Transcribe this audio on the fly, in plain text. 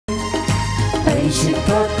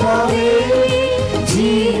പരിശുദ്ധാത്മാവേ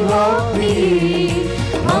ജീവാത്മേ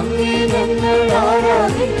അങ്ങേ ഞങ്ങൾ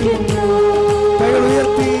ആരാധിക്കുന്നു. കൈകൾ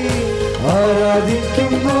ഉയർത്തി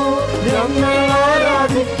ആരാധിക്കുന്നു, ഞങ്ങൾ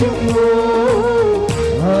ആരാധിക്കുന്നു.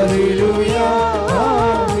 ഹല്ലേലൂയ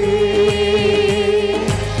ആമേൻ.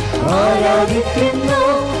 ആരാധിക്കുന്നു,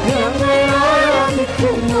 ഞങ്ങൾ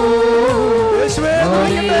ആരാധിക്കുന്നു. യേശുവേ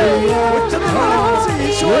ഹല്ലേലൂയ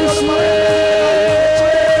യേശുവേ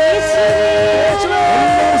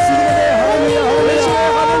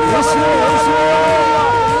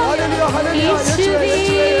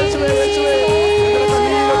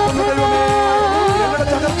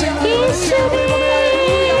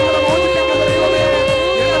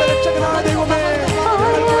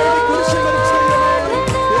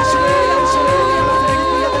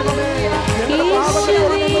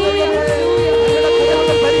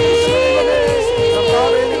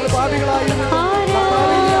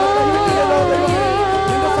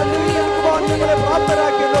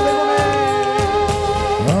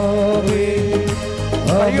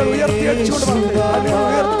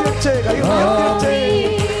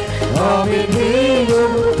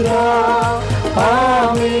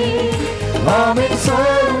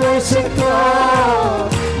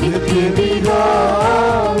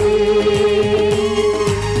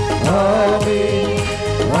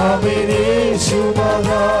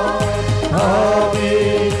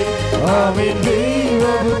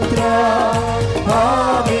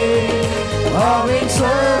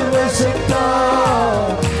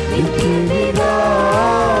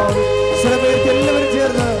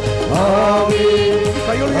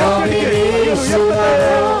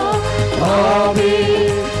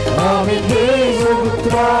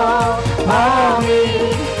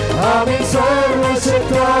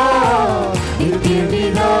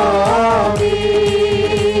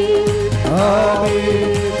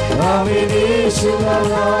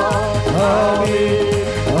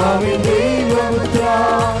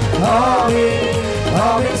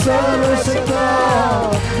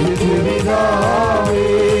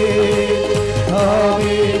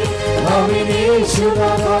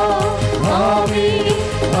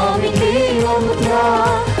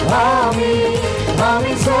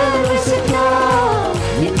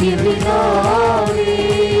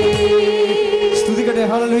സ്തുതിക്കട്ടെ.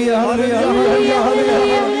 ഹല്ലേലൂയ ഹല്ലേലൂയ ഹല്ലേലൂയ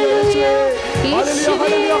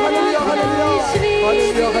ഹല്ലേലൂയ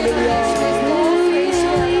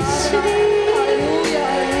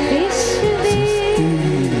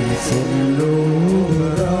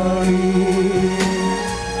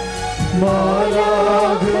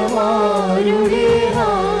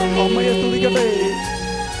അമ്മയെ സ്തുതിക്കട്ടെ.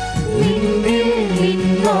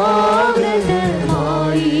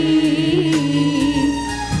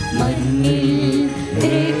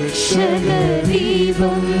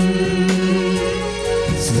 രക്ഷകദീപം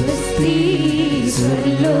സ്വസ്തി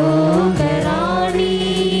സ്വർലോകറാണി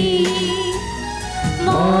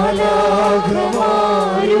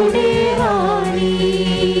മാലാഖമാരുടെ റാണി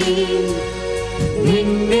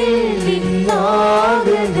നിന്നിൽ നിന്നാഗതമായി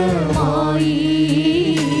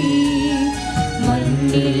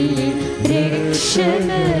മണ്ണിൽ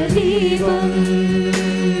രക്ഷകദീപം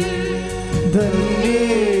ധന്യേ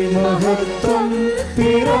മഹത്വം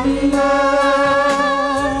പിറന്ന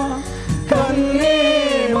കന്യേ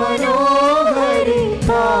മനോഹരിതായേ.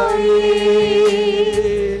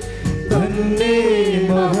 ധന്യേ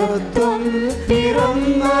മഹത്വം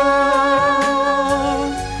പിറന്ന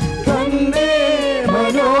കന്യേ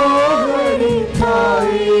മനോഹരിതായേ.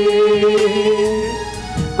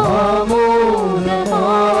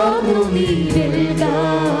 ആമോദമാകുമിരൽക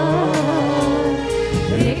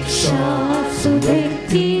രക്ഷാസുതത്തിൻ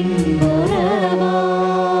മുറവാ.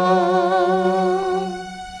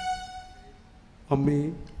 അമ്മേ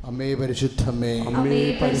അമ്മേ പരിശുദ്ധമ്മേ, അമ്മേ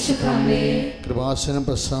പരിശുദ്ധമ്മേ, കൃപാസനം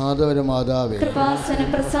പ്രസാദപര മാതാവേ, കൃപാസനം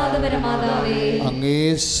പ്രസാദപര മാതാവേ, അങ്ങേ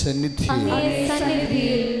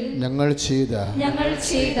സന്നിധിയിൽ ഞങ്ങൾ ചെയ്ത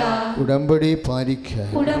ഉടമ്പടി പാലിക്കാൻ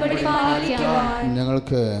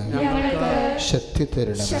ഞങ്ങൾക്ക് ശക്തി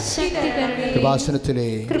തരണം. കൃപാസനത്തിലെ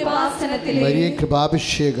മരിയ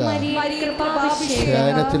കൃപാഭിഷേക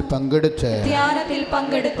ധ്യാനത്തിൽ പങ്കെടുത്ത്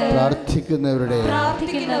പ്രാർത്ഥിക്കുന്നവരുടെ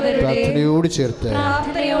പ്രാർത്ഥനയോട് ചേർത്ത്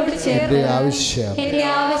എന്റെ ആവശ്യം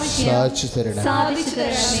സാധിച്ചു തരണം.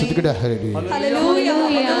 സ്തുതിക്കട്ടെ. ഹല്ലേലൂയ.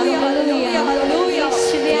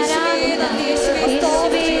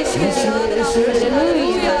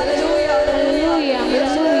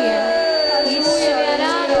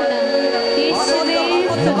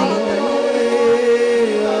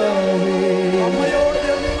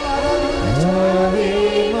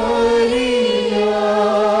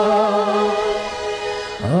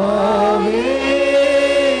 Ave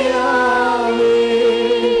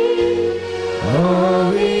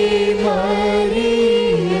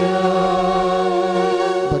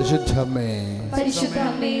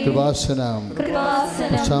കൃപാസനം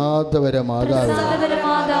പ്രസാദപര മാതാവേ,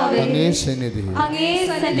 അങ്ങേ സന്നിധി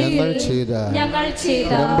ഞങ്ങൾ ചെയ്ത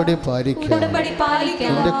ഉടമ്പടി പാലിക്കാൻ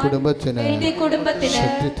എന്റെ കുടുംബത്തിന്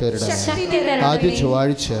ശക്തി തരണം. ആദ്യ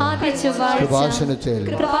ചൊവ്വാഴ്ച കൃപാസനത്തിൽ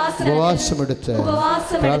ഉപവാസമെടുത്ത്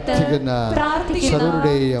പ്രാർത്ഥിക്കുന്ന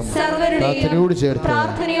സർവരുടെയും പ്രാർത്ഥനയോട് ചേർത്ത്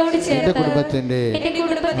എന്റെ കുടുംബത്തിന്റെ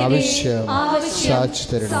ആവശ്യം സാധിച്ചു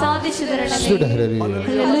തരണം.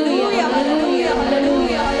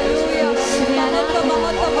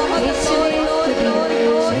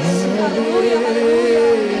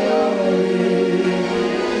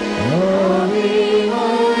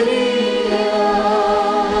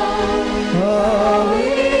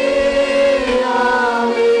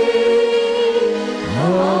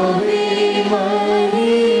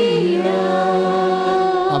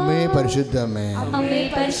 പരിശുദ്ധമേ,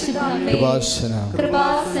 കൃപാസനം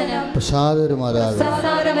പ്രസാദപര മാതാവേ,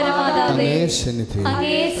 അങ്ങേ സന്നിധി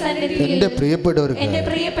എന്റെ പ്രിയപ്പെട്ടവർക്ക്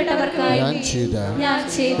ഞാൻ ചെയ്ത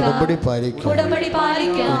ഉടമ്പടി പാലിക്കാൻ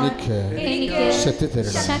എനിക്ക് ശക്തി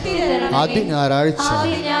തരണം. ആദ്യ ഞായറാഴ്ച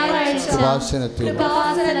കൃപാസനത്തിൽ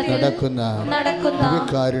നടക്കുന്ന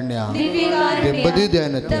ദിവ്യകാരുണ്യ ദമ്പതി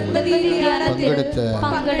ധ്യാനത്തിൽ പങ്കെടുത്ത്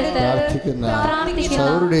പ്രാർത്ഥിക്കുന്ന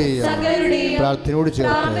സർവരുടെയും പ്രാർത്ഥനയോട്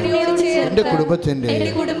ചേർത്ത് എന്റെ കുടുംബത്തിന്റെ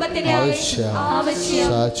ആവശ്യം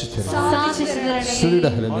സാധിച്ചു തരണം.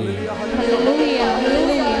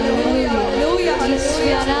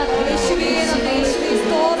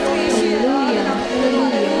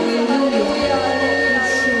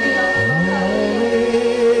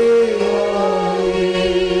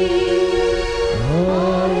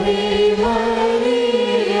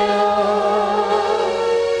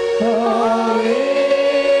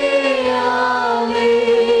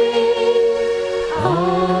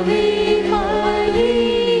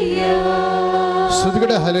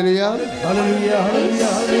 ഹല്ലേലൂയ, ഹല്ലേലൂയ,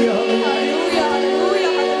 ഹല്ലേലൂയ,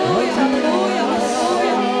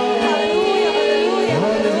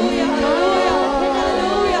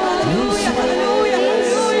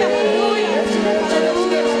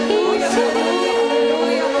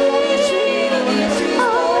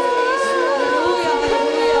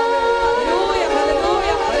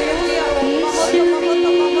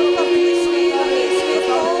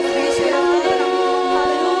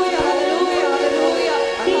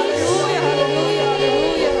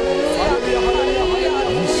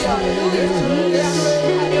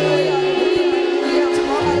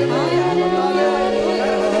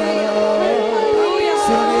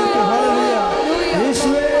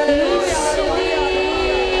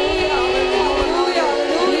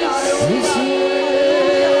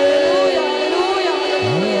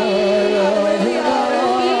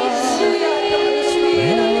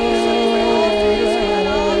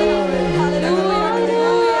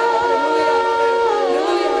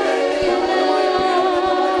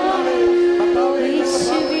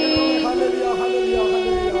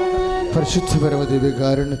 പരിശുദ്ധ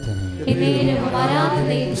പരമദിവ്യകാരുണ്യത്തിന്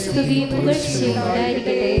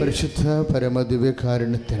പരിശുദ്ധ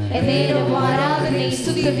പരമദിവ്യകാരുണ്യത്തിന്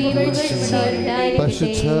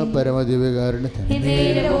പരിശുദ്ധ പരമദിവ്യകാരുണ്യത്തിന്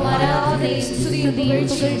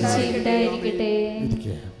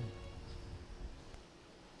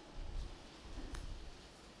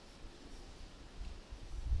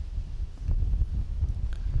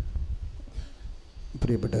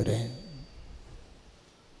പ്രിയപ്പെട്ടവരെ,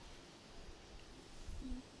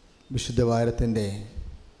 വിശുദ്ധ വാരത്തിൻ്റെ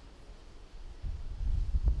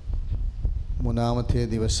മൂന്നാമത്തെ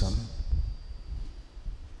ദിവസം,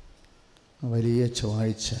 വലിയ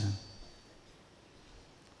ചൊവ്വാഴ്ച.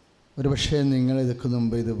 ഒരുപക്ഷെ നിങ്ങൾ ഇതൊക്കെ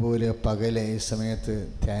മുമ്പ് ഇതുപോലെ പകല് ഈ സമയത്ത്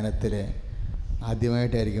ധ്യാനത്തിൽ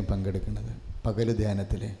ആദ്യമായിട്ടായിരിക്കും പങ്കെടുക്കുന്നത്. പകല്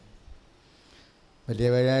ധ്യാനത്തിൽ വലിയ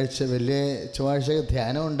വ്യാഴാഴ്ച, വലിയ ചൊവ്വാഴ്ച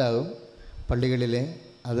ധ്യാനം ഉണ്ടാകും പള്ളികളിൽ.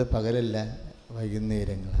 അത് പകലല്ല,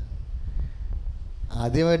 വൈകുന്നേരങ്ങൾ.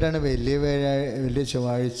 ആദ്യമായിട്ടാണ് വലിയ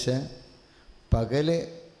ചൊവ്വാഴ്ച പകല്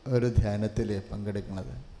ഒരു ധ്യാനത്തിൽ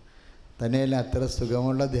പങ്കെടുക്കുന്നത്. തന്നെയല്ല, അത്ര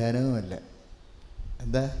സുഖമുള്ള ധ്യാനവുമല്ല.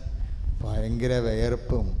 എന്താ, ഭയങ്കര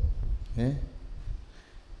വിയർപ്പും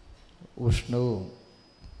ഉഷ്ണവും,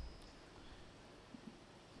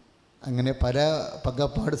 അങ്ങനെ പല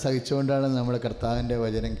പകപ്പാട് സഹിച്ചുകൊണ്ടാണ് നമ്മൾ കർത്താവിൻ്റെ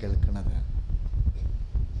വചനം കേൾക്കുന്നത്.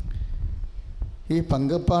 ഈ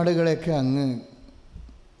പങ്കപ്പാടുകളെയൊക്കെ അങ്ങ്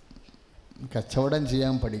കച്ചവടം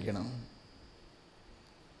ചെയ്യാൻ പഠിക്കണം.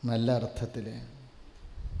 നല്ല അർത്ഥത്തിൽ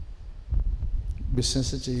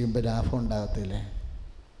ബിസിനസ് ചെയ്യുമ്പോൾ ലാഭം ഉണ്ടാകത്തില്ലേ,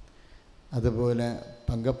 അതുപോലെ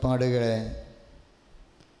പങ്കപ്പാടുകളെ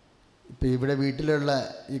ഇപ്പം ഇവിടെ വീട്ടിലുള്ള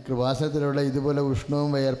ഈ കൃപാസനത്തിലുള്ള ഇതുപോലെ ഉഷ്ണവും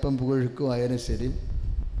വയർപ്പും പുകഴുക്കും ആയാലും ശരി,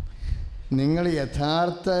 നിങ്ങൾ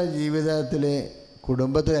യഥാർത്ഥ ജീവിതത്തിൽ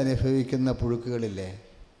കുടുംബത്തിൽ അനുഭവിക്കുന്ന പുഴുക്കുകളില്ലേ,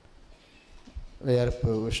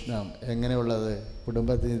 വിയർപ്പ്, ഉഷ്ണം, എങ്ങനെയുള്ളത്,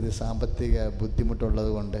 കുടുംബത്തിന് ഇത് സാമ്പത്തിക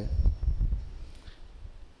ബുദ്ധിമുട്ടുള്ളത് കൊണ്ട്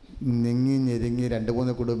ഞെങ്ങി ഞെരുങ്ങി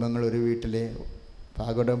 2-3 കുടുംബങ്ങൾ ഒരു വീട്ടിൽ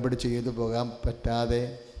പാകോടമ്പടി ചെയ്തു പോകാൻ പറ്റാതെ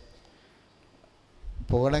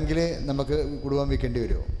പോകണമെങ്കിൽ നമുക്ക് കുടുംബം വിൽക്കേണ്ടി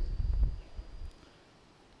വരുമോ?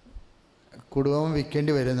 കുടുംബം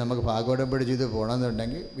വിൽക്കേണ്ടി വരും. നമുക്ക് പാകോടമ്പടി ചെയ്ത്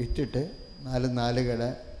പോകണമെന്നുണ്ടെങ്കിൽ വിറ്റിട്ട് 4 കട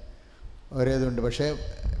ഒരേതുണ്ട്. പക്ഷേ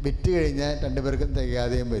വിറ്റ് കഴിഞ്ഞാൽ 2 പേർക്കും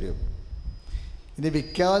തികയാതെയും വരും. ഇനി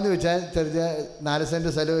വിൽക്കാമെന്ന് വെച്ചാൽ ചെറിയ 4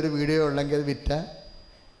 സെൻറ്റ് സ്ഥലം ഒരു വീഡിയോ ഉള്ളെങ്കിൽ അത് വിറ്റാൽ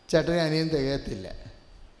ചേട്ടനും അനിയും തികയത്തില്ല.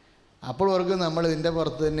 അപ്പോൾ ഓർക്കും നമ്മൾ ഇതിൻ്റെ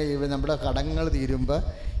പുറത്ത് തന്നെ നമ്മുടെ കടങ്ങൾ തീരുമ്പോൾ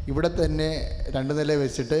ഇവിടെ തന്നെ 2 നില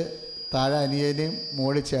വെച്ചിട്ട് താഴെ അനിയനെയും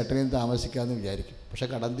മുകളിൽ ചേട്ടനെയും താമസിക്കാമെന്ന് വിചാരിക്കും. പക്ഷെ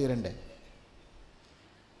കടം തീരണ്ടേ?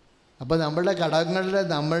 അപ്പോൾ നമ്മളുടെ കടങ്ങളുടെ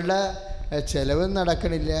നമ്മളുടെ ചിലവും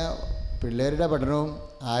നടക്കണില്ല, പിള്ളേരുടെ പഠനവും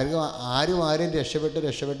ആരും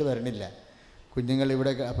രക്ഷപ്പെട്ട് വരണില്ല. കുഞ്ഞുങ്ങൾ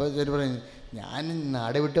ഇവിടെ അപ്പോൾ ചില പറയും ഞാൻ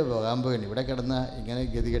നാട് വിട്ട് പോകാൻ പോകണം, ഇവിടെ കിടന്ന ഇങ്ങനെ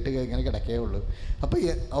ഗതികെട്ട് ഇങ്ങനെ കിടക്കേ ഉള്ളൂ. അപ്പോൾ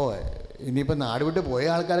ഇനിയിപ്പോൾ നാട് വിട്ട് പോയ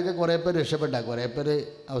ആൾക്കാരൊക്കെ കുറേ പേര് രക്ഷപ്പെട്ട, കുറേ പേര്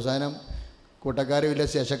അവസാനം കൂട്ടക്കാരും ഇല്ല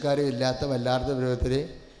ശേഷക്കാരും ഇല്ലാത്ത വല്ലാത്ത വിരോധത്തിൽ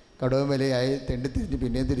കടവും വിലയായി തിരിഞ്ഞ്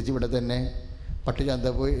പിന്നെയും തിരിച്ച് ഇവിടെ തന്നെ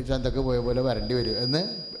ചന്തക്ക് പോയ പോലെ വരേണ്ടി വരും എന്ന്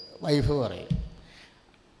വൈഫ് പറയും.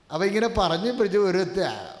 അപ്പോൾ ഇങ്ങനെ പറഞ്ഞ് പിടിച്ച് ഒരു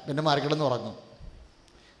പിന്നെ മാറിക്കിടന്ന് ഉറങ്ങും.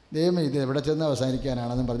 ദൈവമേ ഇത് എവിടെ ചെന്ന്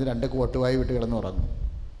അവസാനിക്കാനാണെന്ന് പറഞ്ഞ് 2 കോട്ടുവായി വിട്ട് കിടന്ന് ഉറങ്ങും.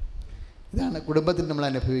 ഇതാണ് കുടുംബത്തിൽ നമ്മൾ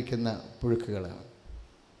അനുഭവിക്കുന്ന പുഴുക്കുകൾ.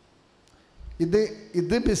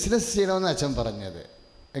 ഇത് ബിസിനസ് ചെയ്യണമെന്ന് അച്ഛൻ പറഞ്ഞത്.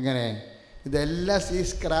 എങ്ങനെ? ഇതെല്ലാം ഈ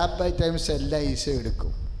സ്ക്രാപ്പ് ഐറ്റംസ് എല്ലാം ഈശോ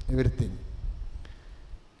എടുക്കും, എവരിത്തിങ്.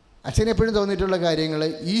 അച്ഛന് എപ്പോഴും തോന്നിയിട്ടുള്ള കാര്യങ്ങൾ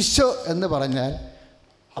ഈശോ എന്ന് പറഞ്ഞാൽ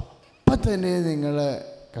അപ്പം തന്നെ നിങ്ങൾ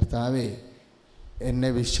കർത്താവേ എന്നെ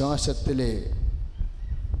വിശ്വാസത്തിൽ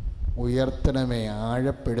ഉയർത്തണമേ,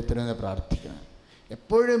 ആഴപ്പെടുത്തണമെന്ന് പ്രാർത്ഥിക്കണം.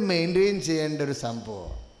 എപ്പോഴും മെയിൻറ്റെയിൻ ചെയ്യേണ്ട ഒരു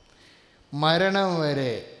സംഭവം. മരണം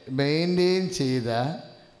വരെ മെയിൻറ്റെയിൻ ചെയ്ത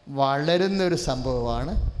വളരുന്നൊരു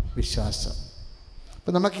സംഭവമാണ് വിശ്വാസം.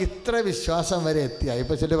 അപ്പം നമുക്ക് ഇത്ര വിശ്വാസം വരെ എത്തിയാൽ,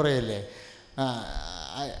 ഇപ്പോൾ ചില പറയല്ലേ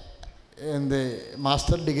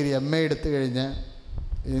മാസ്റ്റർ ഡിഗ്രി MA എടുത്തു കഴിഞ്ഞാൽ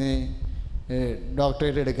ഇനി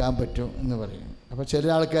ഡോക്ടറേറ്റ് എടുക്കാൻ പറ്റും എന്ന് പറയും. അപ്പോൾ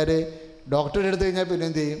ചില ആൾക്കാർ ഡോക്ടറേറ്റ് എടുത്തു കഴിഞ്ഞാൽ പിന്നെ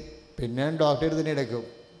എന്ത് ചെയ്യും? പിന്നെ ഡോക്ടറേറ്റ് തന്നെ എടുക്കും.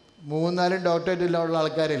 3-4 ഡോക്ടറേറ്റ് ഉള്ള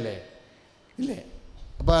ആൾക്കാരില്ലേ ഇല്ലേ?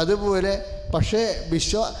 അപ്പോൾ അതുപോലെ പക്ഷേ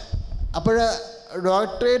അപ്പോൾ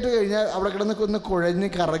ഡോക്ടറേറ്റ് കഴിഞ്ഞാൽ അവിടെ കിടന്ന് കുഴഞ്ഞ്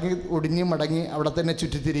കറങ്ങി ഒടിഞ്ഞ് മടങ്ങി അവിടെ തന്നെ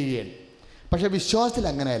ചുറ്റിത്തിരിക്കുകയാണ്. പക്ഷേ വിശ്വാസത്തിൽ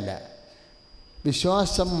അങ്ങനെയല്ല.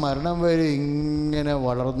 വിശ്വാസം മരണം വരെ ഇങ്ങനെ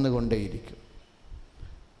വളർന്നുകൊണ്ടേയിരിക്കും.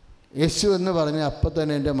 യേശു എന്ന് പറഞ്ഞാൽ അപ്പം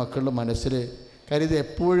തന്നെ എൻ്റെ മക്കളുടെ മനസ്സിൽ കരുതി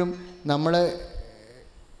എപ്പോഴും നമ്മൾ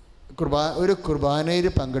ഒരു കുർബാനയിൽ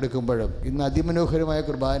പങ്കെടുക്കുമ്പോഴും, ഇന്ന് അതിമനോഹരമായ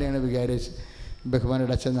കുർബാനയാണ്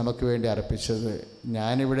ബഹുമാനയുടെ അച്ഛൻ നമുക്ക് വേണ്ടി അർപ്പിച്ചത്.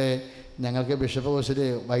 ഞാനിവിടെ ഞങ്ങൾക്ക് ബിഷപ്പ് ഹൗസിൽ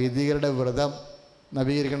വൈദികരുടെ വ്രതം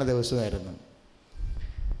നവീകരിക്കുന്ന ദിവസമായിരുന്നു.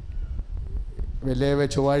 വലിയ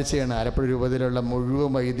ചൊവ്വാഴ്ചയാണ്. ആലപ്പുഴ രൂപതയിലുള്ള മുഴുവൻ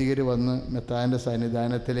വൈദികർ വന്ന് മെത്രാൻ്റെ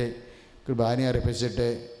സന്നിധാനത്തിൽ കുർബാന അർപ്പിച്ചിട്ട്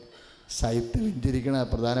സൈത്ത് വെഞ്ചരിക്കുന്ന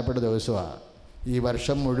പ്രധാനപ്പെട്ട ദിവസമാണ്. ഈ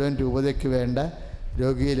വർഷം മുഴുവൻ രൂപതയ്ക്ക് വേണ്ട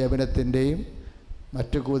രോഗീ ലേപനത്തിൻ്റെയും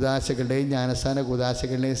മറ്റു കൂദാശകളുടെയും ജ്ഞാനസ്ഥാന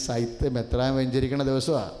കൂദാശകളുടെയും സൈത്ത് മെത്രാൻ വെഞ്ചരിക്കുന്ന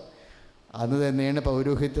ദിവസമാണ്. അന്ന് തന്നെയാണ്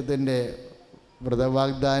പൗരോഹിത്യത്തിൻ്റെ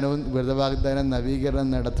വ്രതവാഗ്ദാനം നവീകരണം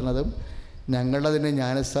നടത്തുന്നതും ഞങ്ങളതിൻ്റെ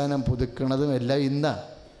ജ്ഞാനസ്ഥാനം പുതുക്കുന്നതും എല്ലാം ഇന്നാണ്.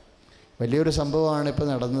 വലിയൊരു സംഭവമാണ് ഇപ്പോൾ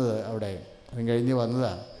നടന്നത്. അവിടെ അതും കഴിഞ്ഞ്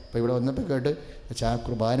വന്നതാണ്. അപ്പോൾ ഇവിടെ വന്നപ്പോൾ കേട്ട് ആ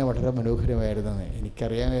കുർബാന വളരെ മനോഹരമായിരുന്നെന്ന്.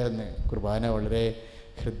 എനിക്കറിയാമായിരുന്നു കുർബാന വളരെ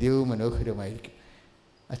ഹൃദ്യവും മനോഹരമായിരിക്കും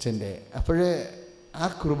അച്ഛൻ്റെ. അപ്പോൾ ആ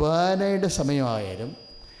കുർബാനയുടെ സമയമായാലും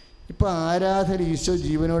ഇപ്പോൾ ആരാധന ഈശോ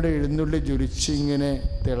ജീവനോടെ എഴുന്നള്ളി ജ്വലിച്ചിങ്ങനെ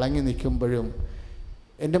തിളങ്ങി നിൽക്കുമ്പോഴും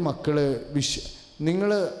എൻ്റെ മക്കൾ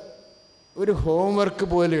നിങ്ങൾ ഒരു ഹോംവർക്ക്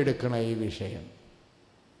പോലെ എടുക്കണം ഈ വിഷയം.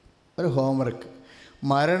 ഒരു ഹോംവർക്ക്,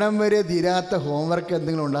 മരണം വരെ തീരാത്ത ഹോംവർക്ക്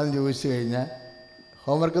എന്തെങ്കിലും ഉണ്ടാകുമെന്ന് ചോദിച്ചു കഴിഞ്ഞാൽ,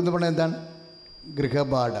 ഹോംവർക്ക് എന്ന് പറഞ്ഞാൽ എന്താണ്?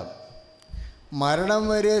 ഗൃഹപാഠം. മരണം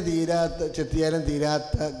വരെ ചെത്തിയാലും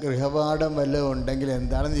തീരാത്ത ഗൃഹപാഠം വല്ലതും ഉണ്ടെങ്കിൽ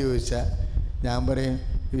എന്താണെന്ന് ചോദിച്ചാൽ ഞാൻ പറയും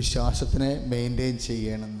വിശ്വാസത്തിനെ മെയിൻറ്റെയിൻ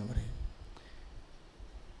ചെയ്യണമെന്ന് പറയും.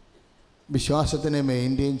 വിശ്വാസത്തിനെ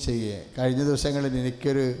മെയിൻറ്റെയിൻ ചെയ്യുക. കഴിഞ്ഞ ദിവസങ്ങളിൽ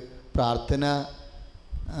എനിക്കൊരു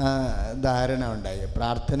ധാരണ ഉണ്ടായി.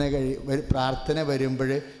 പ്രാർത്ഥന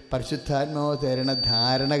വരുമ്പോൾ പരിശുദ്ധാത്മാവ് തരുന്ന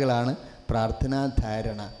ധാരണകളാണ് പ്രാർത്ഥനാ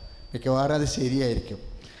ധാരണ. മിക്കവാറും അത് ശരിയായിരിക്കും.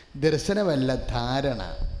 ദർശനമല്ല, ധാരണ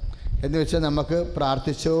എന്ന് വെച്ചാൽ നമുക്ക്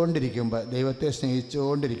പ്രാർത്ഥിച്ചുകൊണ്ടിരിക്കുമ്പോൾ, ദൈവത്തെ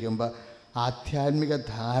സ്നേഹിച്ചുകൊണ്ടിരിക്കുമ്പോൾ ആധ്യാത്മിക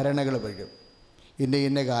ധാരണകൾ വരും.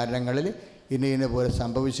 ഇന്ന കാരണങ്ങളിൽ ഇന്ന പോലെ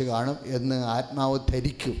സംഭവിച്ചു കാണും എന്ന് ആത്മാവ്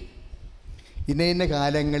ധരിക്കും. ഇന്ന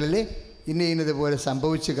കാലങ്ങളിൽ ഇന്നതുപോലെ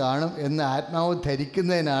സംഭവിച്ചു കാണും എന്ന് ആത്മാവ്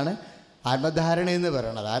ധരിക്കുന്നതിനാണ് ആത്മധാരണ എന്ന്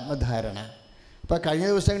പറയണത്. ആത്മധാരണ. അപ്പോൾ കഴിഞ്ഞ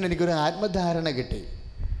ദിവസങ്ങളിൽ എനിക്കൊരു ആത്മധാരണ കിട്ടി.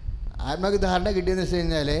 ആത്മധാരണ കിട്ടിയെന്ന് വെച്ച്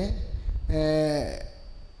കഴിഞ്ഞാൽ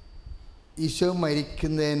ഈശോ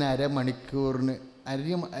മരിക്കുന്നതിന് അരമണിക്കൂറിന്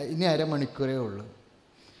ഇനി അരമണിക്കൂറേ ഉള്ളൂ.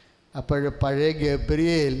 അപ്പോൾ പഴയ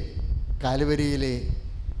ഗബ്രിയേൽ കാൽവരിയിലെ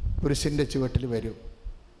കുരിശിൻ്റെ ചുവട്ടിൽ വരും.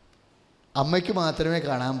 അമ്മയ്ക്ക് മാത്രമേ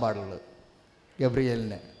കാണാൻ പാടുള്ളൂ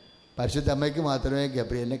ഗബ്രിയേലിനെ. പരിശുദ്ധ അമ്മയ്ക്ക് മാത്രമേ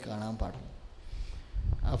ഗബ്രിയേലിനെ കാണാൻ പാടുള്ളൂ.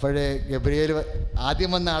 അപ്പോഴേ ഗബ്രിയേൽ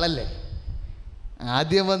ആദ്യം വന്ന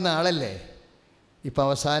ആളല്ലേ. ഇപ്പോൾ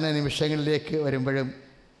അവസാന നിമിഷങ്ങളിലേക്ക് വരുമ്പോഴും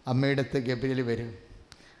അമ്മയുടെ അടുത്ത് ഗബ്രിയേൽ വരും.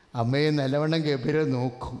 അമ്മയെ നല്ലവണ്ണം ഗബ്രിയേൽ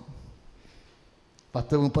നോക്കും.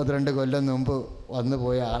 10-32 കൊല്ലം മുമ്പ് വന്നു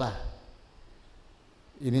പോയ ആളാ.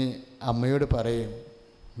 ഇനി അമ്മയോട് പറയും,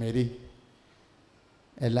 മേരി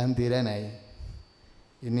എല്ലാം തീരാനായി,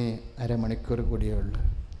 ഇനി അരമണിക്കൂർ കൂടിയേ ഉള്ളൂ.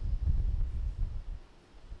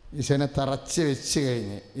 ഈശോനെ തറച്ച് വെച്ച്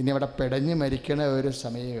കഴിഞ്ഞ് ഇനി അവിടെ പിടഞ്ഞ് മരിക്കണ ഒരു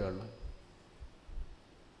സമയമേ ഉള്ളൂ.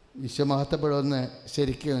 ഈശോ മഹത്വപ്പെടുമെന്ന്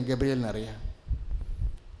ശരിക്കും ഗബ്രിയേലിനറിയാം.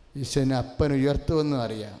 ഈശോനെ അപ്പൻ ഉയർത്തുമെന്നും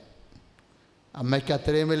അറിയാം. അമ്മയ്ക്ക്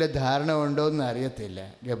അത്രയും വലിയ ധാരണ ഉണ്ടോ എന്ന് അറിയത്തില്ല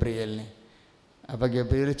ഗബ്രിയേലിന്. അപ്പോൾ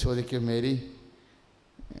ഗബ്രിയേൽ ചോദിക്കും, മേരി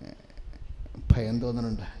ഭയം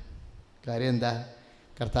തോന്നുന്നുണ്ട്? കാര്യം എന്താ?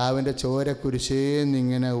 കർത്താവിൻ്റെ ചോര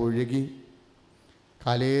കുരിശേന്നിങ്ങനെ ഒഴുകി,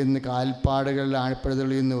 കാലേന്ന് കാൽപ്പാടുകളിൽ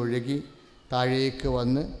ആഴ്പ്പഴുതുള്ളിൽ നിന്ന് ഒഴുകി താഴേക്ക്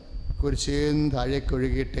വന്ന് കുരിശേന്ന് താഴേക്ക്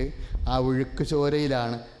ഒഴുകിയിട്ട് ആ ഒഴുക്ക്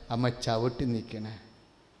ചോരയിലാണ് അമ്മ ചവിട്ടി നിൽക്കണേ.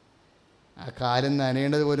 ആ കാലം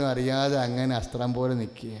നനയേണ്ടത് പോലും അറിയാതെ അങ്ങനെ അസ്ത്രം പോലെ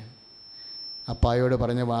നിൽക്കുക. അപ്പായോട്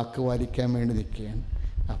പറഞ്ഞ വാക്ക് പാലിക്കാൻ വേണ്ടി നിൽക്കുകയാണ്.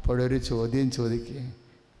 അപ്പോഴൊരു ചോദ്യം ചോദിക്കുക,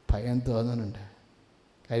 ഭയം തോന്നുന്നുണ്ട്?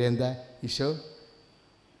 കാര്യം എന്താ? ഈശോ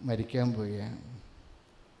മരിക്കാൻ പോവുകയാണ്.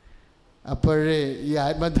 അപ്പോഴേ ഈ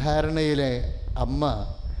ആത്മധാരണയിലെ അമ്മ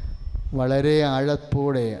വളരെ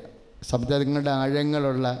ആഴപ്പോടെ ശബ്ദങ്ങളുടെ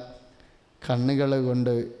ആഴങ്ങളുള്ള കണ്ണുകൾ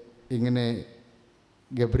കൊണ്ട് ഇങ്ങനെ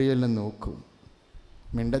ഗബ്രിയേലിനെ നോക്കും.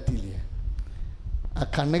 മിണ്ടത്തില്ല. ആ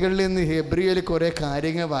കണ്ണുകളിൽ നിന്ന് ഗബ്രിയേൽ കുറേ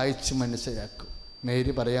കാര്യങ്ങൾ വായിച്ച് മനസ്സിലാക്കും.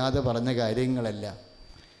 മേരി പറയാതെ പറഞ്ഞ കാര്യങ്ങളെല്ലാം.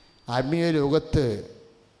 ആത്മീയ ലോകത്ത്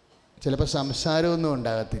ചിലപ്പോൾ സംസാരമൊന്നും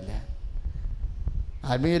ഉണ്ടാകത്തില്ല.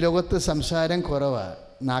 ആത്മീയ ലോകത്ത് സംസാരം കുറവാണ്.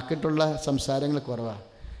 നാക്കിട്ടുള്ള സംസാരങ്ങൾ കുറവാണ്.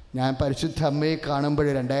 ഞാൻ പരിശുദ്ധ അമ്മയെ കാണുമ്പോൾ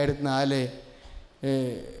 2004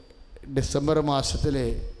 ഡിസംബർ മാസത്തിലെ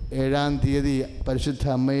 7-ാം തീയതി പരിശുദ്ധ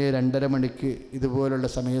അമ്മയെ 2:30 മണിക്ക് ഇതുപോലുള്ള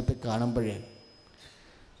സമയത്ത് കാണുമ്പോഴേ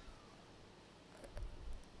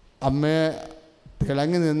അമ്മയെ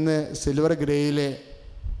തിളങ്ങി നിന്ന് സിൽവർ ഗ്രേയിലെ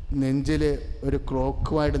നെഞ്ചിൽ ഒരു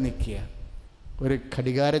ക്ലോക്കുമായിട്ട് നിൽക്കുക, ഒരു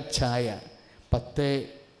ഘടികാര ഛായ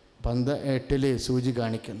 10:18 സൂചി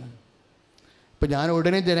കാണിക്കുന്നു. അപ്പം ഞാൻ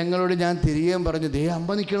ഉടനെ ജനങ്ങളോട് ഞാൻ തിരികെ പറഞ്ഞു, ദേ അമ്മ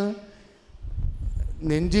നിൽക്കണം,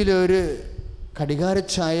 നെഞ്ചിലൊരു ഘടികാര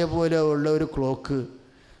ഛായ പോലെ ഉള്ള ഒരു ക്ലോക്ക്,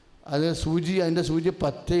 അത് അതിൻ്റെ സൂചി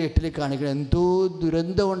 10:8 കാണിക്കണം. എന്തോ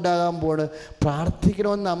ദുരന്തം ഉണ്ടാകാൻ പോണ്,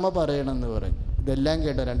 പ്രാർത്ഥിക്കണമെന്ന് അമ്മ പറയണമെന്ന് പറഞ്ഞു. ഇതെല്ലാം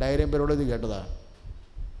കേട്ടോ. 2000 പേരോളം ഇത് കേട്ടതാണ്.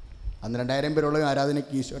 അന്ന് 2000 പേരോളം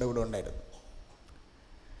ആരാധനയ്ക്ക് ഈശോയുടെ കൂടെ ഉണ്ടായിരുന്നു.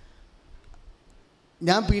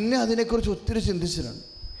 ഞാൻ പിന്നെ അതിനെക്കുറിച്ച് ഒത്തിരി ചിന്തിച്ചിട്ടുണ്ട്.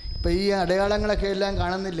 ഇപ്പം ഈ അടയാളങ്ങളൊക്കെ എല്ലാം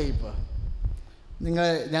കാണുന്നില്ലേ? ഇപ്പോൾ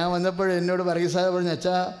ഞാൻ വന്നപ്പോൾ എന്നോട് വർഗീസാദ് പറഞ്ഞു,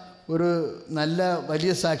 അച്ഛാ ഒരു നല്ല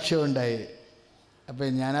വലിയ സാക്ഷ്യം ഉണ്ടായി. അപ്പം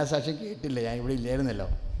ഞാൻ ആ സാക്ഷ്യം കേട്ടില്ല, ഞാൻ ഇവിടെ ഇല്ലായിരുന്നല്ലോ.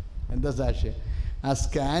 എന്താ സാക്ഷ്യം? ആ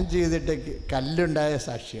സ്കാൻ ചെയ്തിട്ട് കല്ലുണ്ടായ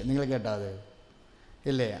സാക്ഷ്യം നിങ്ങൾ കേട്ടോ? അത്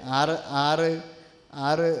ഇല്ലേ?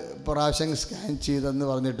 6 പ്രാവശ്യം സ്കാൻ ചെയ്തെന്ന്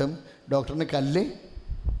പറഞ്ഞിട്ടും ഡോക്ടറിന് കല്ല്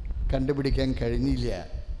കണ്ടുപിടിക്കാൻ കഴിഞ്ഞില്ല.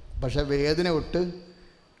 പക്ഷേ വേദന ഒട്ട്.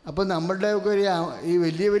 അപ്പോൾ നമ്മളുടെ ഒക്കെ ഈ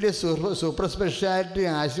വലിയ വലിയ സൂപ്പർ സ്പെഷ്യാലിറ്റി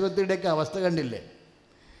ആശുപത്രിയുടെയൊക്കെ അവസ്ഥ കണ്ടില്ലേ?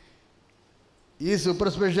 ഈ സൂപ്പർ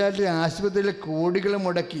സ്പെഷ്യാലിറ്റി ആശുപത്രിയിൽ കോടികൾ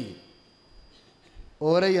മുടക്കി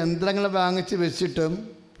ഓരോ യന്ത്രങ്ങൾ വാങ്ങിച്ച് വെച്ചിട്ടും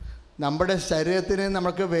നമ്മുടെ ശരീരത്തിന്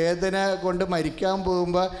നമുക്ക് വേദന കൊണ്ട് മരിക്കാൻ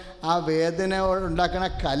പോകുമ്പോൾ ആ വേദന ഉണ്ടാക്കുന്ന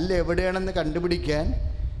കല്ല് എവിടെയാണെന്ന് കണ്ടുപിടിക്കാൻ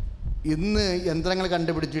ഇന്ന് യന്ത്രങ്ങൾ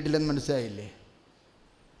കണ്ടുപിടിച്ചിട്ടില്ലെന്ന് മനസ്സിലായില്ലേ?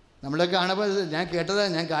 നമ്മളൊക്കെ കാണുമ്പോൾ ഞാൻ കേട്ടതാ,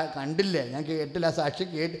 ഞാൻ കണ്ടില്ല, ഞാൻ കേട്ടില്ല. ആ സാക്ഷി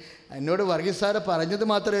എന്നോട് വർഗീസ് പറഞ്ഞത്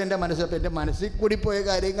മാത്രമേ എൻ്റെ മനസ്സിൽ കൂടി പോയ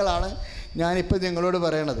കാര്യങ്ങളാണ് ഞാനിപ്പോൾ നിങ്ങളോട്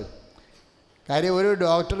പറയണത്. കാര്യം ഒരു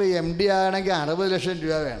ഡോക്ടർ MD ആണെങ്കിൽ 60 ലക്ഷം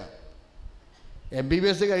രൂപ വേണം.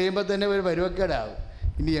 MBBS കഴിയുമ്പോൾ തന്നെ ഒരു പരുവക്കേടാവും.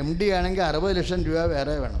 ഇനി MD ആണെങ്കിൽ 60 ലക്ഷം രൂപ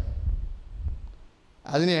വേറെ വേണം.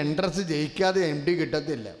 അതിന് എൻട്രൻസ് ജയിക്കാതെ MD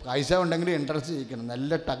കിട്ടത്തില്ല. പൈസ ഉണ്ടെങ്കിൽ എൻട്രൻസ് ജയിക്കണം.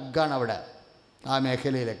 നല്ല ടഗ്ഗാണ് അവിടെ ആ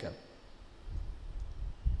മേഖലയിലൊക്കെ.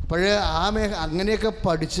 അപ്പോൾ അങ്ങനെയൊക്കെ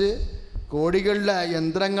പഠിച്ച് കോടികളുടെ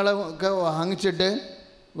യന്ത്രങ്ങളൊക്കെ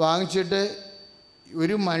വാങ്ങിച്ചിട്ട്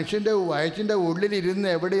ഒരു മനുഷ്യൻ്റെ വയറ്റിൻ്റെ ഉള്ളിലിരുന്ന്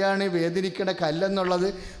എവിടെയാണ് വേദനിക്കേണ്ട കല്ലെന്നുള്ളത്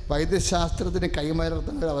വൈദ്യശാസ്ത്രത്തിന്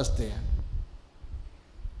കൈമലർത്തുന്ന ഒരവസ്ഥയാണ്.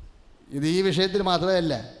 ഇത് ഈ വിഷയത്തിൽ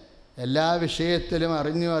മാത്രമല്ല, എല്ലാ വിഷയത്തിലും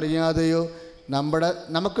അറിഞ്ഞോ അറിയാതെയോ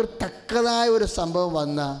നമുക്കൊരു തക്കതായ ഒരു സംഭവം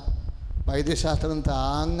വന്നാൽ വൈദ്യശാസ്ത്രം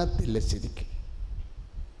താങ്ങത്തില്ല. ശരിക്കും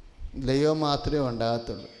ദൈവം മാത്രമേ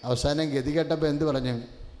ഉണ്ടാകത്തുള്ളൂ. അവസാനം ഗതി കേട്ടപ്പോൾ എന്ത് പറഞ്ഞു?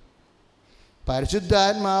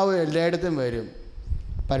 പരിശുദ്ധാത്മാവ് എല്ലായിടത്തും വരും.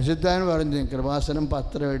 പരിശുദ്ധാത്മാവ് പറഞ്ഞു, കൃപാസനം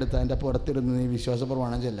പത്രം എടുത്ത് അതിൻ്റെ പുറത്തിരുന്ന് നീ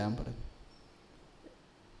വിശ്വാസപ്രമാണം ചെല്ലാൻ പറഞ്ഞു.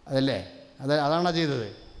 അതല്ലേ? അതാണോ ചെയ്തത്?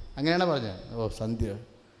 അങ്ങനെയാണോ പറഞ്ഞത്? ഓ സന്ധ്യ.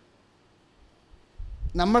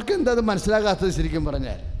 നമ്മൾക്ക് എന്താ അത് മനസ്സിലാകാത്തത്? ശരിക്കും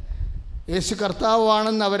പറഞ്ഞാൽ യേശു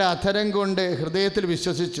കർത്താവാണെന്ന് അവർ അധരം കൊണ്ട് ഹൃദയത്തിൽ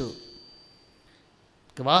വിശ്വസിച്ചു.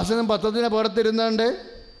 കൃപാസനം പത്രത്തിൻ്റെ പുറത്തിരുന്നുകൊണ്ട്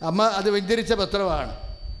അമ്മ അത് വ്യഞ്ചരിച്ച പത്രമാണ്.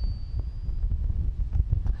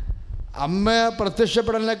 അമ്മ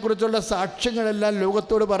പ്രത്യക്ഷപ്പെടലിനെക്കുറിച്ചുള്ള സാക്ഷ്യങ്ങളെല്ലാം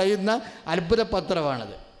ലോകത്തോട് പറയുന്ന അത്ഭുത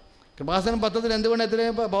പത്രമാണത്. കൃപാസനം പത്രത്തിൽ എന്തുകൊണ്ട്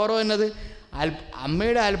എത്രയും പവർ വന്നത്?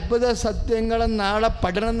 അമ്മയുടെ അത്ഭുത സത്യങ്ങൾ നാളെ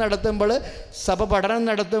പഠനം നടത്തുമ്പോൾ, സഭ പഠനം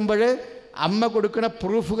നടത്തുമ്പോൾ അമ്മ കൊടുക്കുന്ന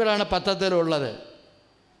പ്രൂഫുകളാണ് പത്രത്തിലുള്ളത്.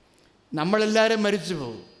 നമ്മളെല്ലാവരും മരിച്ചു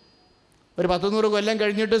പോകും. ഒരു 100 കൊല്ലം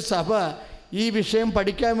കഴിഞ്ഞിട്ട് സഭ ഈ വിഷയം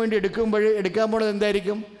പഠിക്കാൻ വേണ്ടി എടുക്കാൻ പോണത്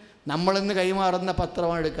എന്തായിരിക്കും? നമ്മളിന്ന് കൈമാറുന്ന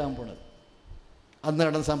പത്രമാണ് എടുക്കാൻ പോണത്. അന്ന്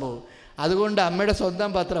നടന്ന സംഭവം. അതുകൊണ്ട് അമ്മയുടെ സ്വന്തം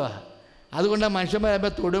പത്രമാണ്. അതുകൊണ്ട് മനുഷ്യന്മാർ അമ്മ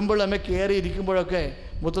തൊടുമ്പോൾ അമ്മ കയറി ഇരിക്കുമ്പോഴൊക്കെ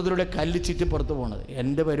മൊത്തത്തിലൂടെ കല്ല് ചീറ്റി പുറത്ത് പോണത്.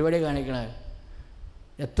 എൻ്റെ പരിപാടി കാണിക്കണേ.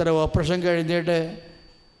 എത്ര ഓപ്പറേഷൻ കഴിഞ്ഞിട്ട്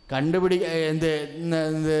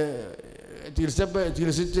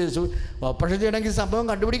ചികിത്സിച്ച് ഓപ്പറേഷൻ ചെയ്യണമെങ്കിൽ സംഭവം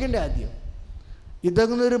കണ്ടുപിടിക്കണ്ടേ ആദ്യം?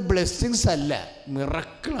 ഇതൊന്നും ഒരു ബ്ലെസ്സിങ്സ് അല്ല,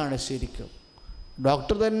 മിറക്കിളാണ് ശരിക്കും.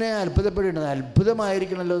 ഡോക്ടർ തന്നെ അത്ഭുതപ്പെട്ടിട്ടുണ്ട്.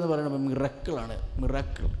 അത്ഭുതമായിരിക്കണമല്ലോ എന്ന് പറയണം. മിറക്കിളാണ്,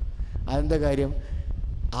 മിറക്കിൾ. അതെന്താ കാര്യം?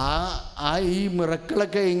 ഈ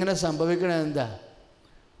മിറക്കിളൊക്കെ ഇങ്ങനെ സംഭവിക്കണത് എന്താ?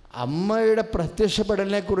 അമ്മയുടെ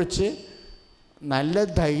പ്രത്യക്ഷപ്പെടലിനെക്കുറിച്ച് നല്ല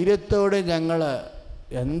ധൈര്യത്തോടെ ഞങ്ങൾ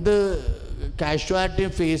എന്ത്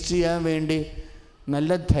കാഷ്വാലിറ്റിയും ഫേസ് ചെയ്യാൻ വേണ്ടി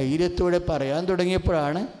നല്ല ധൈര്യത്തോടെ പറയാൻ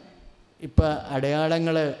തുടങ്ങിയപ്പോഴാണ് ഇപ്പം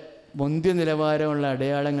അടയാളങ്ങൾ, മുന്തിയ നിലവാരമുള്ള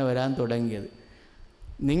അടയാളങ്ങൾ വരാൻ തുടങ്ങിയത്.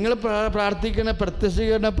 നിങ്ങൾ പ്രാർത്ഥിക്കുന്ന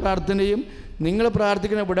പ്രത്യക്ഷീകരണ പ്രാർത്ഥനയും നിങ്ങൾ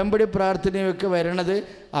പ്രാർത്ഥിക്കുന്ന ഉടമ്പടി പ്രാർത്ഥനയും ഒക്കെ വരണത്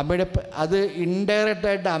അമ്മയുടെ, അത്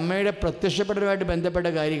ഇൻഡയറക്റ്റായിട്ട് അമ്മയുടെ പ്രത്യക്ഷപ്പെടലുമായിട്ട് ബന്ധപ്പെട്ട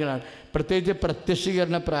കാര്യങ്ങളാണ്. പ്രത്യേകിച്ച്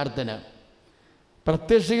പ്രത്യക്ഷീകരണ പ്രാർത്ഥന.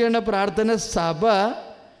 പ്രത്യക്ഷീകരണ പ്രാർത്ഥന സഭ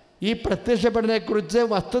ഈ പ്രത്യക്ഷപ്പെടലിനെക്കുറിച്ച്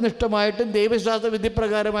വസ്തുനിഷ്ഠമായിട്ടും ദൈവശാസ്ത്ര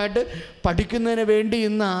വിധിപ്രകാരമായിട്ട് പഠിക്കുന്നതിന് വേണ്ടി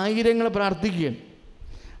ഇന്ന് ആയിരങ്ങൾ പ്രാർത്ഥിക്കുകയാണ്.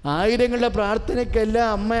 ആയിരങ്ങളുടെ പ്രാർത്ഥനയ്ക്കെല്ലാം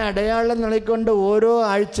അമ്മ അടയാളം നൽകിക്കൊണ്ട് ഓരോ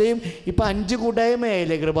ആഴ്ചയും ഇപ്പം 5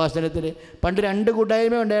 കൂട്ടായ്മയായില്ലേ കൃപാസനത്തിൽ? പണ്ട് 2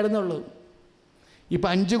 കൂട്ടായ്മ ഉണ്ടായിരുന്നുള്ളൂ. ഇപ്പം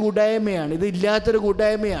 5 കൂട്ടായ്മയാണ്. ഇത് ഇല്ലാത്തൊരു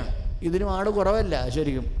കൂട്ടായ്മയാണ്. ഇതിനും ആട് കുറവല്ല.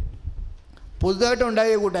 ശരിക്കും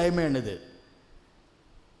പുതുതായിട്ടുണ്ടായ കൂട്ടായ്മയാണിത്.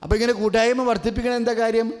 അപ്പോൾ ഇങ്ങനെ കൂട്ടായ്മ വർദ്ധിപ്പിക്കണം. എന്താ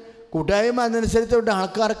കാര്യം? കൂട്ടായ്മ അതനുസരിച്ചുകൊണ്ട്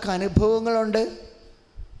ആൾക്കാർക്ക് അനുഭവങ്ങളുണ്ട്.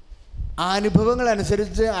 ആ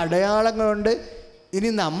അനുഭവങ്ങളനുസരിച്ച് അടയാളങ്ങളുണ്ട്. ഇനി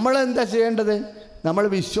നമ്മളെന്താ ചെയ്യേണ്ടത്? നമ്മൾ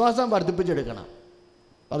വിശ്വാസം വർദ്ധിപ്പിച്ചെടുക്കണം.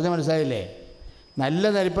 പറഞ്ഞ മനസ്സിലായില്ലേ? നല്ല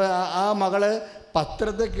ഇപ്പം ആ മകള്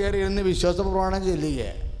പത്രത്തിൽ കയറി ഇരുന്ന് വിശ്വാസ പ്രമാണം ചെല്ലുക.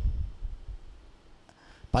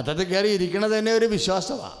 പത്രത്തിൽ കയറി ഇരിക്കണത് തന്നെ ഒരു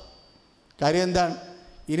വിശ്വാസമാണ്. കാര്യം എന്താണ്?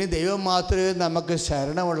 ഇനി ദൈവം മാത്രമേ നമുക്ക്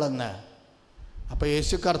ശരണമുള്ളെന്ന്, അപ്പോൾ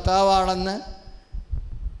യേശു കർത്താവാണെന്ന്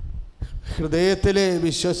ഹൃദയത്തിൽ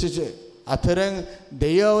വിശ്വസിച്ച് അധരം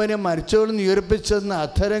ദൈവനെ മരിച്ചവരിൽ നിന്ന് ഉയർപ്പിച്ചെന്ന്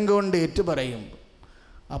അധരം കൊണ്ട് ഏറ്റുപറയും.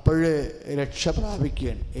 അപ്പോൾ രക്ഷ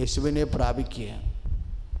പ്രാപിക്കുകയാണ്, യേശുവിനെ പ്രാപിക്കുകയാണ്.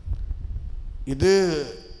 ഇത്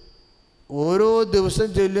ഓരോ ദിവസം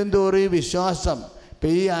ചെല്ലും തോറും ഈ വിശ്വാസം,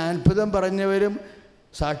 ഇപ്പം ഈ അത്ഭുതം പറഞ്ഞവരും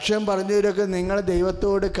സാക്ഷ്യം പറഞ്ഞവരൊക്കെ നിങ്ങൾ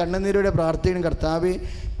ദൈവത്തോട് കണ്ണുനീരോടെ പ്രാർത്ഥിക്കണം. കർത്താവേ,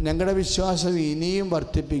 ഞങ്ങളുടെ വിശ്വാസം ഇനിയും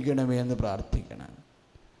വർദ്ധിപ്പിക്കണമേ എന്ന് പ്രാർത്ഥിക്കണം.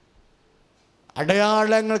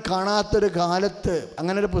 അടയാളങ്ങൾ കാണാത്തൊരു കാലത്ത്,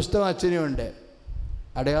 അങ്ങനെ ഒരു പുസ്തകം അച്ഛനുണ്ട്,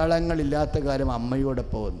 അടയാളങ്ങളില്ലാത്ത കാലം അമ്മയോടെ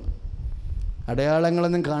പോകുന്നു.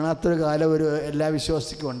 അടയാളങ്ങളൊന്നും കാണാത്തൊരു കാലം എല്ലാ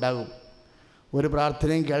വിശ്വാസിക്കും ഉണ്ടാകും. ഒരു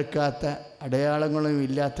പ്രാർത്ഥനയും കേൾക്കാത്ത, അടയാളങ്ങളും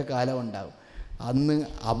ഇല്ലാത്ത കാലം ഉണ്ടാകും. അന്ന്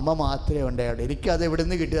അമ്മ മാത്രമേ ഉണ്ടായുള്ളൂ. എനിക്കത് എവിടെ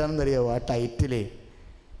നിന്ന് കിട്ടിയതാണെന്ന് അറിയാമോ? ആ ടൈറ്റിലേ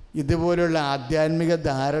ഇതുപോലുള്ള ആധ്യാത്മിക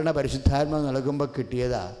ധാരണ പരിശുദ്ധാത്മാവ് നൽകുമ്പോൾ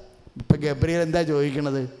കിട്ടിയതാ. ഇപ്പം ഗബ്രിയേൽ എന്താ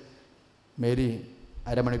ചോദിക്കണത്? മേരി,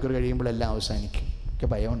 അരമണിക്കൂർ കഴിയുമ്പോഴെല്ലാം അവസാനിക്കും. എനിക്ക്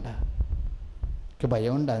ഭയമുണ്ടാ,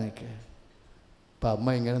 നിനക്ക്. അപ്പം അമ്മ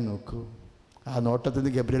ഇങ്ങനെ നോക്കൂ. ആ നോട്ടത്തിൽ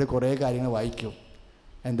നിന്ന് ഗബ്രിയേൽ കുറേ കാര്യങ്ങൾ വായിക്കും.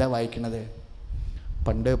 എന്താ വായിക്കണത്?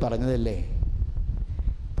 പണ്ട് പറഞ്ഞതല്ലേ,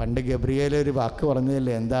 പണ്ട് ഗബ്രിയേൽ ഒരു വാക്ക്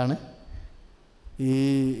പറഞ്ഞതല്ലേ? എന്താണ്?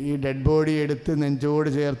 ഈ ഡെഡ് ബോഡി എടുത്ത് നെഞ്ചോട്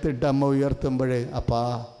ചേർത്തിട്ട് അമ്മ ഉയർത്തുമ്പോൾ, അപ്പാ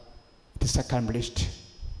ഇറ്റ് ഇസ് അക്കംപ്ലിഷ്ഡ്,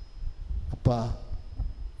 അപ്പാ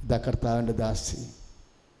ഇതാ കർത്താവിൻ്റെ ദാസി,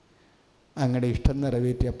 അങ്ങയുടെ ഇഷ്ടം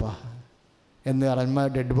നിറവേറ്റിയപ്പാ എന്ന് അമ്മ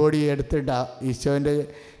ഡെഡ് ബോഡി എടുത്തിട്ട് ഈശോൻ്റെ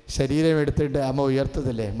ശരീരം എടുത്തിട്ട് അമ്മ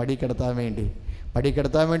ഉയർത്തതല്ലേ? മടി കിടത്താൻ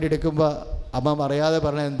വേണ്ടി എടുക്കുമ്പോൾ അമ്മ പറയാതെ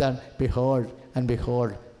പറഞ്ഞത് എന്താണ്? Behold and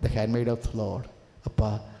behold the hand made of the Lord.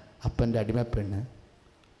 അപ്പൻ്റെ അടിമപ്പെണ്ണ്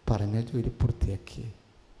പറഞ്ഞ ജോലി പൂർത്തിയാക്കി.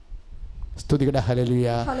 സ്തുതികട hallelujah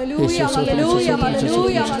hallelujah hallelujah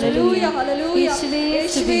hallelujah hallelujah hallelujah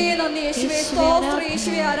യേശുവേ നന്ദി യേശുവേ സ്തോത്രം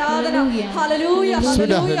യേശുവേ ആരാധന hallelujah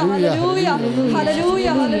hallelujah hallelujah hallelujah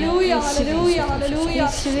hallelujah hallelujah hallelujah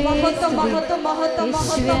മഹത്വം മഹത്വം മഹത്വം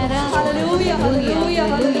മഹത്വം hallelujah hallelujah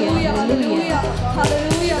hallelujah hallelujah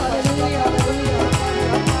hallelujah hallelujah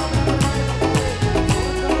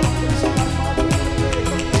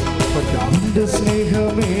നിന്റെ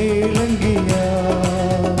സ്നേഹമേ ലംഘിയ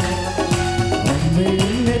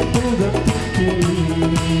അമ്മയെ പുതപ്പിക്കേ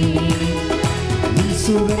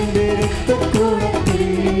യേശുവിന്റെ രക്തക്കുളത്തിൽ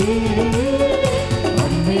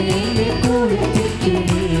അമ്മയെ കുളിപ്പിക്കേ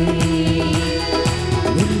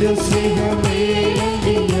നിന്റെ സ്നേഹമേ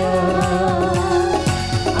ലംഘിയ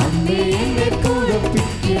അമ്മയെ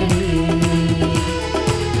പുതപ്പിക്കേ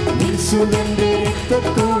യേശുവിന്റെ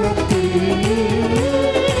രക്തക്കുളത്തിൽ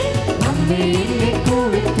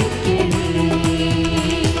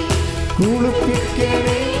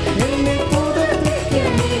കുളിപ്പിക്കണേ എന്നെ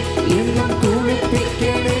പുതപ്പിക്കണേ എന്നും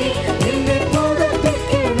കുളിപ്പിക്കണേ എന്നെ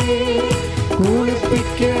പുതപ്പിക്കണേ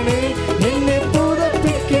കുളിപ്പിക്കണേ എന്നെ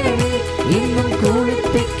പുതപ്പിക്കണേ എന്നും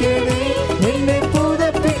കുളിപ്പിക്കണേ എന്നെ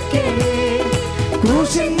പുതപ്പിക്കണേ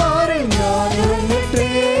ക്രൂശന്മാരിൽ ഞാൻ ഉറങ്ങട്ടെ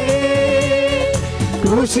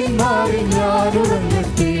ക്രൂശന്മാരിൽ ഞാൻ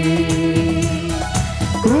ഉറങ്ങട്ടെ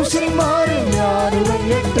ക്രൂശന്മാരിൽ ഞാൻ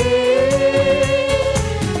ഉറങ്ങട്ടെ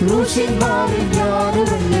ക്രൂശന്മാരിൽ ഞാൻ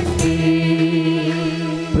ഉറങ്ങട്ടെ.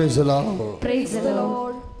 Praise the Lord. Praise the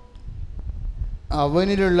Lord.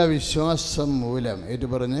 അവനിലുള്ള വിശ്വാസം മൂലം ഏറ്റു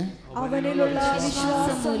പറഞ്ഞ് അവനിലുള്ള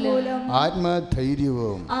വിശ്വാസം മൂലം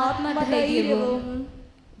ആത്മധൈര്യവും ആത്മധൈര്യവും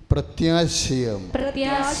പ്രത്യാശയും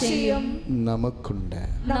നമുക്കുണ്ട്.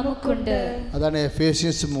 അതാണ്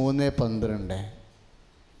എഫേസ്യൻസ് 3:12.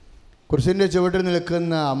 കുരിശിൻ്റെ ചുവട്ടിൽ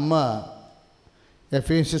നിൽക്കുന്ന അമ്മ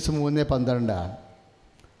എഫേസ്യൻസ് 3:12.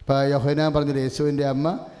 ഇപ്പോൾ യോഹന്നാൻ പറഞ്ഞില്ലേ, യേശുവിൻ്റെ അമ്മ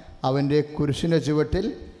അവൻ്റെ കുരിശിൻ്റെ ചുവട്ടിൽ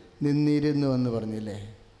നിന്നിരുന്നു എന്ന് പറഞ്ഞില്ലേ.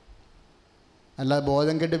 അല്ല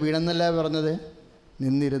ബോധം കെട്ട് വീണെന്നല്ല പറഞ്ഞത്,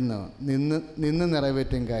 നിന്ന്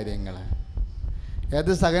നിറവേറ്റും കാര്യങ്ങൾ.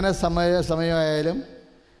 ഏത് സഹന സമയമായാലും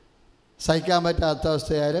സഹിക്കാൻ പറ്റാത്ത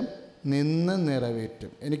അവസ്ഥയായാലും നിന്ന്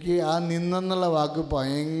നിറവേറ്റും. എനിക്ക് ആ നിന്നെന്നുള്ള വാക്ക്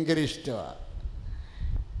ഭയങ്കര ഇഷ്ടമാണ്.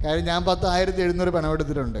 കാര്യം ഞാൻ 10,700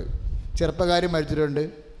 പണമെടുത്തിട്ടുണ്ട്. ചെറുപ്പക്കാർ മരിച്ചിട്ടുണ്ട്,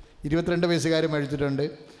 22 വയസ്സുകാർ മരിച്ചിട്ടുണ്ട്,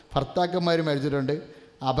 ഭർത്താക്കന്മാർ മരിച്ചിട്ടുണ്ട്,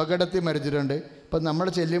 അപകടത്തിൽ മരിച്ചിട്ടുണ്ട്. ഇപ്പം നമ്മൾ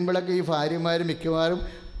ചെല്ലുമ്പോഴൊക്കെ ഈ ഭാര്യമാർ മിക്കവാറും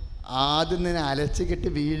ആദ്യം തന്നെ അലച്ച് കെട്ടി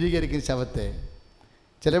വീഴീകരിക്കും ശവത്തെ.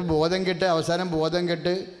 ചില ബോധം കെട്ട് അവസാനം ബോധം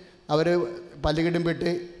കെട്ട് അവർ പല്ലുകെട്ടും പെട്ട്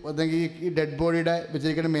ഒന്നെങ്കിൽ ഈ ഡെഡ് ബോഡിയുടെ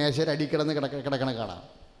വെച്ചിരിക്കുന്ന മേശയിൽ അടി കിടന്ന് കിടക്കണ കാണാം.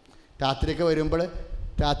 രാത്രിയൊക്കെ വരുമ്പോൾ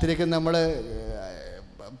രാത്രിയൊക്കെ നമ്മൾ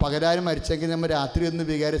പകരാനും മരിച്ചെങ്കിൽ നമ്മൾ രാത്രി ഒന്ന്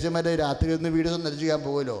വികാരിച്ചമാരെ രാത്രി ഒന്ന് വീട് സന്ദർശിക്കാൻ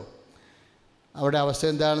പോകുമല്ലോ. അവിടെ അവസ്ഥ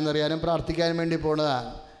എന്താണെന്ന് അറിയാനും പ്രാർത്ഥിക്കാനും വേണ്ടി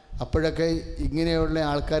പോണതാണ്. അപ്പോഴൊക്കെ ഇങ്ങനെയുള്ള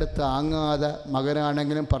ആൾക്കാർ താങ്ങാതെ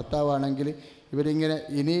മകനാണെങ്കിലും ഭർത്താവാണെങ്കിലും ഇവരിങ്ങനെ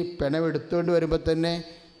ഇനി പിണവെടുത്തുകൊണ്ട് വരുമ്പോൾ തന്നെ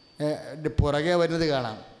പുറകെ വരുന്നത്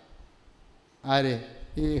കാണാം. ആര്?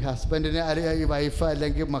 ഈ ഹസ്ബൻഡിന് അല്ലെങ്കിൽ ഈ വൈഫ്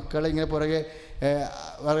അല്ലെങ്കിൽ മക്കളെ ഇങ്ങനെ പുറകെ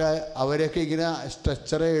അവരൊക്കെ ഇങ്ങനെ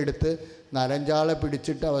സ്ട്രെച്ചറെ എടുത്ത് 4-5 ആളെ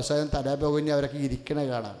പിടിച്ചിട്ട് അവസാനം തല പുകഞ്ഞ് അവരൊക്കെ ഇരിക്കണ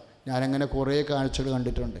കാണാം. ഞാനങ്ങനെ കുറേ കാഴ്ചകൾ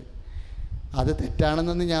കണ്ടിട്ടുണ്ട്. അത്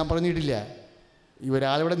തെറ്റാണെന്നൊന്നും ഞാൻ പറഞ്ഞിട്ടില്ല.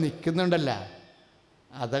 ഒരാളിവിടെ നിൽക്കുന്നുണ്ടല്ല,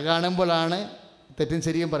 അത് കാണുമ്പോഴാണ് തെറ്റും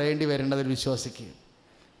ശരിയും പറയേണ്ടി വരേണ്ടത് വിശ്വാസിക്ക്.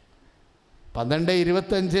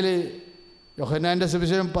 12:25 യോഹന്നാൻ്റെ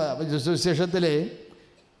സുവിശേഷത്തിൽ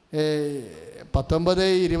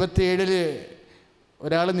 19:27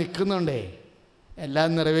 ഒരാൾ നിൽക്കുന്നുണ്ടേ, എല്ലാം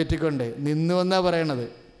നിറവേറ്റിക്കൊണ്ട് നിന്നുവെന്നാണ് പറയണത്.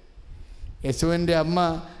 യേശുവിൻ്റെ അമ്മ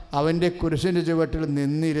അവൻ്റെ കുരിശിൻ്റെ ചുവട്ടിൽ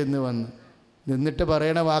നിന്നിട്ട്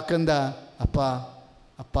പറയണ വാക്കെന്താ?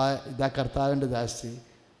 അപ്പാ ഇതാ കർത്താവിൻ്റെ ദാസി.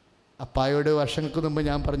 അപ്പായോട് വർഷങ്ങൾക്ക് മുമ്പ്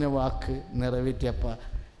ഞാൻ പറഞ്ഞ വാക്ക് നിറവേറ്റിയപ്പ.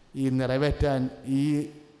 ഈ നിറവേറ്റാൻ, ഈ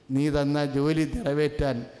നീ തന്ന ജോലി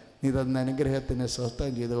നിറവേറ്റാൻ നീ തന്ന അനുഗ്രഹത്തിന് സ്വസ്ഥം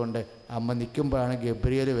ചെയ്തുകൊണ്ട് അമ്മ നിൽക്കുമ്പോഴാണ്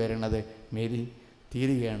ഗബ്രിയേൽ വരണത്. മേരി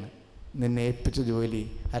തീരുകയാണ്, നിന്നെ ഏൽപ്പിച്ച ജോലി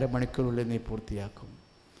അരമണിക്കൂറിനുള്ളിൽ നീ പൂർത്തിയാക്കും.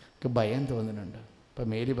 എനിക്ക് ഭയം തോന്നുന്നുണ്ട്. അപ്പം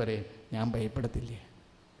മേരി പറയും, ഞാൻ ഭയപ്പെടത്തില്ല.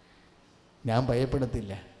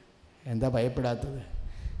 എന്താ ഭയപ്പെടാത്തത്?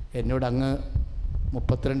 എന്നോട് അങ്ങ്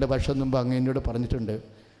 32 വർഷം മുമ്പ് അങ്ങ് എന്നോട് പറഞ്ഞിട്ടുണ്ട്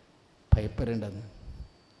ഭയപ്പെടേണ്ടെന്ന്.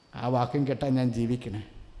 ആ വാക്കും കേട്ടാൽ ഞാൻ ജീവിക്കണേ.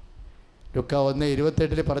 ലുക്ക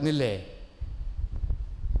 1:28 പറഞ്ഞില്ലേ,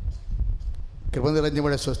 കൃപ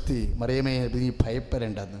നിറഞ്ഞവിടെ സ്വസ്തി മറിയമേ നീ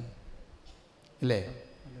ഭയപ്പെടേണ്ടെന്ന് അല്ലേ?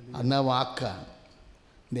 അന്ന് ആ വാക്കാണ്.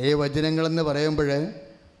 ദൈവവചനങ്ങളെന്ന് പറയുമ്പോൾ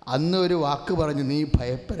അന്ന് ഒരു വാക്ക് പറഞ്ഞു, നീ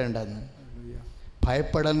ഭയപ്പെടേണ്ടെന്ന്.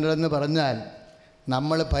 ഭയപ്പെടേണ്ടതെന്ന് പറഞ്ഞാൽ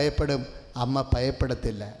നമ്മൾ ഭയപ്പെടും, അമ്മ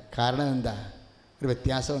ഭയപ്പെടത്തില്ല. കാരണം എന്താ? ഒരു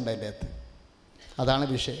വ്യത്യാസമുണ്ട് അതിൻ്റെ അകത്ത്. അതാണ്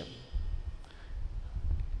വിഷയം.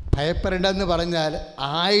 ഭയപ്പെടേണ്ടെന്ന് പറഞ്ഞാൽ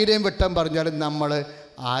 1000 വട്ടം പറഞ്ഞാലും നമ്മൾ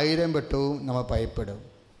 1000 വട്ടവും നമ്മൾ ഭയപ്പെടും.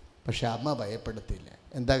 പക്ഷെ അമ്മ ഭയപ്പെടത്തില്ല.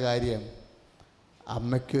 എന്താ കാര്യം?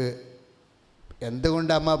 അമ്മയ്ക്ക്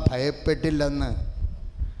എന്തുകൊണ്ട് അമ്മ ഭയപ്പെട്ടില്ലെന്ന്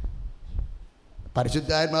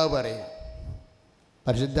പരിശുദ്ധാത്മാവ് പറയും.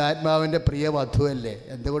 പരിശുദ്ധാത്മാവിൻ്റെ പ്രിയ വധുവല്ലേ.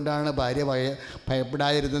 എന്തുകൊണ്ടാണ് ഭാര്യ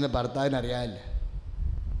ഭയപ്പെടാതിരുന്നെന്ന് ഭർത്താവിന് അറിയാമല്ല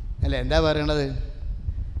അല്ലേ? എന്താ പറയണത്?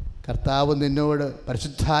 കർത്താവ് നിന്നോട്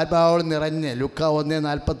പരിശുദ്ധാത്മാവോട് നിറഞ്ഞ്, ലൂക്കാ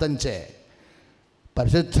 1:45,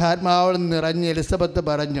 പരിശുദ്ധാത്മാവോട് നിറഞ്ഞ് എലിസബത്ത്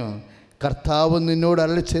പറഞ്ഞു, കർത്താവ് നിന്നോട്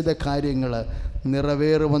അരുളി ചെയ്ത കാര്യങ്ങൾ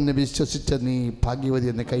നിറവേറുമെന്ന് വിശ്വസിച്ച നീ ഭാഗ്യവതി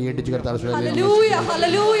എന്ന് കൈയടിച്ച് കർത്താവ്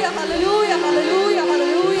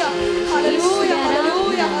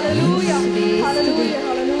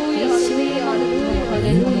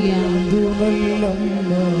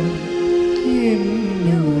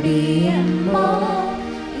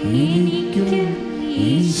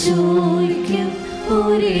ഈശോയ്ക്കും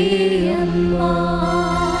ഒരേ അമ്മ,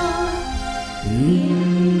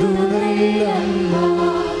 അമ്മ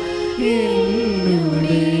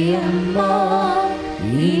എന്നുടെ അമ്മ,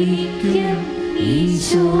 എനിക്കും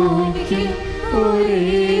ഈശോയ്ക്കും ഒരേ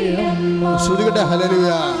അമ്മ. ശ്രുതികട്ടെ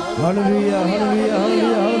hallelujah hallelujah hallelujah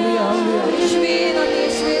hallelujah hallelujah. യേശുവേ നന്ദി,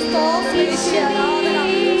 യേശുവേ സ്തോത്രം, യേശുവേ ആരാധന.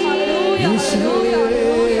 ഹല്ലേലൂയ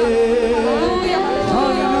ഹല്ലേലൂയ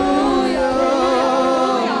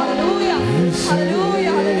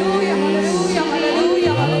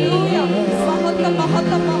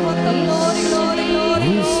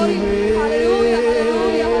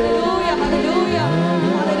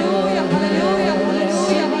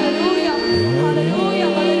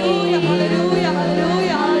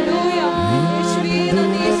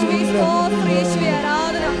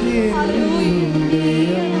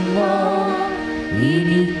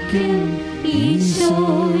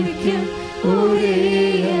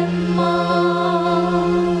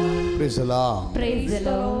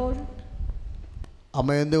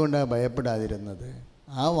അമ്മ എന്തുകൊണ്ടാണ് ഭയപ്പെടാതിരുന്നത്?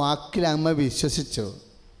 ആ വാക്കിൽ അമ്മ വിശ്വസിച്ചു.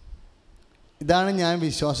 ഇതാണ് ഞാൻ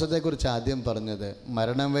വിശ്വാസത്തെക്കുറിച്ച് ആദ്യം പറഞ്ഞത്.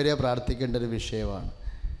 മരണം വരെ പ്രാർത്ഥിക്കേണ്ട ഒരു വിഷയമാണ്.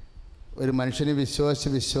 ഒരു മനുഷ്യന്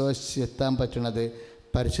വിശ്വസിച്ചെത്താൻ പറ്റുന്നത്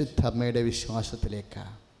പരിശുദ്ധ അമ്മയുടെ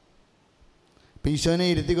വിശ്വാസത്തിലേക്കാണ്. ഈശോനെ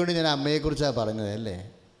ഇരുത്തിക്കൊണ്ട് ഞാൻ അമ്മയെക്കുറിച്ചാണ് പറഞ്ഞത് അല്ലേ?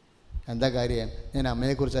 എന്താ കാര്യം? ഞാൻ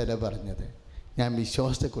അമ്മയെക്കുറിച്ചല്ല പറഞ്ഞത്, ഞാൻ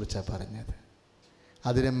വിശ്വാസത്തെക്കുറിച്ചാണ് പറഞ്ഞത്.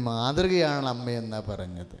 അതിന് മാതൃകയാണ് അമ്മയെന്നാണ്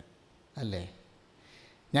പറഞ്ഞത് അല്ലേ?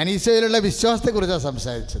 ഞാൻ ഈശോയിലുള്ള വിശ്വാസത്തെക്കുറിച്ചാണ്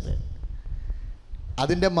സംസാരിച്ചത്.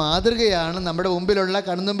 അതിൻ്റെ മാതൃകയാണ് നമ്മുടെ മുമ്പിലുള്ള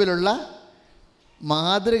കൺമുമ്പിലുള്ള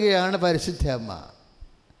മാതൃകയാണ് പരിശുദ്ധ അമ്മ.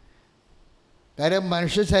 കാര്യം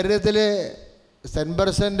മനുഷ്യ ശരീരത്തിൽ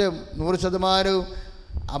 10% 100%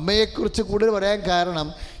 അമ്മയെക്കുറിച്ച് കൂടുതൽ പറയാൻ കാരണം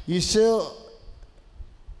ഈശോ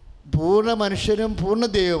പൂർണ്ണ മനുഷ്യനും പൂർണ്ണ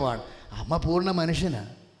ദൈവമാണ്. അമ്മ പൂർണ്ണ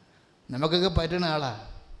മനുഷ്യനാണ്. നമുക്കൊക്കെ പറ്റുന്ന ആളാണ്.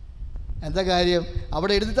 എന്താ കാര്യം?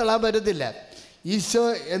 അവിടെ എഴുതി തള്ളാൻ പറ്റത്തില്ല. ഈശോ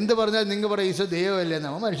എന്ത് പറഞ്ഞാൽ നിങ്ങൾ പറയും ഈശോ ദൈവമല്ലേ,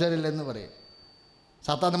 നമ്മൾ മനുഷ്യരല്ലെന്ന് പറയും.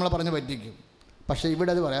 സാത്താൻ നമ്മളെ പറഞ്ഞ് പറ്റിക്കും. പക്ഷേ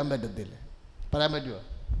ഇവിടെ അത് പറയാൻ പറ്റത്തില്ല. പറയാൻ പറ്റുമോ?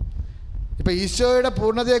 ഇപ്പം ഈശോയുടെ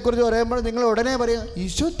പൂർണ്ണതയെക്കുറിച്ച് പറയുമ്പോൾ നിങ്ങൾ ഉടനെ പറയും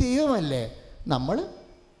ഈശോ ദൈവമല്ലേ, നമ്മൾ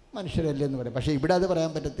മനുഷ്യരല്ലേ എന്ന് പറയും. പക്ഷേ ഇവിടെ അത്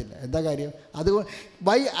പറയാൻ പറ്റത്തില്ല. എന്താ കാര്യം? അതുകൊണ്ട്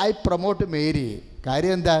വൈ ഐ പ്രൊമോട്ട് മേരി.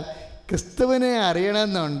 കാര്യം എന്താ? ക്രിസ്തുവിനെ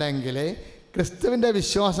അറിയണമെന്നുണ്ടെങ്കിൽ, ക്രിസ്തുവിൻ്റെ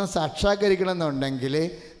വിശ്വാസം സാക്ഷാത്കരിക്കണമെന്നുണ്ടെങ്കിൽ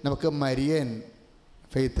നമുക്ക് മരിയൻ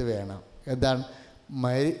ഫെയ്ത്ത് വേണം. എന്താണ്?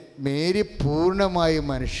 മേരി പൂർണ്ണമായും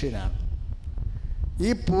മനുഷ്യനാണ്. ഈ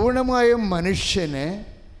പൂർണ്ണമായും മനുഷ്യന്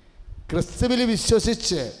ക്രിസ്തുവിൽ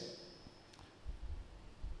വിശ്വസിച്ച്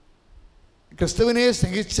ക്രിസ്തുവിനെ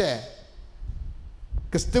സ്നേഹിച്ച്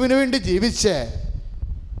ക്രിസ്തുവിന് വേണ്ടി ജീവിച്ച്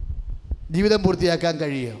ജീവിതം പൂർത്തിയാക്കാൻ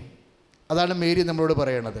കഴിയും. അതാണ് മേരി നമ്മളോട്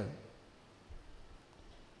പറയണത്.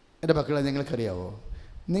 എൻ്റെ മക്കളെ, നിങ്ങൾക്കറിയാവോ,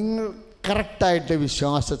 നിങ്ങൾ കറക്റ്റായിട്ട്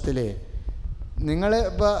വിശ്വാസത്തിൽ നിങ്ങൾ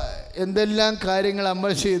ഇപ്പോൾ എന്തെല്ലാം കാര്യങ്ങൾ അമ്മ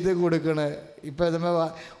ചെയ്ത് കൊടുക്കണേ. ഇപ്പോൾ നമ്മൾ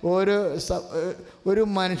ഒരു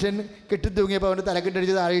മനുഷ്യൻ കെട്ടിത്തൂങ്ങിയപ്പോൾ അവൻ്റെ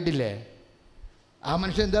തലക്കെട്ടടിച്ച് താഴെയിട്ടില്ലേ? ആ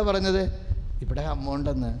മനുഷ്യൻ എന്താ പറഞ്ഞത്? ഇവിടെ അമ്മ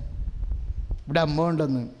ഉണ്ടെന്ന്, ഇവിടെ അമ്മ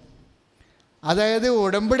ഉണ്ടെന്ന്. അതായത്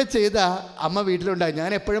ഉടമ്പടി ചെയ്ത അമ്മ വീട്ടിലുണ്ടായി. ഞാൻ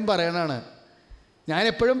എപ്പോഴും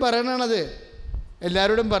പറയണത്,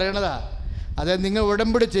 എല്ലാവരോടും പറയണതാ. അതായത് നിങ്ങൾ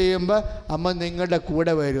ഉടമ്പടി ചെയ്യുമ്പോൾ അമ്മ നിങ്ങളുടെ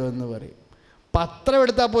കൂടെ വരുമെന്ന് പറയും. പത്രം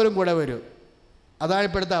എടുത്താൽ പോലും കൂടെ വരും. അതാണ്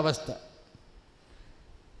ഇപ്പോഴത്തെ അവസ്ഥ.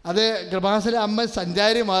 അത് കൃപാസന അമ്മ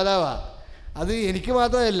സഞ്ചാരി മാതാവാണ്. അത് എനിക്ക്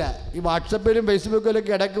മാത്രമല്ല, ഈ വാട്സപ്പിലും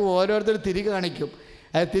ഫേസ്ബുക്കിലൊക്കെ ഇടയ്ക്ക് ഓരോരുത്തർ തിരി കാണിക്കും.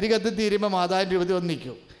 അത് തിരി കത്തി തീരുമ്പോൾ മാതാവിൻ്റെ രൂപത്തിൽ വന്ന്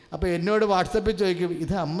നിൽക്കും. അപ്പോൾ എന്നോട് വാട്സപ്പിൽ ചോദിക്കും,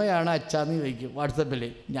 ഇത് അമ്മയാണ് അച്ഛാന്ന് ചോദിക്കും വാട്സപ്പിൽ.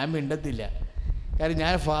 ഞാൻ മിണ്ടത്തില്ല. കാര്യം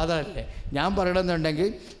ഞാൻ ഫാദറല്ലേ. ഞാൻ പറയണമെന്നുണ്ടെങ്കിൽ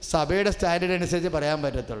സഭയുടെ സ്റ്റാൻഡേർഡ് അനുസരിച്ച് പറയാൻ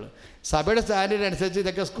പറ്റത്തുള്ളൂ. സഭയുടെ സ്റ്റാൻഡേർഡ് അനുസരിച്ച്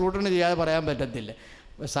ഇതൊക്കെ സ്ക്രൂട്ടണി ചെയ്യാതെ പറയാൻ പറ്റത്തില്ല.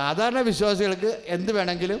 സാധാരണ വിശ്വാസികൾക്ക് എന്ത്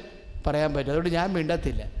വേണമെങ്കിലും പറയാൻ പറ്റും. അതുകൊണ്ട് ഞാൻ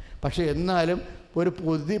മിണ്ടത്തില്ല. പക്ഷേ എന്നാലും ഒരു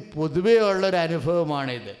പൊതുവേ ഉള്ളൊരു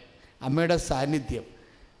അനുഭവമാണിത്, അമ്മയുടെ സാന്നിധ്യം.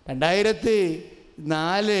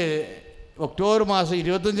 2004 ഒക്ടോബർ മാസം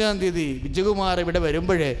 25-ാം തീയതി വിജയകുമാർ ഇവിടെ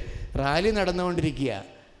വരുമ്പോഴേ റാലി നടന്നുകൊണ്ടിരിക്കുക.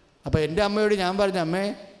 അപ്പോൾ എൻ്റെ അമ്മയോട് ഞാൻ പറഞ്ഞു, അമ്മേ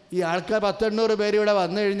ഈ ആൾക്കാർ 100-800 പേര് ഇവിടെ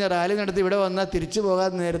വന്നു കഴിഞ്ഞാൽ റാലി നടത്തി ഇവിടെ വന്നാൽ തിരിച്ചു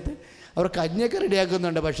പോകാൻ നേരത്ത് അവർ കഞ്ഞൊക്കെ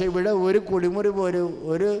റെഡിയാക്കുന്നുണ്ട്. പക്ഷേ ഇവിടെ ഒരു കുളിമുറി പോലും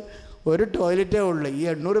ഒരു ടോയ്ലറ്റേ ഉള്ളൂ. ഈ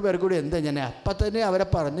 800 പേർ കൂടി എന്താ ഞാൻ അപ്പം തന്നെ അവരെ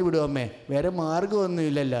പറഞ്ഞു വിടും അമ്മേ, വേറെ മാർഗ്ഗമൊന്നും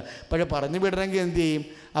ഇല്ലല്ലോ. പക്ഷേ പറഞ്ഞു വിടണമെങ്കിൽ എന്ത് ചെയ്യും?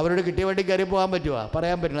 അവരോട് കിട്ടിയ വണ്ടി കയറി പോകാൻ പറ്റുമോ?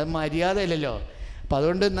 പറയാൻ പറ്റില്ല, അത് മര്യാദയില്ലല്ലോ. അപ്പം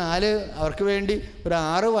അതുകൊണ്ട് അവർക്ക് വേണ്ടി ഒരു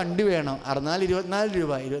 6 വണ്ടി വേണം. 24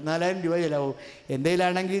 രൂപ 24,000 രൂപ ചിലവും. എൻ്റെ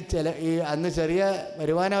കയ്യിലാണെങ്കിൽ അന്ന് ചെറിയ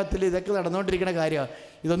വരുമാനത്തിൽ ഇതൊക്കെ നടന്നുകൊണ്ടിരിക്കുന്ന കാര്യമാണ്.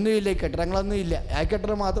 ഇതൊന്നുമില്ല, ഈ കെട്ടിടങ്ങളൊന്നും ഇല്ല. ആ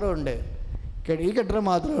കെട്ടിടം മാത്രമുണ്ട്, ഈ കെട്ടിടം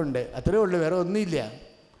മാത്രമുണ്ട്, അത്രേ ഉള്ളൂ, വേറെ ഒന്നുമില്ല.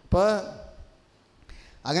 അപ്പോൾ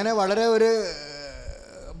അങ്ങനെ വളരെ ഒരു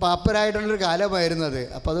പാപ്പരായിട്ടുള്ളൊരു കാലമായിരുന്നു അത്.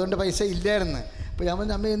 അപ്പോൾ അതുകൊണ്ട് പൈസ ഇല്ലായിരുന്നു. അപ്പോൾ ഞാൻ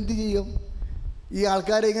പറഞ്ഞു, അമ്മ എന്ത് ചെയ്യും? ഈ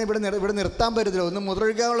ആൾക്കാരെ ഇങ്ങനെ ഇവിടെ നിർത്താൻ പറ്റത്തില്ല, ഒന്നും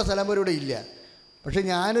മുതലൊഴിക്കാനുള്ള സ്ഥലം പോലും ഇവിടെ ഇല്ല. പക്ഷേ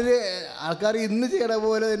ഞാനൊരു ആൾക്കാർ ഇന്ന് ചെയ്യണ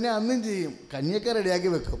പോലെ തന്നെ അന്നും ചെയ്യും, കഞ്ഞിയൊക്കെ റെഡിയാക്കി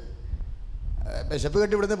വെക്കും. വിശപ്പ്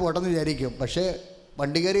കെട്ടി ഇവിടുന്ന് പോട്ടെന്ന് വിചാരിക്കും. പക്ഷേ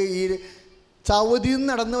വണ്ടിക്കാർ ഈ സൗദിയിൽ നിന്ന്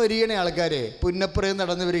നടന്ന് വരികയാണ് ആൾക്കാർ, പുന്നപ്പുറയിൽ നിന്ന്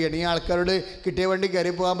നടന്ന് വരികയാണ്. ഈ ആൾക്കാരോട് കിട്ടിയ വണ്ടി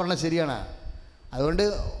കയറി പോകാൻ പറഞ്ഞാൽ ശരിയാണ്. അതുകൊണ്ട്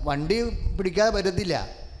വണ്ടി പിടിക്കാതെ പറ്റത്തില്ല.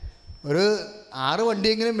 ഒരു 6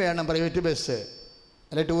 വണ്ടിയെങ്കിലും വേണം, പ്രൈവറ്റ് ബസ്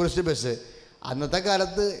അല്ലെ ടൂറിസ്റ്റ് ബസ്. അന്നത്തെ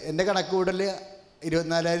കാലത്ത് എൻ്റെ കണക്ക് കൂടൽ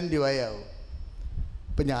 24,000 രൂപയാവും.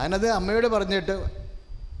 ഇപ്പം ഞാനത് അമ്മയോട് പറഞ്ഞിട്ട്,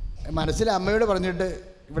 മനസ്സിൽ അമ്മയോട് പറഞ്ഞിട്ട്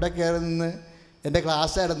ഇവിടെ കയറി നിന്ന് എൻ്റെ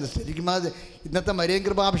ക്ലാസ്സായിരുന്നു സ്റ്റെരിഗ്മാ. ഇന്നത്തെ മരിയൻ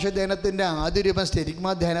കൃപാഭിഷ ധ്യാനത്തിൻ്റെ ആദ്യ രൂപം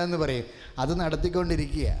സ്റ്റെരിഗ്മാ ധ്യാനം എന്ന് പറയും. അത്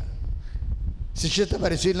നടത്തിക്കൊണ്ടിരിക്കുക, ശിഷ്യത്വ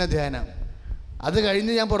പരിശീലന ധ്യാനം. അത്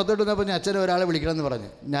കഴിഞ്ഞ് ഞാൻ പുറത്തോട്ട് വന്നപ്പോൾ ഞാൻ അച്ഛനെ ഒരാളെ വിളിക്കണമെന്ന് പറഞ്ഞു.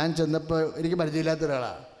 ഞാൻ ചെന്നപ്പോൾ എനിക്ക് പരിചയമില്ലാത്ത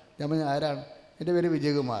ഒരാളാണ്. ഞാൻ പറഞ്ഞു, ആരാണ്? എൻ്റെ പേര്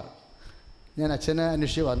വിജയകുമാർ, ഞാൻ അച്ഛനെ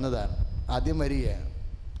അന്വേഷിച്ച് വന്നതാണ്, ആദ്യം വരികയാണ്.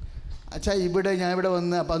 അച്ഛാ ഇവിടെ ഞാൻ ഇവിടെ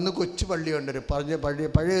വന്ന്, അപ്പോൾ അന്ന് കൊച്ചു പള്ളിയുണ്ട്, ഒരു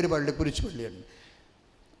പഴയൊരു പള്ളി, കുരിശ് പള്ളിയുണ്ട്.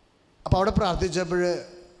 അപ്പോൾ അവിടെ പ്രാർത്ഥിച്ചപ്പോൾ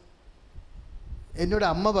എന്നോട്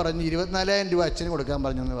അമ്മ പറഞ്ഞു 24,000 രൂപ അച്ഛന് കൊടുക്കാൻ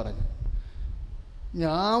പറഞ്ഞെന്ന് പറഞ്ഞു.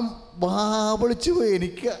 ഞാൻ വിളിച്ചു പോയി.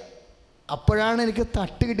 അപ്പോഴാണ് എനിക്ക്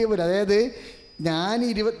തട്ട് കിട്ടിയ പോലെ. അതായത് ഞാൻ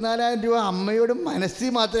 24,000 രൂപ അമ്മയോടും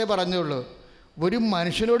മനസ്സിൽ മാത്രമേ പറഞ്ഞുള്ളൂ, ഒരു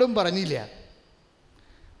മനുഷ്യനോടും പറഞ്ഞില്ല.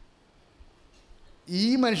 ഈ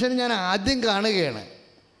മനുഷ്യനെ ഞാൻ ആദ്യം കാണുകയാണ്.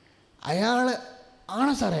 അയാൾ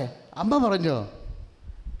ആണോ സാറേ, അമ്മ പറഞ്ഞോ?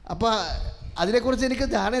 അപ്പോൾ അതിനെക്കുറിച്ച് എനിക്ക്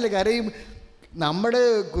ധാരണയില്ല. കാര്യം നമ്മുടെ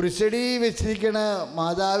കുരിശടി വെച്ചിരിക്കണ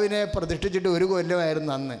മാതാവിനെ പ്രതിഷ്ഠിച്ചിട്ട് 1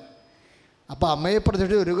 കൊല്ലമായിരുന്നു അന്ന്. അപ്പോൾ അമ്മയെ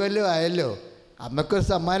പ്രതിഷ്ഠിച്ച് 1 കൊല്ലം ആയല്ലോ. അമ്മയ്ക്കൊരു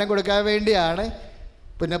സമ്മാനം കൊടുക്കാൻ വേണ്ടിയാണ്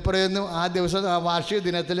പുന്നപ്പുറയിൽ നിന്നും ആ ദിവസം, ആ വാർഷിക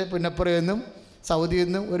ദിനത്തിൽ പുന്നപ്പുറയിൽ നിന്നും സൗദിയിൽ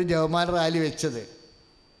നിന്നും ഒരു ജവമാല റാലി വെച്ചത്.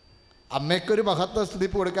 അമ്മയ്ക്കൊരു മഹത്വ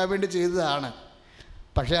സ്തുതിപ്പ് കൊടുക്കാൻ വേണ്ടി ചെയ്തതാണ്.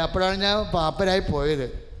 പക്ഷേ അപ്പോഴാണ് ഞാൻ പാപ്പരായി പോയത്.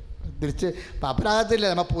 തിരിച്ച് പാപ്പരാകത്തില്ല,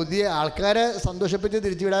 നമ്മൾ പുതിയ ആൾക്കാരെ സന്തോഷിപ്പിച്ച്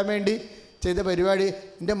തിരിച്ചു വിടാൻ വേണ്ടി ചെയ്ത പരിപാടി.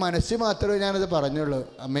 എൻ്റെ മനസ്സിൽ മാത്രമേ ഞാനത് പറഞ്ഞുള്ളൂ,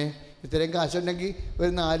 അമ്മേ ഇത്രയും കാശുണ്ടെങ്കിൽ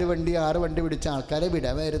ഒരു 4 വണ്ടി 6 വണ്ടി പിടിച്ച ആൾക്കാരെ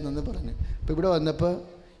വിടാമായിരുന്നു എന്ന് പറഞ്ഞു. അപ്പോൾ ഇവിടെ വന്നപ്പോൾ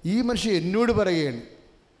ഈ മനുഷ്യൻ എന്നോട് പറയുകയാണ്.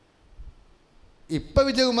 ഇപ്പം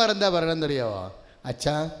വിജയകുമാർ എന്താ പറയണമെന്നറിയാമോ?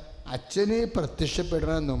 അച്ഛന്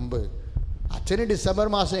പ്രത്യക്ഷപ്പെടുന്നതിന് മുമ്പ്, അച്ഛന് ഡിസംബർ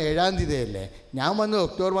മാസം 7-ാം തീയതിയല്ലേ, ഞാൻ വന്നത്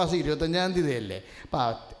ഒക്ടോബർ മാസം 25-ാം തീയതിയല്ലേ.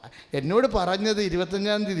 അപ്പം എന്നോട് പറഞ്ഞത്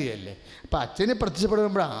 25-ാം തീയതിയല്ലേ. അപ്പം അച്ഛന്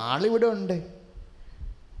പ്രത്യക്ഷപ്പെടുമ്പോൾ ആളിവിടെ ഉണ്ട്.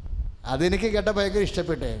 അതെനിക്ക് കേട്ട ഭയങ്കര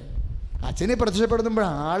ഇഷ്ടപ്പെട്ടേ. അച്ഛന് പ്രത്യക്ഷപ്പെടുമ്പോൾ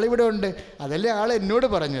ആളിവിടെ ഉണ്ട്, അതല്ലേ ആൾ എന്നോട്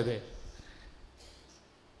പറഞ്ഞത്.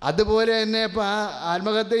 അതുപോലെ തന്നെ ഇപ്പോൾ ആ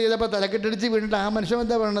ആത്മഹത്യ ചെയ്തപ്പോൾ തലക്കെട്ടടിച്ച് വീണിട്ട് ആ മനുഷ്യൻ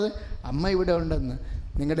എന്താ പറയണത്? അമ്മ ഇവിടെ ഉണ്ടെന്ന്.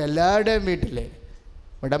 നിങ്ങളുടെ എല്ലാവരുടെയും വീട്ടിലെ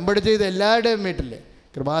ഉടമ്പടി ചെയ്ത എല്ലാവരുടെയും വീട്ടിലെ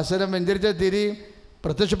കൃപാസനം വെഞ്ചരിച്ച തിരിയും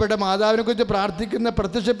പ്രത്യക്ഷപ്പെട്ട മാതാവിനെക്കുറിച്ച് പ്രാർത്ഥിക്കുന്ന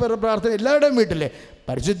പ്രത്യക്ഷപ്പെട്ട പ്രാർത്ഥന എല്ലാവരുടെയും വീട്ടിലെ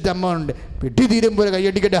പരിശുദ്ധ അമ്മ ഉണ്ട്. പെട്ടി തീരും പോലെ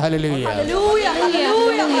കൈയടിക്കട്ടെ. ഹല്ലേലൂയ.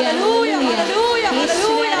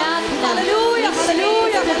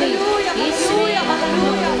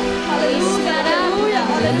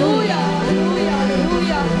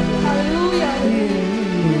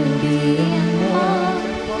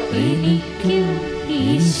 എനിക്കും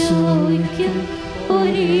ഈശോയ്ക്കും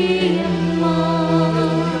ഒരേ അമ്മ,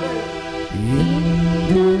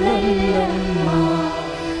 എന്തുനല്ലമ്മ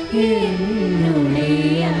എന്നുടെ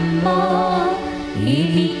അമ്മ,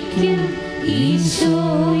 എനിക്കും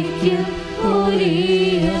ഈശോയ്ക്കും ഒരേ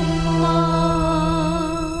അമ്മ.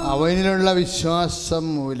 അവനിലുള്ള വിശ്വാസം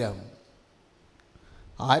മൂലം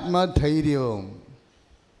ആത്മധൈര്യവും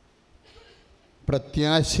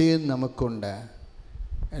പ്രത്യാശയും നമുക്കുണ്ട്.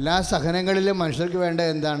 എല്ലാ സഹനങ്ങളിലും മനുഷ്യർക്ക് വേണ്ട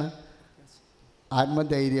എന്താണ്?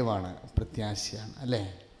 ആത്മധൈര്യമാണ്, പ്രത്യാശയാണ്, അല്ലേ?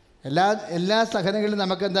 എല്ലാ സഹനങ്ങളിലും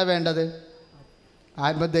നമുക്ക് എന്താ വേണ്ടത്?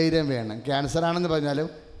 ആത്മധൈര്യം വേണം. ക്യാൻസറാണെന്ന് പറഞ്ഞാലും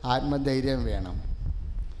ആത്മധൈര്യം വേണം.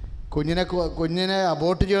 കുഞ്ഞിനെ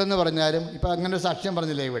അബോർട്ട് ചെയ്യണമെന്ന് പറഞ്ഞാലും, ഇപ്പോൾ അങ്ങനെ ഒരു സാക്ഷ്യം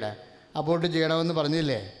പറഞ്ഞില്ലേ ഇവിടെ, അബോർട്ട് ചെയ്യണമെന്ന്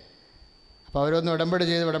പറഞ്ഞില്ലേ? അപ്പോൾ അവരൊന്ന് ഉടമ്പടി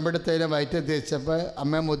ചെയ്ത് ഉടമ്പടി തൈലം വയറ്റിൽ തേച്ചപ്പോൾ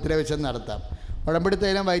അമ്മ മുദ്ര വെച്ചെന്ന് നടത്താം. ഉടമ്പടി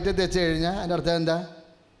തൈലം വയറ്റിൽ തേച്ച് കഴിഞ്ഞാൽ അതിൻ്റെ അർത്ഥം എന്താ?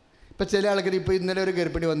 ഇപ്പോൾ ചില ആൾക്കാർ ഇപ്പോൾ ഇന്നലെ ഒരു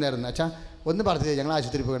ഗർഭിണി വന്നായിരുന്നു, അച്ഛാ ഒന്ന് പ്രാർത്ഥിച്ചു, ഞങ്ങൾ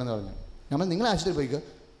ആശുപത്രി പോകണമെന്ന് പറഞ്ഞു. നിങ്ങൾ ആശുപത്രി പോയിക്കോ,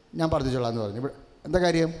 ഞാൻ പ്രാർത്ഥിച്ചോളാം എന്ന് പറഞ്ഞു. എന്താ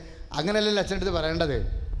കാര്യം? അങ്ങനെയല്ലല്ലോ അച്ഛൻ്റെ അടുത്ത് പറയേണ്ടത്.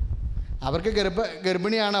 അവർക്ക്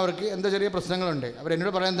ഗർഭിണിയാണ്, അവർക്ക് എന്തോ ചെറിയ പ്രശ്നങ്ങളുണ്ട്.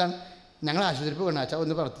 അവരെന്നോട് പറയാൻ എന്താണ്? ഞങ്ങൾ ആശുപത്രി പോകണം അച്ഛാ,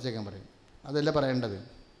 ഒന്ന് പ്രാർത്ഥിച്ചേക്കാൻ പറയും. അതല്ല പറയേണ്ടത്.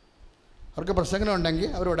 അവർക്ക് പ്രശ്നങ്ങളുണ്ടെങ്കിൽ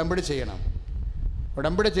അവർ ഉടമ്പടി ചെയ്യണം.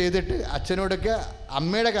 ഉടമ്പടി ചെയ്തിട്ട് അച്ഛനോടൊക്കെ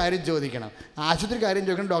അമ്മയുടെ കാര്യം ചോദിക്കണം. ആശുപത്രി കാര്യം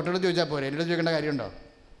ചോദിക്കണം, ഡോക്ടറോട് ചോദിച്ചാൽ പോരെ, എന്നോട് ചോദിക്കേണ്ട കാര്യമുണ്ടോ?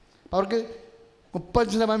 അപ്പോൾ അവർക്ക്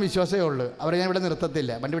 30% വിശ്വാസമേ ഉള്ളൂ. അവരെ ഞാൻ ഇവിടെ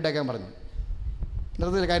നിർത്തത്തില്ല, വണ്ടി വിട്ടേക്കാൻ പറഞ്ഞു.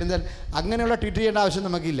 നിർത്തത്തില്ല. കാര്യം എന്താ? അങ്ങനെയുള്ള ട്രീറ്റ് ചെയ്യേണ്ട ആവശ്യം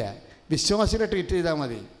നമുക്കില്ല. വിശ്വാസികളെ ട്രീറ്റ് ചെയ്താൽ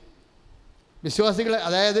മതി.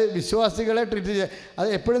 വിശ്വാസികളെ ട്രീറ്റ് ചെയ്യുക, അത്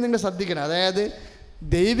എപ്പോഴും നിങ്ങൾ ശ്രദ്ധിക്കണം. അതായത്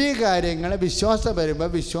ദൈവിക കാര്യങ്ങൾ വിശ്വാസം വരുമ്പോൾ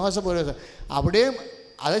വിശ്വാസപൂർവ്വം അവിടെയും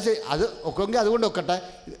അത് ഒക്കെങ്കിൽ അതുകൊണ്ട് ഒക്കട്ടെ,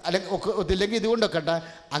 അല്ലെങ്കിൽ ഒത്തില്ലെങ്കിൽ ഇതുകൊണ്ടൊക്കട്ടെ,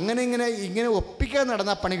 ഇങ്ങനെ ഒപ്പിക്കാൻ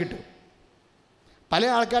നടന്നാൽ പണി കിട്ടും. പല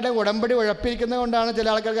ആൾക്കാരുടെ ഉടമ്പടി ഉഴപ്പിരിക്കുന്നത് കൊണ്ടാണ് ചില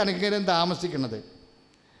ആൾക്കാർക്ക് അനുഗ്രഹം താമസിക്കുന്നത്.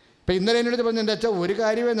 ഇപ്പം ഇന്നലെ എന്നോട് പറഞ്ഞു, എൻ്റെ അച്ഛൻ ഒരു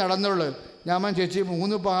കാര്യമേ നടന്നുള്ളൂ. ഞാൻ ചേച്ചി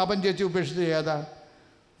 3 പാപം ചേച്ചി ഉപേക്ഷിച്ച് ഏതാ?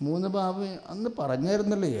 3 പാപം അന്ന്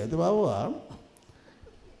പറഞ്ഞായിരുന്നല്ലോ, ഏത് പാപമാണ്?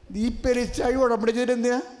 ഈ പെരിച്ചായി ഉടമ്പടി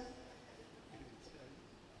ചെയ്തെന്തിനാ?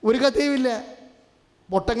 ഒരു കഥയുമില്ല,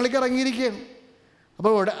 പൊട്ടങ്ങളിലേക്ക് ഇറങ്ങിയിരിക്കുകയാണ്.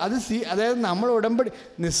 അപ്പോൾ അതായത് നമ്മൾ ഉടമ്പടി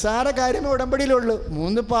നിസ്സാര കാര്യമേ ഉടമ്പടിയിലുള്ളൂ.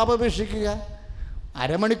 3 പാപം ഉപേക്ഷിക്കുക,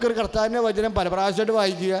 അരമണിക്കൂർ കർത്താവിൻ്റെ വചനം പല പ്രാവശ്യമായിട്ട്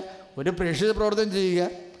വായിക്കുക, ഒരു പ്രേക്ഷിത പ്രവർത്തനം ചെയ്യുക,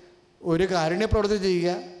 ഒരു കാരുണ്യ പ്രവർത്തനം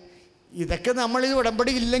ചെയ്യുക. ഇതൊക്കെ നമ്മളിത്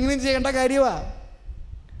ഉടമ്പടി ഇല്ലെങ്കിലും ചെയ്യേണ്ട കാര്യമാണ്.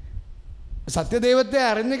 സത്യദൈവത്തെ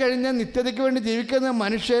അറിഞ്ഞു കഴിഞ്ഞാൽ നിത്യതയ്ക്ക് വേണ്ടി ജീവിക്കുന്ന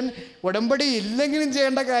മനുഷ്യൻ ഉടമ്പടി ഇല്ലെങ്കിലും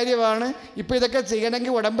ചെയ്യേണ്ട കാര്യമാണ്. ഇപ്പോൾ ഇതൊക്കെ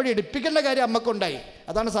ചെയ്യണമെങ്കിൽ ഉടമ്പടി എടുപ്പിക്കേണ്ട കാര്യം അമ്മക്കുണ്ടായി.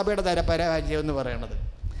 അതാണ് സഭയുടെ പരാജയം എന്ന് പറയുന്നത്.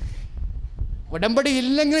 ഉടമ്പടി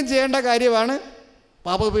ഇല്ലെങ്കിലും ചെയ്യേണ്ട കാര്യമാണ്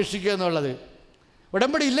പാപം ഉപേക്ഷിക്കുക എന്നുള്ളത്.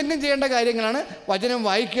 ഉടമ്പടി ഇല്ലെങ്കിലും ചെയ്യേണ്ട കാര്യങ്ങളാണ് വചനം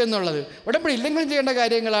വായിക്കുക എന്നുള്ളത്. ഉടമ്പടി ഇല്ലെങ്കിലും ചെയ്യേണ്ട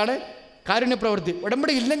കാര്യങ്ങളാണ് കാരുണ്യ പ്രവൃത്തി.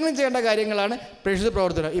 ഉടമ്പടി ഇല്ലെങ്കിലും ചെയ്യേണ്ട കാര്യങ്ങളാണ് പ്രേക്ഷിത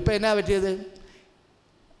പ്രവർത്തനം. ഇപ്പോൾ എന്നാ പറ്റിയത്?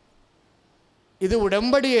 ഇത്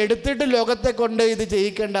ഉടമ്പടി എടുത്തിട്ട് ലോകത്തെ കൊണ്ട് ഇത്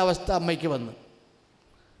ചെയ്യിക്കേണ്ട അവസ്ഥ അമ്മയ്ക്ക് വന്നു.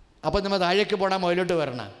 അപ്പോൾ നമ്മൾ താഴേക്ക് പോകണം, മുകളിലോട്ട്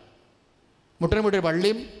വരണം. മുട്ടിന്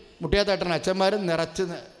പള്ളിയും മുട്ടിയാത്തട്ടൻ അച്ഛന്മാരും നിറച്ച്,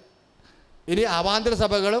 ഇനി അവാന്തര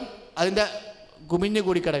സഭകളും അതിൻ്റെ കുമിഞ്ഞു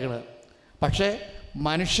കൂടി കിടക്കുന്നത്. പക്ഷേ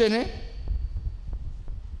മനുഷ്യന്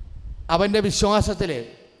അവൻ്റെ വിശ്വാസത്തിൽ,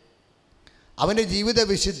 അവൻ്റെ ജീവിത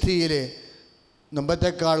വിശുദ്ധിയിൽ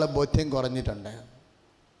മുമ്പത്തെക്കാൾ ബോധ്യം കുറഞ്ഞിട്ടുണ്ട്.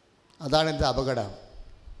 അതാണ് എൻ്റെ അപകടം.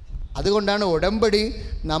 അതുകൊണ്ടാണ് ഉടമ്പടി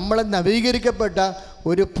നമ്മളെ നവീകരിക്കപ്പെട്ട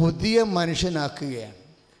ഒരു പുതിയ മനുഷ്യനാക്കുകയാണ്.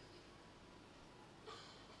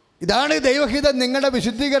 ഇതാണ് ദൈവഹിതം, നിങ്ങളുടെ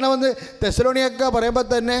വിശുദ്ധീകരണമെന്ന് തെസ്സലോനിക്ക പറയുമ്പോൾ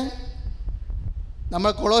തന്നെ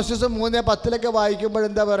നമ്മൾ കൊളോസ്യസ് 3:10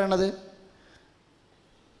 വായിക്കുമ്പോഴെന്താ പറയണത്?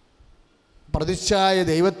 പ്രതിച്ഛായ,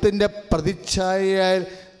 ദൈവത്തിൻ്റെ പ്രതിച്ഛായയാൽ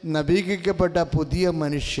നവീകരിക്കപ്പെട്ട പുതിയ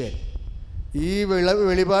മനുഷ്യൻ. ഈ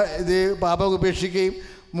ഇത് പാപം ഉപേക്ഷിക്കുകയും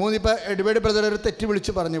ഇപ്പോൾ എഡ്വേർഡ് ബ്രദർ ഒരു തെറ്റ്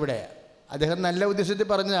വിളിച്ച് പറഞ്ഞിവിടെ. അദ്ദേഹം നല്ല ഉദ്ദേശത്തിൽ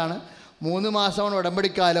പറഞ്ഞതാണ്. 3 മാസമാണ്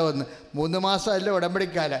ഉടമ്പടിക്കാലം എന്ന്. 3 മാസമല്ല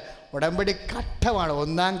ഉടമ്പടിക്കാലം, ഉടമ്പടി ഘട്ടമാണ്.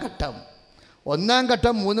 1-ാം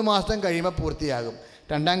ഘട്ടം 3 മാസം കഴിയുമ്പോൾ പൂർത്തിയാകും.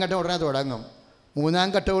 2-ാം ഘട്ടം ഉടനെ തുടങ്ങും. 3-ാം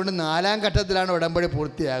ഘട്ടം കൊണ്ട് 4-ാം ഘട്ടത്തിലാണ് ഉടമ്പടി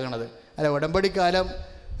പൂർത്തിയാകണത്. അല്ല, ഉടമ്പടിക്കാലം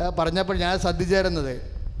പറഞ്ഞപ്പോൾ ഞാൻ ശ്രദ്ധിച്ചേരുന്നത്,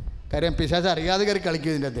 കാര്യം പിശാച് അറിയാതെ കയറി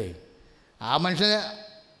കളിക്കും ഇതിൻ്റെ. ആ മനുഷ്യനെ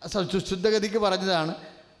ശുദ്ധഗതിക്ക് പറഞ്ഞതാണ്.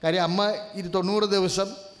 കാര്യം അമ്മ 90 ദിവസം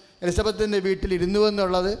എലിസബത്തിൻ്റെ വീട്ടിൽ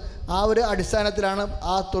ഇരുന്നുവെന്നുള്ളത് ആ ഒരു അടിസ്ഥാനത്തിലാണ്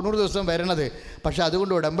ആ 90 ദിവസം വരണത്. പക്ഷെ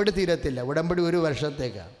അതുകൊണ്ട് ഉടമ്പടി തീരത്തില്ല. ഉടമ്പടി 1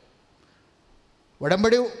 വർഷത്തേക്കാണ്.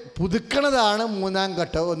 ഉടമ്പടി പുതുക്കണതാണ് 3-ാം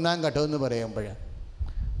ഘട്ടം 1-ാം ഘട്ടം എന്ന് പറയുമ്പോൾ.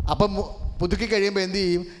 അപ്പം പുതുക്കി കഴിയുമ്പോൾ എന്ത്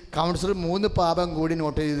ചെയ്യും? കൗൺസിലർ 3 പാപം കൂടി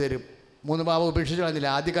നോട്ട് ചെയ്ത് തരും. 3 പാപം ഉപേക്ഷിച്ച് കളഞ്ഞില്ല.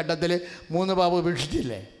 ആദ്യ ഘട്ടത്തിൽ 3 പാപം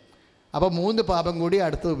ഉപേക്ഷിച്ചില്ലേ? അപ്പോൾ 3 പാപം കൂടി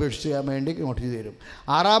അടുത്ത് ഉപേക്ഷിക്കാൻ വേണ്ടി നോട്ട് ചെയ്ത് തരും.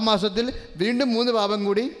 6-ാം മാസത്തിൽ വീണ്ടും 3 പാപം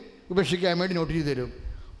കൂടി ഉപേക്ഷിക്കാൻ വേണ്ടി നോട്ട് ചെയ്ത് തരും.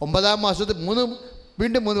 9-ാം മാസത്തിൽ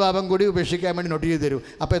വീണ്ടും 3 പാപം കൂടി ഉപേക്ഷിക്കാൻ വേണ്ടി നോട്ട് ചെയ്ത് തരും.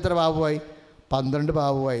 അപ്പോൾ എത്ര പാപമായി? 12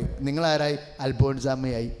 പാപമായി. നിങ്ങളാരായി?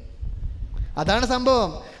 അൽഫോൻസാമ്മയായി. അതാണ്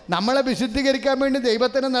സംഭവം. നമ്മളെ വിശുദ്ധീകരിക്കാൻ വേണ്ടി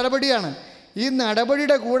ദൈവത്തിൻ്റെ നടപടിയാണ്. ഈ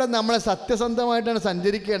നടപടിയുടെ കൂടെ നമ്മളെ സത്യസന്ധമായിട്ടാണ്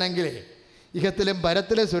സഞ്ചരിക്കുകയാണെങ്കിൽ ഇഹത്തിലും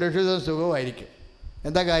പരത്തിലും സുരക്ഷിതവും സുഖവുമായിരിക്കും.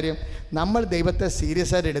 എന്താ കാര്യം? നമ്മൾ ദൈവത്തെ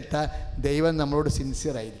സീരിയസ് ആയിട്ട് എടുത്താൽ ദൈവം നമ്മളോട്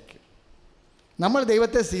സിൻസിയറായിരിക്കും. നമ്മൾ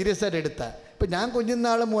ദൈവത്തെ സീരിയസ് ആയിട്ട് എടുത്താൽ, ഇപ്പം ഞാൻ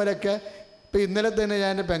കുഞ്ഞുനാൾ മുതലൊക്കെ, ഇപ്പോൾ ഇന്നലെ തന്നെ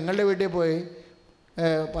ഞാൻ പെങ്ങളുടെ വീട്ടിൽ പോയി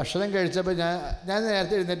ഭക്ഷണം കഴിച്ചപ്പോൾ ഞാൻ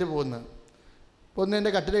നേരത്തെ എഴുന്നേറ്റ് പോന്ന്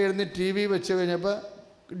എൻ്റെ കട്ടിൽ എഴുന്നേ ടി വി വെച്ച് കഴിഞ്ഞപ്പോൾ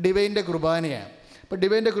ഡിവൈൻ്റെ കുർബാനയാണ്. അപ്പോൾ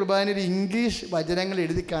ഡിവൈൻ്റെ കുർബാനയിൽ ഇംഗ്ലീഷ് വചനങ്ങൾ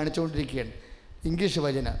എഴുതി കാണിച്ചുകൊണ്ടിരിക്കുകയാണ്. ഇംഗ്ലീഷ്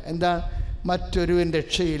വചനം എന്താ? മറ്റൊരുവൻ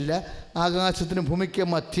രക്ഷയില്ല, ആകാശത്തിനും ഭൂമിക്ക്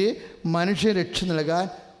മധ്യേ മനുഷ്യൻ രക്ഷ നൽകാൻ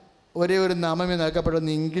ഒരേ ഒരു നാമമേ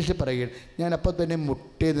നൽകപ്പെടുമെന്ന് ഇംഗ്ലീഷിൽ പറയുകയാണ്. ഞാൻ അപ്പം തന്നെ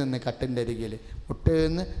മുട്ടയിൽ നിന്ന് കട്ടിൻ്റെ അരികിൽ മുട്ടയിൽ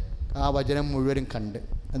നിന്ന് ആ വചനം മുഴുവനും കണ്ട്.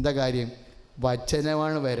 എന്താ കാര്യം?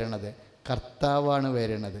 വചനമാണ് വരണത്, കർത്താവാണ്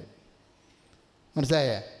വരണത്.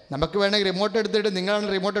 മനസ്സിലായേ? നമുക്ക് വേണമെങ്കിൽ റിമോട്ട് എടുത്തിട്ട്, നിങ്ങളാണ്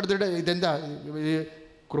റിമോട്ട് എടുത്തിട്ട് ഇതെന്താ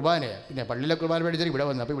കുർബാനയാണ്, പിന്നെ പള്ളിയിലെ കുർബാന പഠിച്ചാൽ ഇവിടെ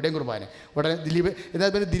വന്നു, അപ്പോൾ ഇവിടെയും കുർബാന. ഉടനെ എന്നാൽ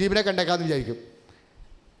പിന്നെ ദിലീപിനെ കണ്ടേക്കാമെന്ന് വിചാരിക്കും.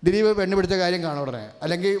 ദിലീപ് പെണ്ണ് പിടിച്ച കാര്യം കാണും ഉടനെ.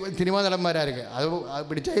 അല്ലെങ്കിൽ സിനിമാ നടന്മാരായിരിക്കും, അത്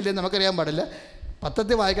പിടിച്ചായില്ലെന്ന് നമുക്കറിയാൻ പാടില്ല.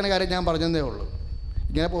 പത്രത്തിൽ വായിക്കണ കാര്യം ഞാൻ പറഞ്ഞതേ ഉള്ളൂ.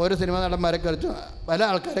 ഇങ്ങനെ ഓരോ സിനിമാ നടന്മാരെ കുറിച്ച് പല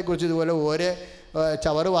ആൾക്കാരെക്കുറിച്ച് ഇതുപോലെ ഓരോ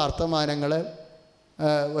ചവറ് വർത്തമാനങ്ങൾ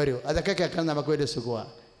വരും. അതൊക്കെ കേൾക്കാൻ നമുക്ക് വലിയ സുഖമാണ്.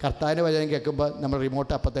 കർത്താവിൻ്റെ വചനം കേൾക്കുമ്പോൾ നമ്മൾ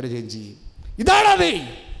റിമോട്ട് അപ്പം തന്നെ ചേഞ്ച് ചെയ്യും. ഇതാണത്.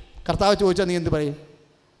 കർത്താവ് ചോദിച്ചാൽ നീ എന്ത് പറയും?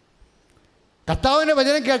 കർത്താവിൻ്റെ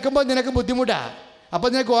വചനം കേൾക്കുമ്പോൾ നിനക്ക് ബുദ്ധിമുട്ടാണ്. അപ്പം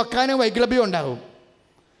നിനക്ക് ഓക്കാനും വൈക്ലഭ്യവും ഉണ്ടാകും.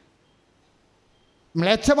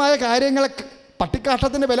 മ്ലേച്ഛമായ കാര്യങ്ങൾ,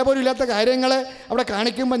 പട്ടിക്കാഷ്ടത്തിൻ്റെ വില പോലും ഇല്ലാത്ത കാര്യങ്ങൾ അവിടെ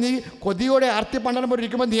കാണിക്കുമ്പോൾ നീ കൊതിയോടെ ആർത്തി പണ്ടനം പോലെ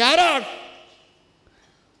ഇരിക്കുമ്പോൾ നീ ആരാണ്?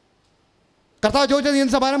 കർത്താവ് ചോദിച്ചാൽ നീ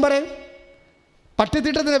എന്ത് സമാനം പറയും?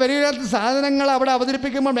 പട്ടിത്തിട്ടത്തിന് വിലയില്ലാത്ത സാധനങ്ങൾ അവിടെ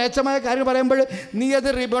അവതരിപ്പിക്കുമ്പോൾ മ്ലേച്ഛമായ കാര്യം പറയുമ്പോൾ നീ അത്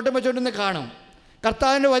റിമോട്ട് വെച്ചുകൊണ്ടിരുന്ന് കാണും.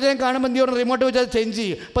 കർത്താവിൻ്റെ വചനം കാണുമ്പോൾ നീ ഒരു റിമോട്ട് വെച്ച് അത് ചേഞ്ച്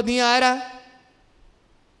ചെയ്യും. അപ്പം നീ ആരാ?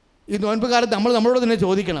 ഈ നോൻപ് കാലത്ത് നമ്മളോട് തന്നെ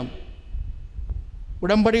ചോദിക്കണം.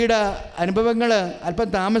 ഉടമ്പടിയുടെ അനുഭവങ്ങൾ അല്പം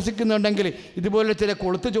താമസിക്കുന്നുണ്ടെങ്കിൽ ഇതുപോലെ ചില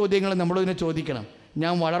കൊളുത്ത ചോദ്യങ്ങൾ നമ്മളതിനെ ചോദിക്കണം.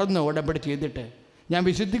 ഞാൻ വളർന്നു ഉടമ്പടി ചെയ്തിട്ട്, ഞാൻ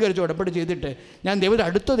വിശുദ്ധീകരിച്ച് ഉടമ്പടി ചെയ്തിട്ട്, ഞാൻ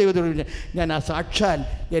അടുത്ത ദൈവത്തോട് ഞാൻ ആ സാക്ഷാൽ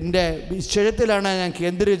എൻ്റെ വിഷയത്തിലാണ് ഞാൻ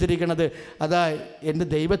കേന്ദ്രീകരിച്ചിരിക്കുന്നത്, അതാ എൻ്റെ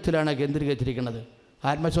ദൈവത്തിലാണ് കേന്ദ്രീകരിച്ചിരിക്കുന്നത്.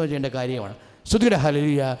 ആത്മശോധന ചെയ്യേണ്ട കാര്യമാണ്. സ്തുതിയുടെ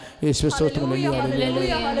ഹല്ലേലൂയ, യേശുവേ സ്തോത്രം, ഹല്ലേലൂയ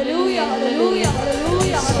ഹല്ലേലൂയ ഹല്ലേലൂയ ഹല്ലേലൂയ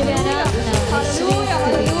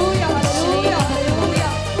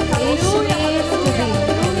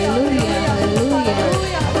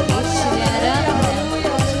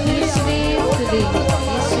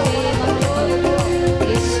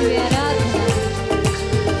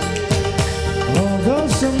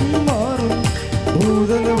ആകാശം മാറും,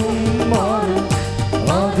 ഭൂതലവും മാറും,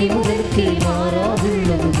 ആദിമുതൽക്കേ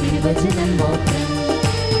മാറാതുള്ളത് തിരുവചനം മാത്രം.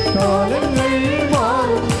 കാലങ്ങൾ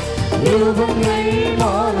മാറും, രൂപങ്ങൾ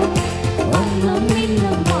മാറും, ഒന്നും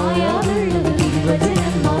ഇന്നും മായാതുള്ളത്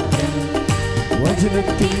തിരുവചനം മാത്രം.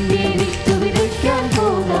 വചനത്തിന്റെ വിത്ത് വിതയ്ക്കാൻ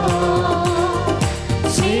പോകാം,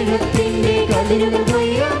 സ്നേഹത്തിന്റെ കതിരുകൾ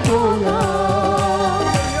കൊയ്യാൻ പോകാം.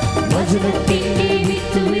 വചനത്തിന്റെ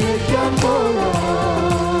വിത്ത് വിതയ്ക്കാൻ പോകാം,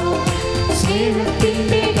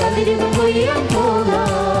 സ്നേഹത്തിന്റെ കതിരുകൾ കൊയ്യാൻ പോകാം.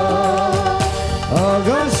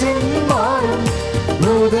 ആകാശം മാറും,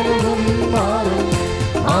 ഭൂതലവും മാറും,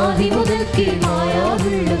 ആദിമുതൽക്കേ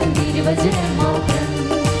മായാതുള്ളത് തിരുവചനം മാത്രം.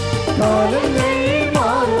 കാലങ്ങൾ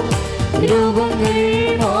മാറും, രൂപങ്ങൾ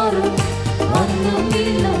മാറും, ഒന്നും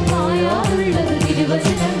ഇന്നും മായാതുള്ളത്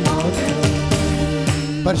തിരുവചനം മാത്രം.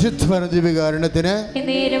 പരിശുദ്ധ പരമദിവ്യകാരുണ്യത്തിന്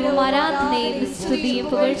നേരവും ആരാധനയും സ്തുതിയും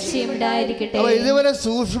പുകഴ്ചയും ഉണ്ടായിരിക്കട്ടെ. അപ്പോൾ ഇതുപോലെ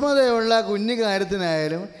സൂക്ഷ്മതയുള്ള കുഞ്ഞു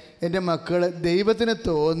കാര്യത്തിനായാലും എൻ്റെ മക്കൾ ദൈവത്തിന്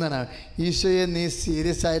തോന്നണം, ഈശോയെ നീ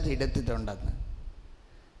സീരിയസ് ആയിട്ട് എടുത്തിട്ടുണ്ടെന്ന്.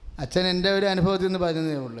 അച്ഛൻ എൻ്റെ ഒരു അനുഭവത്തിൽ നിന്ന്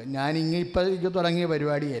പറഞ്ഞതേ ഉള്ളൂ. ഞാൻ ഇപ്പോൾ തുടങ്ങിയ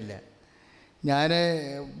പരിപാടിയല്ല. ഞാൻ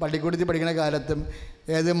പള്ളിക്കൂടത്തിൽ പഠിക്കുന്ന കാലത്തും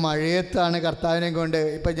ഏത് മഴയത്താണ് കർത്താവിനെ കൊണ്ട്,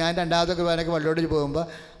 ഇപ്പം ഞാൻ രണ്ടാമത്തെ കുർബാനയ്ക്ക് പള്ളിയോട് പോകുമ്പോൾ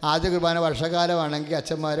ആദ്യ കുർബാന വർഷകാലമാണെങ്കിൽ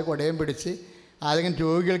അച്ഛന്മാർ കുടയും പിടിച്ച് ആദ്യം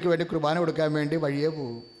രോഗികൾക്ക് വേണ്ടി കുർബാന കൊടുക്കാൻ വേണ്ടി വഴിയെ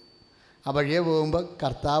പോകും. ആ വഴിയെ പോകുമ്പോൾ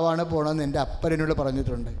കർത്താവാണ് പോകണമെന്ന് എൻ്റെ അപ്പനോട്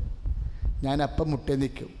പറഞ്ഞിട്ടുണ്ട്. ഞാൻ അപ്പം മുട്ടേ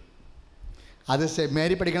നിൽക്കും. അത്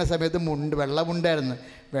സെമിനാരി പഠിക്കുന്ന സമയത്ത് വെള്ളമുണ്ടായിരുന്നു.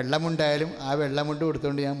 വെള്ളമുണ്ടായാലും ആ വെള്ളമുണ്ട്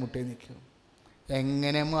കൊടുത്തുകൊണ്ട് ഞാൻ മുട്ടേ നിൽക്കും.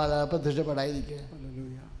 എങ്ങനെ മാതാവ് പ്രത്യക്ഷപ്പെടാതിരിക്കുക?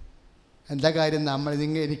 എന്താ കാര്യം?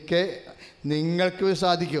 നിങ്ങൾക്ക്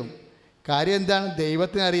സാധിക്കും. കാര്യം എന്താണ്?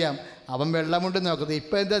 ദൈവത്തിനറിയാം. അവൻ വെള്ളമുണ്ട് നോക്കുന്നത്.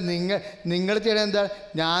 ഇപ്പം എന്താ നിങ്ങൾ ചെയ്യണത്?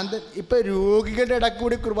 എന്താ? ഇപ്പം രോഗികളുടെ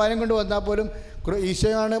ഇടക്കൂടി കുർബാനയും കൊണ്ട് വന്നാൽ പോലും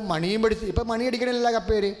ഈശോയാണ് മണിയും പിടിച്ച്. ഇപ്പം മണി അടിക്കണില്ല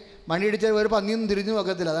കപ്പേര്. മണി അടിച്ചാൽ ഒരു പന്നിയൊന്നും തിരിഞ്ഞു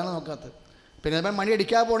നോക്കത്തില്ല. അതാണ് നോക്കാത്തത്. പിന്നെ അപ്പം മണി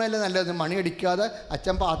അടിക്കാതെ പോകണമല്ലേ നല്ലത്. മണി അടിക്കാതെ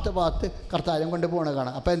അച്ഛൻ പാത്ത് കർത്താരം കൊണ്ട് പോകണ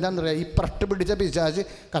കാണാം. അപ്പോൾ എന്താണെന്ന് പറയുക, ഈ പ്രട്ട് പിടിച്ച പിശാച്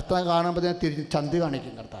കർത്താവ് കാണുമ്പോൾ തന്നെ തിരിഞ്ഞ് ചന്തി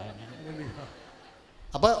കാണിക്കും കർത്താവിനെ.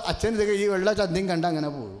 അപ്പോൾ അച്ഛൻ ഈ വെള്ള ചന്തിയും കണ്ട് അങ്ങനെ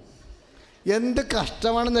പോകും. എന്ത്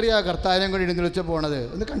കഷ്ടമാണെന്നറിയാം കർത്താവിനെ കൊണ്ട് എഴുന്നള്ളിച്ച് പോണത്.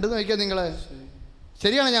 ഒന്ന് കണ്ടു നോക്കിയാൽ നിങ്ങൾ.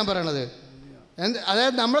 ശരിയാണ് ഞാൻ പറയണത്.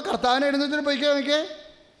 അതായത് നമ്മൾ കർത്താവിനെ എഴുന്നള്ളിച്ചിട്ട് പോയിക്കാൻ നോക്കിയേ.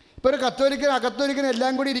 ഇപ്പോൾ ഒരു കത്തോലിക്കൻ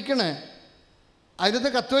എല്ലാം കൂടി ഇരിക്കണേ. അതിനകത്ത്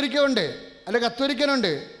കത്തോലിക്കുണ്ട്, അല്ല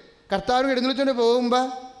കത്തോലിക്കനുണ്ട്. കർത്താവിന് എഴുന്നള്ളിച്ചുകൊണ്ട് പോകുമ്പോൾ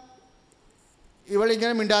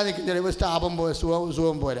ഇവളിങ്ങനെ മിണ്ടാതെ നിൽക്കും. ചിലപ്പോൾ സ്റ്റാപം പോലെ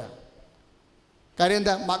സുഖം പോലെ. കാര്യം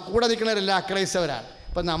എന്താ? കൂടെ നിൽക്കുന്നവരെല്ലാം അക്രൈസ്തവരാണ്.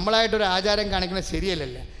 അപ്പം നമ്മളായിട്ടൊരു ആചാരം കാണിക്കുന്നത്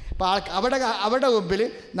ശരിയല്ലല്ലോ. അപ്പോൾ അവരുടെ മുമ്പിൽ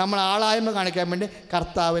നമ്മൾ ആളായ്മ കാണിക്കാൻ വേണ്ടി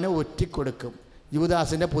കർത്താവിനെ ഒറ്റിക്കൊടുക്കും.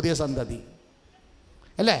 യൂദാസിൻ്റെ പുതിയ സന്തതി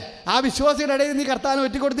അല്ലേ? ആ വിശ്വാസികളുടെ ഇടയിൽ നീ കർത്താവിനെ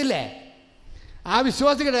ഒറ്റിക്കൊടുത്തില്ലേ? ആ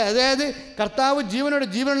വിശ്വാസികളുടെ, അതായത് കർത്താവ്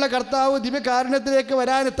ജീവനുള്ള കർത്താവ് ദിവ്യകാരുണ്യത്തിലേക്ക്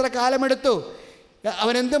വരാൻ ഇത്ര കാലമെടുത്തു.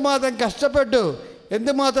 അവൻ എന്തുമാത്രം കഷ്ടപ്പെട്ടു,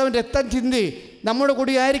 എന്തുമാത്രം അവൻ രക്തം ചിന്തി, നമ്മുടെ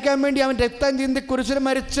കൂടി ആയിരിക്കാൻ വേണ്ടി അവൻ രക്തം ചിന്തി കുരിശിൽ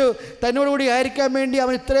മരിച്ചു. തന്നോട് കൂടി ആയിരിക്കാൻ വേണ്ടി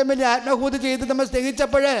അവൻ ഇത്രയും വലിയ ആത്മഹൂതി ചെയ്ത് നമ്മൾ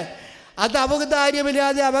സ്നേഹിച്ചപ്പോൾ, അത്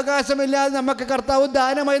അവകാര്യമില്ലാതെ അവകാശമില്ലാതെ നമുക്ക് കർത്താവ്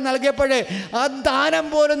ദാനമായി നൽകിയപ്പോഴേ, ആ ദാനം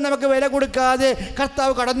പോലും നമുക്ക് വില കൊടുക്കാതെ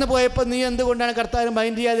കർത്താവ് കടന്നു പോയപ്പോൾ നീ എന്തുകൊണ്ടാണ് കർത്താവിന്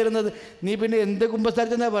മൈൻഡ് ചെയ്യാതിരുന്നത്? നീ പിന്നെ എന്ത്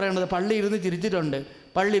കുമ്പസാരിച്ചെന്നാണ് പറയണത്? പള്ളി ഇരുന്ന് ചിരിച്ചിട്ടുണ്ട്,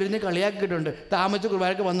 പള്ളി ഇരുന്ന് കളിയാക്കിയിട്ടുണ്ട്, താമസിച്ച്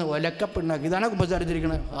കുർബാനയ്ക്ക് വന്ന് ഒലക്ക പിണ്ണാക്കി. ഇതാണ്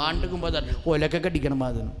കുമ്പസാരിച്ചിരിക്കണത്. ആണ്ട് കുമ്പസാരം ഒലക്കൊക്കെ അടിക്കണം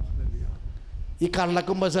അതിന്. ഈ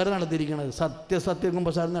കള്ളക്കുമ്പസാരം നടത്തിയിരിക്കണത് സത്യ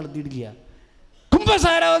കുമ്പസാരം നടത്തിയിരിക്കുക.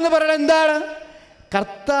 കുമ്പസാരം എന്ന് പറയുന്നത് എന്താണ്?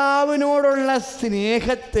 കർത്താവിനോടുള്ള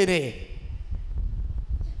സ്നേഹത്തിന്.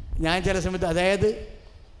 ഞാൻ ചില സമയത്ത്, അതായത്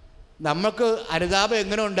നമുക്ക് അനുതാപം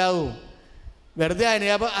എങ്ങനെ ഉണ്ടാവും? വെറുതെ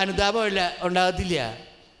അനുതാപമില്ല, ഉണ്ടാകത്തില്ല.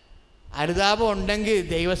 അനുതാപം ഉണ്ടെങ്കിൽ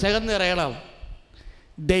ദൈവസ്നേഹം നിറയണം.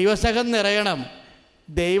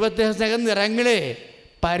 ദൈവസ്നേഹം നിറങ്ങളെ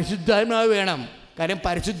പരിശുദ്ധാത്മാവ് വേണം. കാര്യം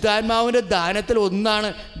പരിശുദ്ധാത്മാവിൻ്റെ ദാനത്തിൽ ഒന്നാണ്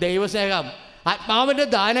ദൈവസ്നേഹം. ആത്മാവിൻ്റെ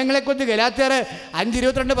ദാനങ്ങളെക്കുറിച്ച് ഗലാത്യർ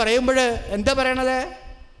 5:22 പറയുമ്പോൾ എന്താ പറയണത്?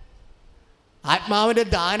 ആത്മാവിൻ്റെ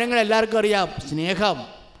ദാനങ്ങൾ എല്ലാവർക്കും അറിയാം. സ്നേഹം,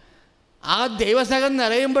 ആ ദൈവസ്നേഹം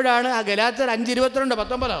നിറയുമ്പോഴാണ്. ആ ഗലാത്യർ 5:22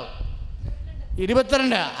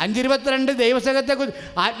 ദൈവസ്നേഹത്തെക്കുറിച്ച്,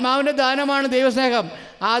 ആത്മാവിൻ്റെ ദാനമാണ് ദൈവസ്നേഹം.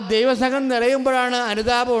 ആ ദൈവസ്നേഹം നിറയുമ്പോഴാണ്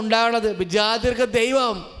അനുതാപം ഉണ്ടാകുന്നത്. വിജാതിർക്ക്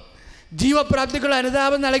ദൈവം ജീവപ്രാപ്തിക്കുള്ള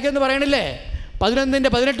അനുതാപം നൽകിയെന്ന് പറയണില്ലേ?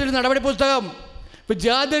 11:18 നടപടി പുസ്തകം.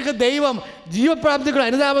 വിജാതിർക്ക് ദൈവം ജീവപ്രാപ്തിക്കുള്ള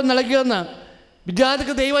അനുതാപം നൽകിയെന്ന്.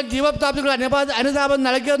 വിജാതിർക്ക് ദൈവം ജീവപ്രാപ്തിക്കുള്ള അനുതാപം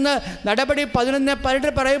നൽകിയെന്ന് നടപടി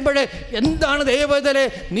 11:18 പറയുമ്പോൾ എന്താണ് ദൈവവേദന?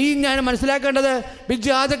 നീ ഞാൻ മനസ്സിലാക്കേണ്ടത്,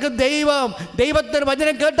 വിജാതിർക്ക് ദൈവത്തിന്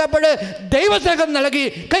വചനം കേട്ടപ്പോൾ ദൈവസ്നേഹം നൽകി.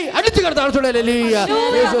 കൈ അടിച്ചു കിടത്താൻ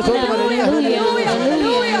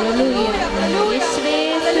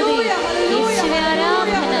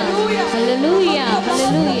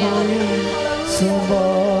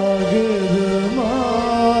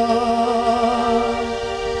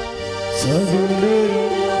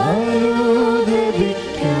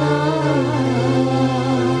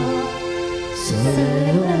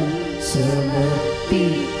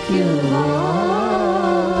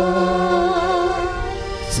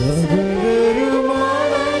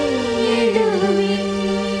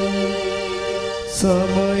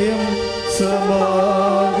സമയം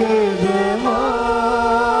സമാഗതമാ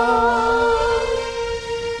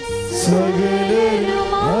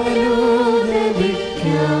സകലരും അനുദപിക്കാം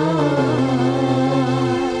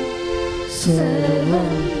സർവം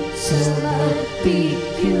സമർപ്പിക്കുവാൻ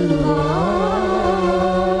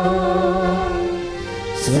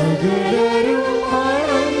സകലരും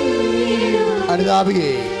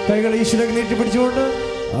അനുതാപികേ കൈകൾ ഈശ്വരനെ നീട്ടിപ്പിടിച്ചുകൊണ്ട്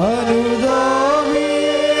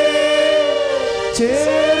അനുതാപിയെ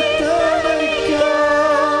ചേർത്തണയ്ക്കാൻ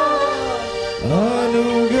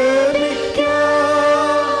അനുഗമിക്കാൻ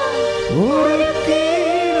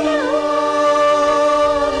ഒരുക്കിടുവാൻ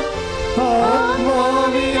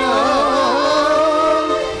ആത്മാവിനാൽ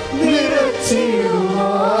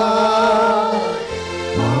നിറച്ചിടുവാൻ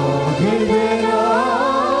ആഗതനായവൻ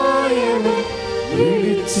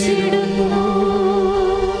വിളിച്ചിടുന്നു.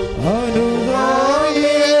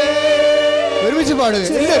 അനുതാപിയെ ഒരുമിച്ച് പാടുക.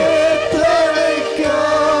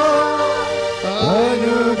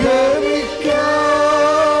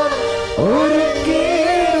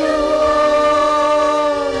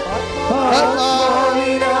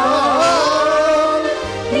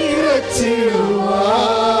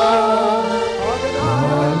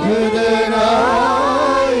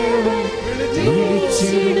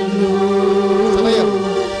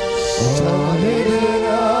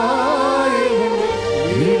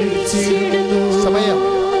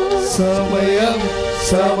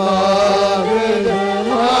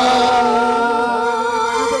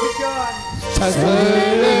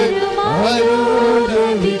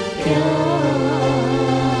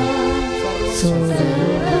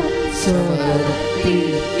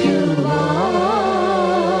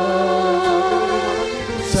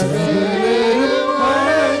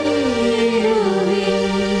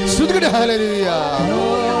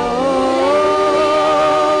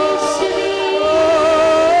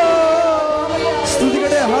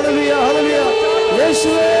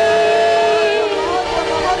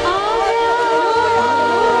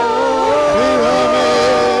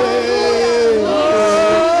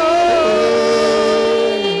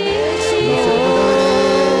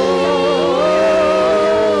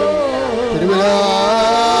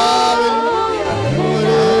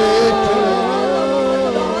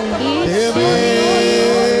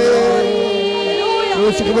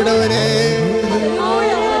 ക്രൂശിക്കപ്പെട്ടവനെ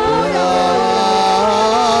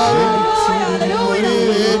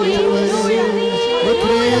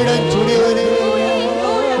ഉൾക്കിരീടം ചൂടിയവനെ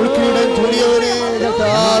ഉൾക്കിരീടം ചൂടിയവനെ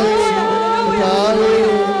കർത്താവേ കർത്താവേ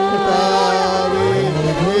കർത്താവേ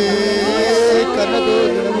കരുണ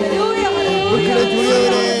തോന്നണമേ ഉൾക്കിരീടം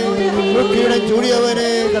ചൂടിയവനെ ഉൾക്കിരീടം ചൂടിയവനെ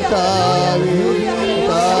കർത്താവേ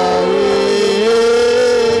കർത്താവേ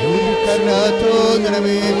കരുണ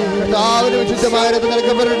തോന്നണമേ കർത്താവിന് വിശുദ്ധമായ രക്തം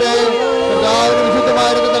നൽകപ്പെടട്ടെ കർത്താവിന് വിശുദ്ധമായ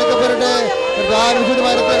രക്തം നൽകപ്പെടട്ടെ കർത്താവിന്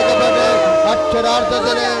വിശുദ്ധമായ രക്തം നൽകപ്പെടട്ടെ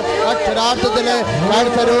അക്ഷരാർത്ഥത്തില്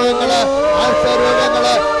ക്യാൻസർ രോഗങ്ങള്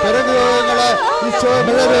രോഗങ്ങള് ഈശോ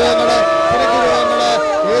രോഗങ്ങള് രോഗങ്ങള്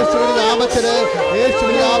യേശുവിന്റെ നാമത്തില്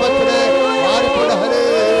മാറിപ്പോടെ ഹരേ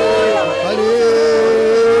ഹരേ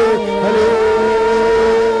ഹരേ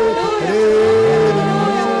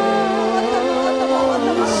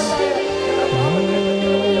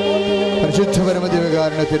പരിശുദ്ധ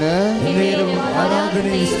പരമദിവ്യകാരുണ്യത്തിന്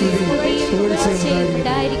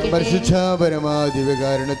പരിശുദ്ധ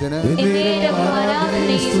പരമദിവ്യകാരുണ്യത്തിന്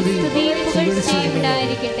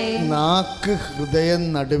നാക്ക് ഹൃദയം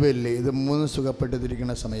നടുവല്ലേ ഇത് മൂന്നും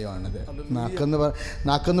സുഖപ്പെട്ടിരിക്കുന്ന സമയമാണിത്. നാക്കെന്ന്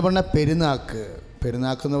പറഞ്ഞാൽ പെരുനാക്ക്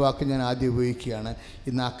എന്ന വാക്ക് ഞാൻ ആദ്യം ഉപയോഗിക്കുകയാണ്. ഈ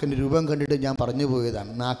നാക്കിൻ്റെ രൂപം കണ്ടിട്ട് ഞാൻ പറഞ്ഞു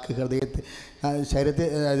പോയതാണ്. നാക്ക് ഹൃദയത്തിൽ ശരീരത്തിൽ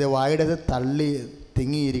വായുടെ തള്ളി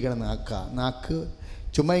തിങ്ങിയിരിക്കണ നാക്ക്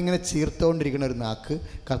ചുമ്മാ ഇങ്ങനെ ചീർത്തുകൊണ്ടിരിക്കുന്ന ഒരു നാക്ക്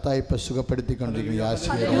കർത്താവ് ഇപ്പം സുഖപ്പെടുത്തിക്കൊണ്ടിരിക്കുന്നു.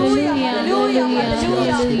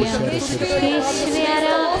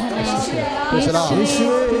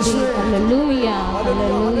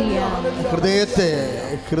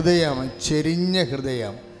 ഹൃദയം ചെരിഞ്ഞ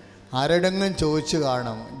ഹൃദയം ആരെടെങ്കിലും ചോദിച്ചു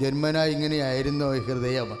കാണും, ജന്മനാ ഇങ്ങനെയായിരുന്നോ ഈ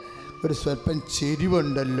ഹൃദയം, ഒരു സ്വല്പം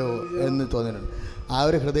ചെരിവുണ്ടല്ലോ എന്ന് തോന്നിയിട്ടുണ്ട്. ആ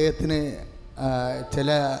ഒരു ഹൃദയത്തിന് ചില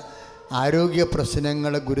ആരോഗ്യ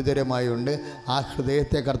പ്രശ്നങ്ങൾ ഗുരുതരമായുണ്ട്. ആ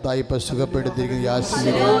ഹൃദയത്തെ കർത്താവ് ഇപ്പം സുഖപ്പെടുത്തിയിരിക്കുന്നു.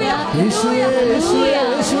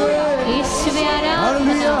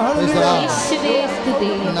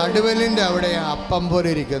 നടുവലിൻ്റെ അവിടെ അപ്പം പോലെ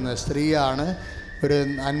ഇരിക്കുന്ന സ്ത്രീയാണ്. ഒരു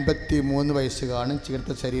 53 വയസ്സ് കാണും,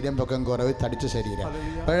 ചീർത്ത ശരീരം, പൊക്കം കുറവ്, തടിച്ച ശരീരം.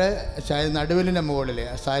 അപ്പോഴേ നടുവലിൻ്റെ മുകളിൽ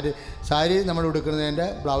സാരി നമ്മൾ ഉടുക്കുന്നതിൻ്റെ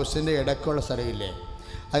ബ്ലൗസിൻ്റെ ഇടയ്ക്കുള്ള സ്ഥലമില്ലേ,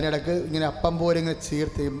 അതിനിടയ്ക്ക് ഇങ്ങനെ അപ്പം പോലെ ഇങ്ങനെ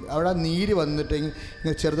ചീർത്ത് അവിടെ നീര് വന്നിട്ട്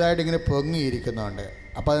ഇങ്ങനെ ചെറുതായിട്ട് ഇങ്ങനെ പൊങ്ങിയിരിക്കുന്നുണ്ട്.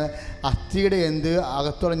 അപ്പോൾ അസ്ഥിയുടെ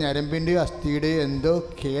അകത്തുള്ള ഞരമ്പിൻ്റെ അസ്ഥിയുടെ എന്തോ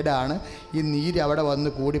കേടാണ് ഈ നീര് അവിടെ വന്ന്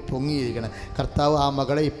കൂടി പൊങ്ങിയിരിക്കണം. കർത്താവ് ആ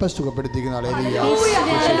മകളെ ഇപ്പം സുഖപ്പെടുത്തിയിരിക്കുന്ന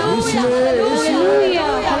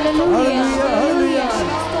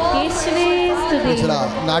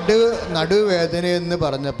നടുവേദന എന്ന്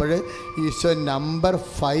പറഞ്ഞപ്പോൾ ഈശോ നമ്പർ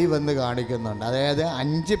 5 എന്ന് കാണിക്കുന്നുണ്ട്. അതായത്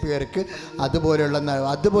 5 പേർക്ക് അതുപോലെ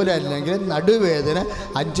അല്ലെങ്കിൽ നടുവേദന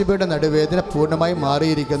 5 പേരുടെ നടുവേദന പൂർണ്ണമായി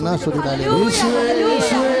മാറിയിരിക്കുന്ന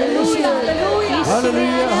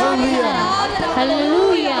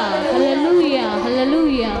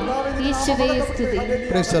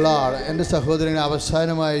എൻ്റെ സഹോദരനെ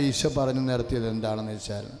അവസാനമായി ഈശോ പറഞ്ഞു നിർത്തിയത് എന്താണെന്ന്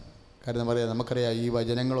വെച്ചാൽ, കാരണം നമുക്കറിയാം ഈ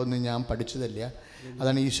വചനങ്ങളൊന്നും ഞാൻ പഠിച്ചതല്ല,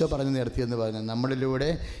 അതാണ് ഈശോ പറഞ്ഞു നിർത്തിയെന്ന് പറഞ്ഞത്. നമ്മളിലൂടെ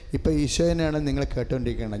ഇപ്പോൾ ഈശോനെയാണ് നിങ്ങൾ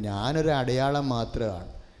കേട്ടുകൊണ്ടിരിക്കേണ്ടത്. ഞാനൊരു അടയാളം മാത്രമാണ്,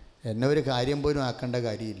 എന്നെ ഒരു കാര്യം പോലും ആക്കേണ്ട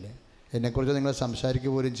കാര്യമില്ല. എന്നെക്കുറിച്ച് നിങ്ങൾ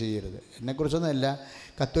സംസാരിക്കുക പോലും ചെയ്യരുത്. എന്നെക്കുറിച്ചൊന്നുമല്ല,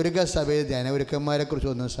 കത്തോലിക്ക സഭയിൽ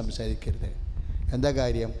ധ്യാനഗുരുക്കന്മാരെക്കുറിച്ചൊന്നും സംസാരിക്കരുത്. എന്താ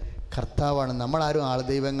കാര്യം? കർത്താവാണ്. നമ്മളാരും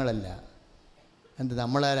ആൾദൈവങ്ങളല്ല.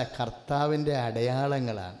 നമ്മളാരാ? കർത്താവിൻ്റെ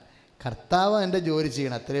അടയാളങ്ങളാണ്. കർത്താവ് എൻ്റെ ജോലി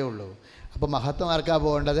ചെയ്യണം, അത്രയേ ഉള്ളൂ. അപ്പോൾ മഹത്വം ആർക്കാണ്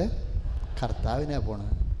പോകേണ്ടത്? കർത്താവിനാണ്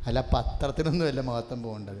പോകണത്, അല്ല പത്രത്തിനൊന്നുമല്ല മഹത്വം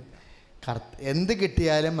പോകേണ്ടത്. എന്ത്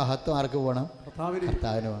കിട്ടിയാലും മഹത്വം ആർക്ക് പോകണം? കർത്താവിന്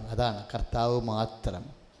പോകണം. അതാണ്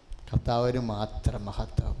കർത്താവിന് മാത്രം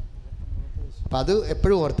മഹത്വം. അപ്പം അത്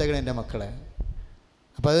എപ്പോഴും ഓർത്തേക്കണം എൻ്റെ മക്കളെ.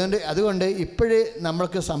 അപ്പോൾ അതുകൊണ്ട് ഇപ്പോഴേ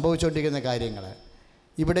നമ്മൾക്ക് സംഭവിച്ചുകൊണ്ടിരിക്കുന്ന കാര്യങ്ങൾ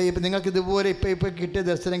ഇവിടെ ഇപ്പം നിങ്ങൾക്ക് ഇതുപോലെ ഇപ്പോൾ കിട്ടിയ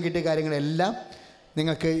ദർശനം കിട്ടിയ കാര്യങ്ങളെല്ലാം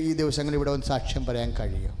നിങ്ങൾക്ക് ഈ ദിവസങ്ങളിൽ ഇവിടെ ഒന്ന് സാക്ഷ്യം പറയാൻ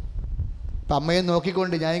കഴിയും. അപ്പം അമ്മയെ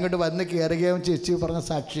നോക്കിക്കൊണ്ട് ഞാൻ ഇങ്ങോട്ട് വന്ന് കയറുകയും ചേച്ചി പറഞ്ഞ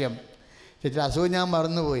സാക്ഷ്യം, ചേച്ചിയുടെ അസുഖം ഞാൻ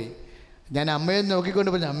മറന്നുപോയി, ഞാൻ അമ്മയെ നോക്കിക്കൊണ്ട്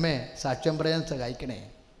പറഞ്ഞു, അമ്മേ സാക്ഷ്യം പറയാൻ സഹായിക്കണേ.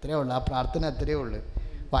 ഇത്രയേ ഉള്ളൂ. ആ പ്രാർത്ഥന അത്രയേ ഉള്ളൂ.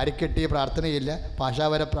 വാരിക്കെട്ടിയ പ്രാർത്ഥനയില്ല,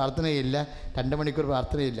 ഭാഷാപര പ്രാർത്ഥനയില്ല, 2 മണിക്കൂർ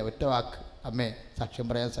പ്രാർത്ഥനയില്ല, ഒറ്റ വാക്ക്, അമ്മേ സാക്ഷ്യം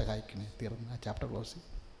പറയാൻ സഹായിക്കണേ. തീർന്നു, ആ ചാപ്റ്റർ ക്ലോസ്.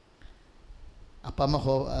 അപ്പം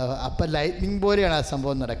ലൈറ്റ്നിങ് പോലെയാണ് ആ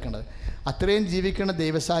സംഭവം നടക്കുന്നത്. അത്രയും ജീവിക്കുന്ന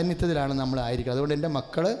ദൈവസാന്നിധ്യത്തിലാണ് നമ്മൾ ആയിരിക്കുന്നത്. അതുകൊണ്ട് എൻ്റെ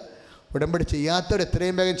മക്കൾ ഉടമ്പടി ചെയ്യാത്തവർ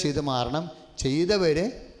എത്രയും വേഗം ചെയ്ത് മാറണം. ചെയ്തവർ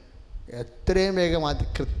എത്രയും വേഗം അത്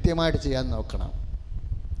കൃത്യമായിട്ട് ചെയ്യാൻ നോക്കണം.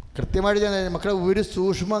 കൃത്യമായിട്ട് ചെയ്യാൻ മക്കളെ ഒരു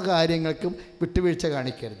സൂക്ഷ്മ കാര്യങ്ങൾക്കും വിട്ടുവീഴ്ച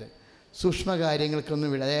കാണിക്കരുത്. സൂക്ഷ്മ കാര്യങ്ങൾക്കൊന്നും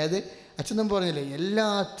അതായത് അച്ഛനും പറഞ്ഞില്ലേ,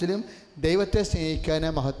 എല്ലാത്തിലും ദൈവത്തെ സ്നേഹിക്കാനോ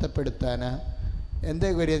മഹത്വപ്പെടുത്താനോ എന്താ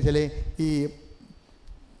കാര്യം വെച്ചാൽ ഈ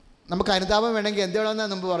നമുക്ക് അനുതാപം വേണമെങ്കിൽ എന്ത്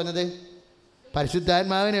വേണമെന്നാണ് മുമ്പ് പറഞ്ഞത്?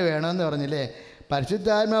 പരിശുദ്ധാത്മാവിന് വേണമെന്ന് പറഞ്ഞില്ലേ?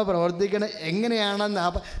 പരിശുദ്ധാത്മാവ് പ്രവർത്തിക്കണം എങ്ങനെയാണെന്ന്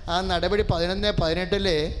ആ നടപടി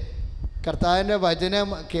 11:18 കർത്താവിൻ്റെ വചനം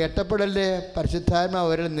കേട്ടപ്പോഴല്ലേ പരിശുദ്ധാത്മാവ്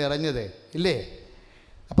അവരിൽ നിറഞ്ഞത് ഇല്ലേ?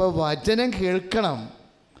 അപ്പോൾ വചനം കേൾക്കണം,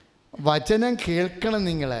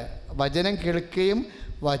 നിങ്ങൾ വചനം കേൾക്കുകയും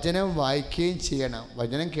വചനം വായിക്കുകയും ചെയ്യണം.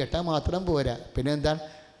 വചനം കേട്ടാൽ മാത്രം പോരാ, പിന്നെ എന്താണ്?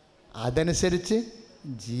 അതനുസരിച്ച്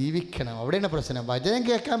ജീവിക്കണം. അവിടെയാണ് പ്രശ്നം. വചനം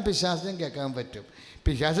കേൾക്കാൻ പിശാചിനും കേൾക്കാൻ പറ്റും.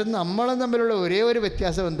 പിശാചും നമ്മളും തമ്മിലുള്ള ഒരേ ഒരു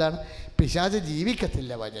വ്യത്യാസം എന്താണ്? പിശാച്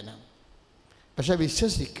ജീവിക്കത്തില്ല വചനം, പക്ഷെ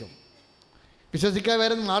വിശ്വസിക്കും. വിശ്വസിക്കാൻ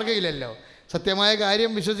വേറെ മാർഗ്ഗമില്ലല്ലോ. സത്യമായ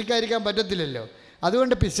കാര്യം വിശ്വസിക്കാതിരിക്കാൻ പറ്റത്തില്ലല്ലോ.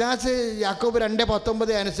 അതുകൊണ്ട് പിശാച് യാക്കോബ്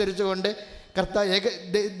 2:19 അനുസരിച്ചുകൊണ്ട്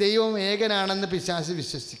ദൈവം ഏകനാണെന്ന് പിശാച്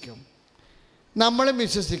വിശ്വസിക്കും, നമ്മളും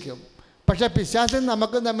വിശ്വസിക്കും. പക്ഷേ പിശാചും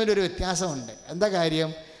നമുക്കും തമ്മിലൊരു വ്യത്യാസമുണ്ട്. എന്താ കാര്യം?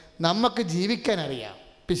 നമുക്ക് ജീവിക്കാൻ അറിയാം,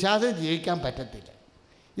 പിശാചിന് ജീവിക്കാൻ പറ്റത്തില്ല.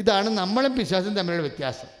 ഇതാണ് നമ്മളും പിശാചും തമ്മിലുള്ള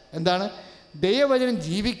വ്യത്യാസം. എന്താണ്? ദൈവവചനം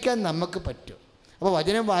ജീവിക്കാൻ നമുക്ക് പറ്റും. അപ്പോൾ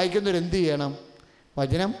വചനം വായിക്കുന്നവർ എന്ത് ചെയ്യണം?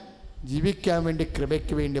 വചനം ജീവിക്കാൻ വേണ്ടി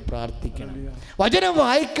കൃപയ്ക്ക് വേണ്ടി പ്രാർത്ഥിക്കണം. വചനം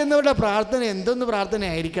വായിക്കുന്നവരുടെ പ്രാർത്ഥന എന്തൊന്ന്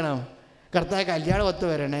പ്രാർത്ഥനയായിരിക്കണം? കർത്താവ് കല്യാണം ഒത്തു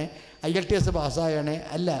വരണേ, IELTS പാസ്സാകണേ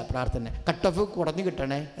അല്ല പ്രാർത്ഥന. കട്ട് ഓഫ് കുറഞ്ഞു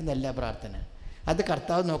കിട്ടണേ എന്നല്ല പ്രാർത്ഥന. അത്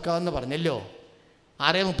കർത്താവ് നോക്കാമെന്ന് പറഞ്ഞല്ലോ.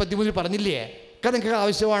 6:33 പറഞ്ഞില്ലേ? ഒക്കെ നിങ്ങൾക്ക്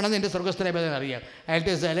ആവശ്യമാണെന്ന് എൻ്റെ സ്വർഗ്ഗസ്ഥനായ പിതാവിന് അറിയാം.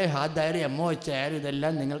 IELTS ആയാലും ഹാദായാലും MOH ആയാലും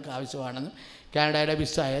ഇതെല്ലാം നിങ്ങൾക്ക് ആവശ്യമാണെന്ന്, കാനഡയുടെ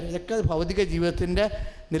വിസ ആയാലും ഇതൊക്കെ ഭൗതിക ജീവിതത്തിൻ്റെ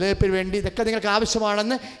നിലനിൽപ്പിന് വേണ്ടി ഇതൊക്കെ നിങ്ങൾക്ക്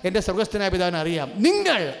ആവശ്യമാണെന്ന് എൻ്റെ സ്വർഗ്ഗസ്ഥനായ പിതാവിന് അറിയാം.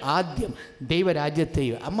 നിങ്ങൾ ആദ്യം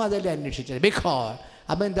ദൈവരാജ്യത്തെയും അമ്മ അതല്ലേ അന്വേഷിച്ചത്. ബിക്കോസ്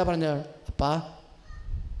അമ്മ എന്താ പറഞ്ഞത്? അപ്പാ,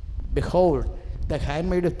 behold the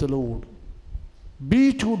handmaid of the Lord, be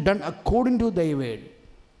to done according to thy word.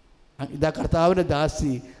 ഇതാ കർത്താവിൻ്റെ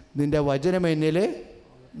ദാസി, നിൻ്റെ വചനം എന്നിൽ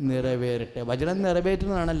നിറവേറട്ടെ. വചനം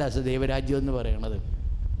നിറവേറ്റുന്നതാണല്ലോ ദൈവരാജ്യം എന്ന് പറയുന്നത്.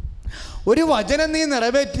 ഒരു വചനം നീ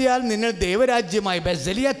നിറവേറ്റിയാൽ നിങ്ങൾ ദൈവരാജ്യമായി.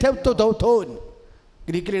 ബെസലിയ തെവ്തോൻ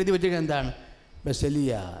ഗ്രീക്കിൽ എഴുതി വെച്ചിരിക്കുന്നത് എന്താണ്?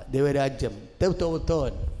 ബെസലിയ ദൈവരാജ്യം,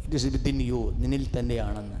 തെവ്തോൻ ഇറ്റ് ഈസ് വിത്തിൻ യു, നിന്നിൽ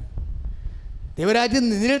തന്നെയാണെന്ന്. ദൈവരാജ്യം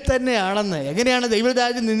നിന്നിൽ തന്നെയാണെന്ന്. എങ്ങനെയാണ്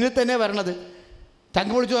ദൈവരാജ്യം നിന്നിൽ തന്നെ വരണത്?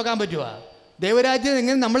 ചങ്ക് പൊളിച്ച് നോക്കാൻ പറ്റുമോ? ദൈവരാജ്യം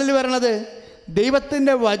എങ്ങനെ നമ്മളിൽ വരണത്?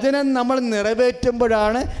 ദൈവത്തിൻ്റെ വചനം നമ്മൾ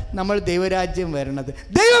നിറവേറ്റുമ്പോഴാണ് നമ്മൾ ദൈവരാജ്യം വരണത്.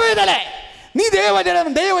 ദൈവവേദന നീ ദൈവവചനം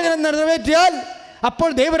നിറവേറ്റിയാൽ അപ്പോൾ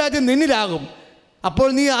ദൈവരാജ്യം നിന്നിലാകും. അപ്പോൾ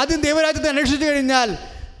നീ ആദ്യം ദൈവരാജ്യത്തെ അന്വേഷിച്ചു കഴിഞ്ഞാൽ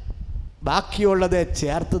ബാക്കിയുള്ളത്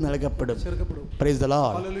ചേർത്ത് നൽകപ്പെടും. Price the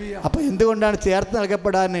Lord. അപ്പോൾ എന്തുകൊണ്ടാണ് ചേർത്ത്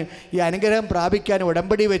നൽകപ്പെടാൻ, ഈ അനുഗ്രഹം പ്രാപിക്കാൻ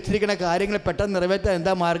ഉടമ്പടി വെച്ചിരിക്കുന്ന കാര്യങ്ങൾ പെട്ടെന്ന് നിറവേറ്റാൻ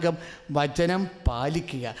എന്താ മാർഗം? വചനം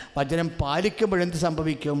പാലിക്കുക. വചനം പാലിക്കുമ്പോഴെന്ത്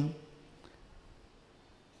സംഭവിക്കും?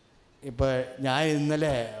 ഇപ്പോൾ ഞാൻ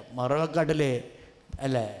ഇന്നലെ മറവക്കാട്ടിൽ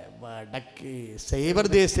സൈബർ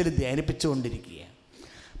ദേശത്തിൽ ധ്യാനിപ്പിച്ചുകൊണ്ടിരിക്കുകയാണ്.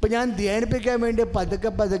 അപ്പോൾ ഞാൻ ധ്യാനിപ്പിക്കാൻ വേണ്ടി പതുക്കെ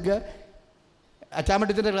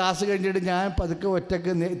അച്ചാമട്ടത്തിൻ്റെ ക്ലാസ് കഴിഞ്ഞിട്ട് ഞാൻ പതുക്കെ ഒറ്റക്ക്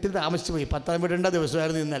ഇത്തിരി താമസിച്ച് പോയി. 10 വിടേണ്ട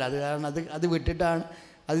ദിവസമായിരുന്നു ഇന്നലെ. അത് കാരണം അത് വിട്ടിട്ടാണ്,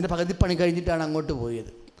 അതിൻ്റെ പകുതി പണി കഴിഞ്ഞിട്ടാണ് അങ്ങോട്ട്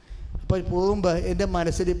പോയത്. അപ്പോൾ പോകുമ്പോൾ എൻ്റെ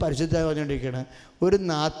മനസ്സിൽ പരിശുദ്ധമായി പറഞ്ഞുകൊണ്ടിരിക്കുകയാണ്, ഒരു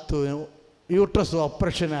നാത്തു യൂട്രസ്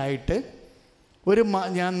ഓപ്പറേഷനായിട്ട്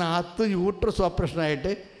യൂട്രസ്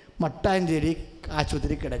ഓപ്പറേഷനായിട്ട് മട്ടാഞ്ചേരി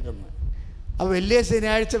ആശുപത്രി കിടക്കുന്നു. അപ്പോൾ വലിയ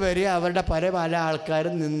ശനിയാഴ്ച വരെ അവരുടെ പല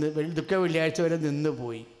ആൾക്കാരും ദുഃഖ വെള്ളിയാഴ്ച വരെ നിന്ന്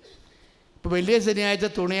പോയി. ഇപ്പോൾ വലിയ ശനിയാഴ്ച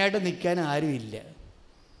തുണിയായിട്ട് നിൽക്കാൻ ആരുമില്ല.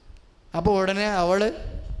 അപ്പോൾ ഉടനെ അവൾ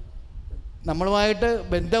നമ്മളുമായിട്ട്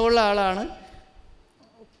ബന്ധമുള്ള ആളാണ്,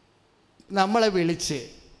 നമ്മളെ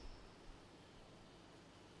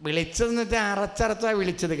വിളിച്ചതെന്ന് വെച്ചാൽ അറച്ചറച്ചാണ്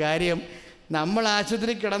വിളിച്ചത്. കാര്യം നമ്മൾ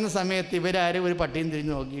ആശുപത്രി കിടന്ന സമയത്ത് ഇവരാരും ഒരു പട്ടിയും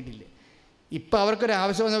തിരിഞ്ഞ് നോക്കിയിട്ടില്ല. ഇപ്പം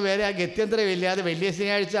അവർക്കൊരാവശ്യം വന്നാൽ വേറെ ആ ഗത്യന്തരമില്ലാതെ വലിയ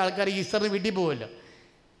ശനിയാഴ്ച ആൾക്കാർ ഈസ്റ്ററിന് വീട്ടിൽ പോകുമല്ലോ.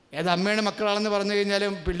 ഏത് അമ്മയുടെ മക്കളാണെന്ന് പറഞ്ഞു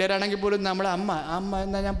കഴിഞ്ഞാലും പിള്ളേരാണെങ്കിൽ പോലും നമ്മളെ അമ്മ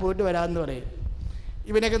എന്നാൽ ഞാൻ പോയിട്ട് വരാമെന്ന് പറയും.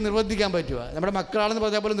 ഇവനൊക്കെ നിർബന്ധിക്കാൻ പറ്റുമോ? നമ്മുടെ മക്കളാണെന്ന്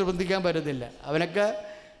പറഞ്ഞാൽ പോലും നിർബന്ധിക്കാൻ പറ്റത്തില്ല. അവനൊക്കെ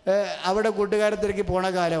അവിടെ കൂട്ടുകാരെ തിരക്കി പോണ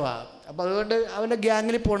കാലമാണ്. അപ്പോൾ അതുകൊണ്ട് അവൻ്റെ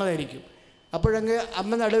ഗ്യാങ്ങിൽ പോണതായിരിക്കും. അപ്പോഴങ്ങ്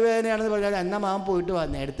അമ്മ നടുവേദനയാണെന്ന് പറഞ്ഞാൽ എന്നാൽ മാമൻ പോയിട്ട് വാ,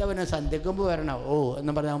 നേരത്തെ അവനെ സന്ധ്യക്കുമ്പോൾ വരണോ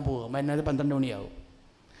എന്ന് പറഞ്ഞാൽ അവൻ പോകും. എന്നാൽ 12 മണിയാവും.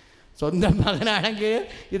 സ്വന്തം മകനാണെങ്കിൽ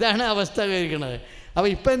ഇതാണ് അവസ്ഥ കഴിക്കുന്നത്. അപ്പോൾ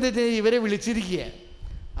ഇപ്പം എന്താ വെച്ചാൽ ഇവരെ വിളിച്ചിരിക്കുക.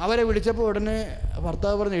 അവരെ വിളിച്ചപ്പോൾ ഉടനെ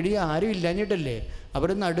ഭർത്താവ് പറഞ്ഞു, എടി ആരും ഇല്ലാഞ്ഞിട്ടല്ലേ, അവർ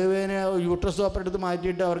നടുവേദന യൂട്രസ് ഓപ്പറേറ്റ് എടുത്ത്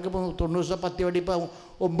മാറ്റിയിട്ട് അവർക്കിപ്പോൾ 90 ദിവസം 10 വടി ഇപ്പം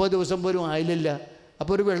 9 ദിവസം പോലും ആയില്ലല്ല.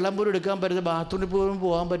 അപ്പോൾ ഒരു വെള്ളം പോലും എടുക്കാൻ പറ്റത്തില്ല, ബാത്റൂമിൽ പോലും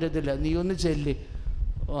പോകാൻ പറ്റത്തില്ല. നീ ഒന്ന് ചെല്ല്.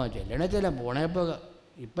 ചെല്ലണേ പോണേപ്പോൾ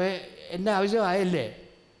ഇപ്പം എൻ്റെ ആവശ്യമായല്ലേ.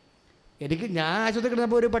 ഞാൻ ആശുപത്രി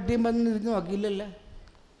കിടന്നപ്പോൾ ഒരു പട്ടിയും വന്ന് ഇരുന്ന് നോക്കിയില്ലല്ലോ.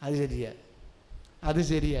 അത്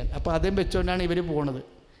ശരിയാണ്. അപ്പോൾ അതും വെച്ചുകൊണ്ടാണ് ഇവർ പോണത്.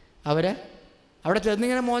 അവിടെ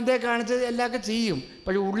ചെന്നിങ്ങനെ മോന്തയെ കാണിച്ച് എല്ലാമൊക്കെ ചെയ്യും,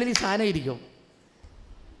 പക്ഷേ ഉള്ളിൽ ഈ സാധനം ഇരിക്കും.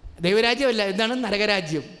 ദൈവരാജ്യമല്ല, എന്താണ്?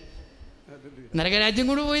 നരകരാജ്യം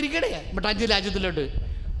കൂടി പോയിരിക്കണേ മട്ടാഞ്ചി രാജ്യത്തിലോട്ട്.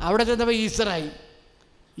 അവിടെ ചെന്നപ്പോൾ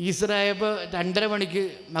ഈസ്റ്ററായപ്പോൾ 2:30 മണിക്ക്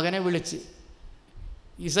മകനെ വിളിച്ച്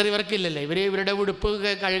ഈസ്റ്റർ ഇവർക്കില്ലല്ലേ, ഇവരുടെ ഉടുപ്പ്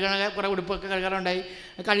കഴുകണ കുറേ ഉടുപ്പൊക്കെ കഴുകാറുണ്ടായി.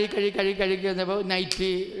 കഴുകി വന്നപ്പോൾ നൈറ്റ്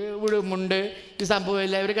മുണ്ട് ഈ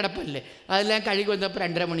സംഭവമില്ല, ഇവർ കിടപ്പല്ലേ, അതെല്ലാം കഴുകി വന്നപ്പോൾ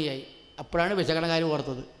 2:30 മണിയായി. അപ്പോഴാണ് വിശക്കണ കാര്യം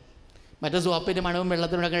ഓർത്തത്. മറ്റേ സോപ്പിൻ്റെ മണവും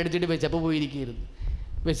വെള്ളത്തിനോടൊക്കെ അടിച്ചിട്ട് വിശപ്പ് പോയിരിക്കുകയായിരുന്നു.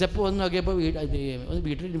 വിശപ്പ് വന്ന് നോക്കിയപ്പോൾ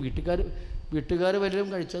വീട്ടുകാർ വല്ലതും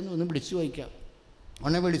കഴിച്ചെന്ന് ഒന്ന് വിളിച്ചു ചോദിക്കാം.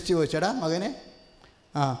 ഒന്നെ വിളിച്ചു ചോദിച്ചടാ മകനെ,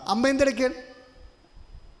 അമ്മ എന്തിടയ്ക്കാൻ?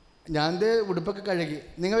 ഞാൻ ഉടുപ്പൊക്കെ കഴുകി,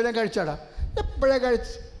 നിങ്ങളെല്ലാം കഴിച്ചാടാ? എപ്പോഴാ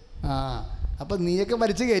കഴിച്ച്? അപ്പം നീയൊക്കെ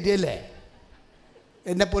വലിച്ചു കയറ്റിയല്ലേ,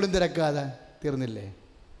 എന്നെപ്പോലും തിരക്കാതെ. തീർന്നില്ലേ?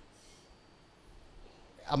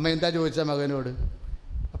 അമ്മ എന്താ ചോദിച്ച മകനോട്?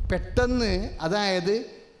 പെട്ടെന്ന്, അതായത്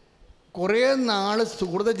കുറേ നാൾ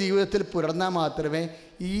സുഹൃത ജീവിതത്തിൽ പുലർന്നാൽ മാത്രമേ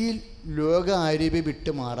ഈ ലോകാരൂപി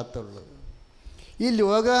വിട്ട് മാറത്തുള്ളൂ. ഈ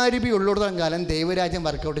ലോകാരൂപി ഉള്ളിടത്തോളം കാലം ദൈവരാജ്യം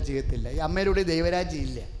വർക്കൗട്ട് ചെയ്യത്തില്ല. ഈ അമ്മയിലൂടെ ദൈവരാജ്യം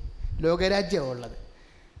ഇല്ല, ലോകരാജ്യമാണ് ഉള്ളത്.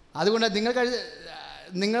 അതുകൊണ്ട്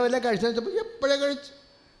നിങ്ങൾ വല്ലതും കഴിച്ചപ്പോൾ എപ്പോഴേ കഴിച്ചു?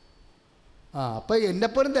 അപ്പോൾ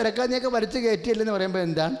എന്നെപ്പോലും തിരക്കാതെയൊക്കെ വലിച്ചു കയറ്റിയല്ലെന്ന് പറയുമ്പോൾ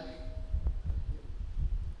എന്താണ്?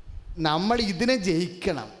 നമ്മൾ ഇതിനെ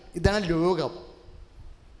ജയിക്കണം. ഇതാണ് ലോകം.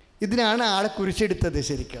 ഇതിനാണ് ആളെ കുരിശെടുത്തത്.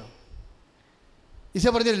 ശരിക്കും ഈശോ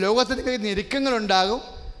പറഞ്ഞ ലോകത്തിൽ നിങ്ങൾക്ക് ഞെരുക്കങ്ങളുണ്ടാകും.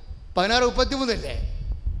 16:33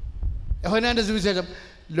 യോഹന്നാൻ്റെ സുവിശേഷം.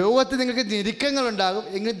 ലോകത്തിൽ നിങ്ങൾക്ക് ഞെരുക്കങ്ങളുണ്ടാകും,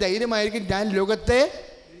 എങ്കിലും ധൈര്യമായിരിക്കും, ഞാൻ ലോകത്തെ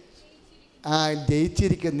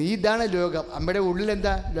ജയിച്ചിരിക്കുന്നു. ഇതാണ് ലോകം. അമ്മയുടെ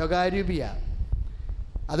ഉള്ളിലെന്താ? ലോകാരൂപിയാണ്.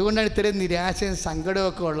 അതുകൊണ്ടാണ് ഇത്രയും നിരാശയും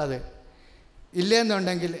സങ്കടമൊക്കെ ഉള്ളത്.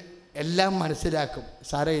 ഇല്ലെന്നുണ്ടെങ്കിൽ എല്ലാം മനസ്സിലാക്കും,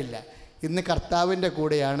 സാരമില്ല, ഇന്ന് കർത്താവിൻ്റെ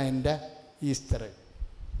കൂടെയാണ് എൻ്റെ ഈസ്റ്റർ.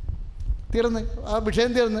 തീർന്ന്, ആ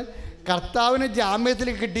വിഷയം തീർന്ന്. കർത്താവിന് ജാമ്യത്തിൽ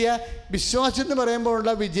കിട്ടിയ വിശ്വാസം എന്ന്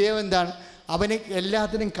പറയുമ്പോഴുള്ള വിജയം എന്താണ്? അവന്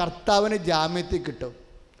എല്ലാത്തിനും കർത്താവിന് ജാമ്യത്തിൽ കിട്ടും.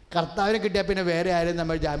 കർത്താവിന് കിട്ടിയാൽ പിന്നെ വേറെ ആരും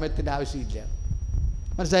നമ്മൾ ജാമ്യത്തിൻ്റെ ആവശ്യമില്ല.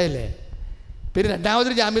 മനസ്സിലായില്ലേ? പിന്നെ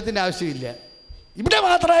രണ്ടാമതൊരു ജാമ്യത്തിൻ്റെ ആവശ്യമില്ല. ഇവിടെ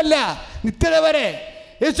മാത്രമല്ല, നിത്യത വരെ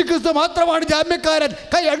യേശുക്രിസ്തു മാത്രമാണ് ജാമ്യക്കാരൻ.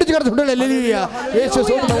 കൈ അടിച്ചു കിടന്നുണ്ടല്ലോ.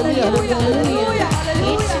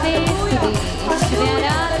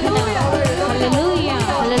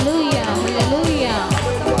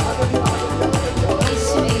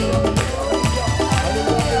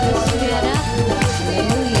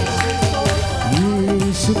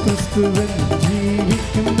 യേശുക്രിസ്തുവൻ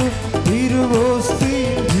ജീവിക്കുന്നു,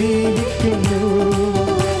 തിരുവോസ്തിയിൽ ജീവിക്കുന്നു.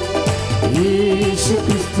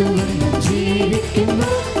 യേശുക്രിസ്തുവൻ ജീവിക്കുന്നു,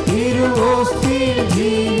 തിരുവോസ്തിയിൽ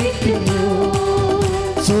ജീവിക്കുന്നു.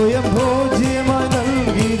 സ്വയം ഭോജ്യമായി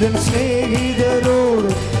നൽകിയതൻ സ്നേഹിതരോട്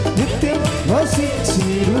നിത്യം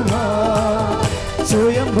വസിച്ചിരുവാൻ.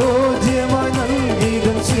 സ്വയം ഭോജ്യമായി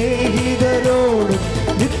നൽകിയതൻ സ്നേഹിതരോട്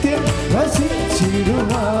നിത്യം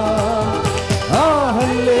വസിച്ചിരുവാൻ.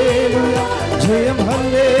 ഹല്ലേലൂയ, ജയം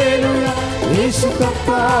ഹല്ലേലൂയ, യേശു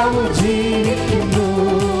കർത്താവ് ജീവിക്കുന്നു.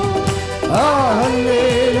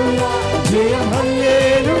 ഹല്ലേലൂയ, ജയം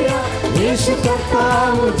ഹല്ലേലൂയ, യേശു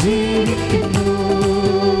കർത്താവ് ജീവിക്കുന്നു.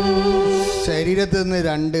 ശരീരത്തിൽ നിന്ന്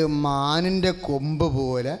 2 മാനിൻ്റെ കൊമ്പ്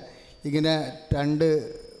പോലെ ഇങ്ങനെ 2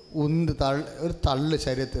 ഒരു തള്ള്,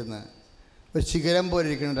 ശരീരത്തിൽ നിന്ന് ഒരു ശിഖരം പോലെ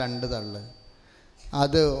ഇരിക്കുന്ന 2 തള്ള്.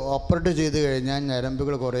 അത് ഓപ്പറേറ്റ് ചെയ്ത് കഴിഞ്ഞാൽ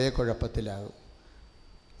ഞരമ്പുകൾ കുറേ കുഴപ്പത്തിലാകും.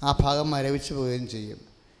 ആ ഭാഗം മരവിച്ച് പോവുകയും ചെയ്യും.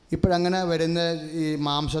 ഇപ്പോഴങ്ങനെ വരുന്ന ഈ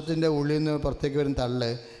മാംസത്തിൻ്റെ ഉള്ളിൽ നിന്ന് പുറത്തേക്ക് വരുന്ന തള്ള്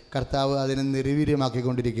കർത്താവ് അതിനെ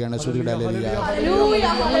നിർവീര്യമാക്കിക്കൊണ്ടിരിക്കുകയാണ്.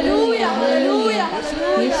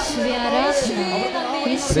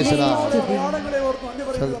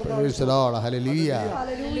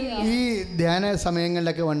 ഈ ധ്യാന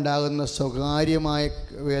സമയങ്ങളിലൊക്കെ ഉണ്ടാകുന്ന സ്വകാര്യമായ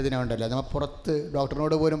വേദന ഉണ്ടല്ലോ, നമ്മൾ പുറത്ത്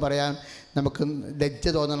ഡോക്ടറിനോട് പോലും പറയാൻ നമുക്ക് ലജ്ജ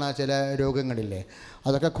തോന്നുന്ന ചില രോഗങ്ങളില്ലേ,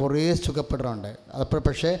 അതൊക്കെ കുറേ സുഖപ്പെടാറുണ്ട്.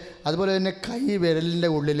 പക്ഷേ അതുപോലെ തന്നെ കൈ വിരലിൻ്റെ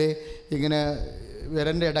ഉള്ളിൽ ഇങ്ങനെ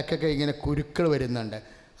വിരലിൻ്റെ ഇടയ്ക്കൊക്കെ ഇങ്ങനെ കുരുക്കൾ വരുന്നുണ്ട്.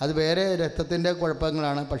 അത് വേറെ രക്തത്തിൻ്റെ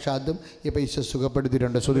കുഴപ്പങ്ങളാണ്. പക്ഷെ അതും ഇപ്പോൾ ഈശോ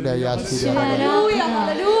സുഖപ്പെടുത്തിയിട്ടുണ്ട്.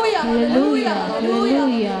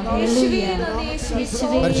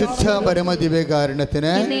 പരിശുദ്ധ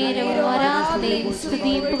പരമദിവ്യകാരുണ്യത്തിന്.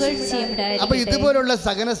 അപ്പോൾ ഇതുപോലുള്ള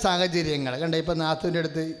സകല സാഹചര്യങ്ങൾ കണ്ട, ഇപ്പം നാത്തൂൻ്റെ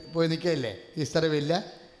അടുത്ത് പോയി നിൽക്കുകയല്ലേ, ഈസ്റ്ററുമില്ല,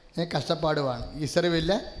 കഷ്ടപ്പാടുമാണ്,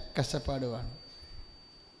 ഈസ്റ്ററുമില്ല, കഷ്ടപ്പാടുമാണ്.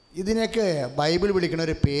 ഇതിനൊക്കെ ബൈബിൾ വിളിക്കുന്ന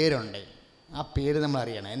ഒരു പേരുണ്ട്. ആ പേര് നമ്മൾ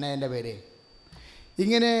അറിയണം. എന്നാ എൻ്റെ പേര്?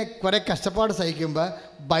 ഇങ്ങനെ കുറേ കഷ്ടപ്പാട് സഹിക്കുമ്പോൾ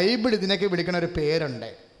ബൈബിൾ ഇതിനൊക്കെ വിളിക്കുന്ന ഒരു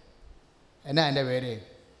പേരുണ്ട്. എന്നാ എൻ്റെ പേര്?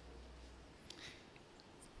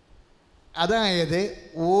 അതായത്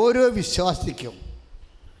ഓരോ വിശ്വാസിക്കും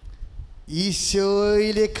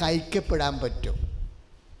ഈശോയിലേക്ക് ഐക്യപ്പെടാൻ പറ്റും.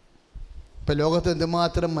 ഇപ്പം ലോകത്ത്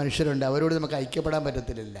എന്തുമാത്രം മനുഷ്യരുണ്ട്, അവരോട് നമുക്ക് ഐക്യപ്പെടാൻ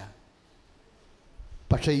പറ്റത്തില്ല.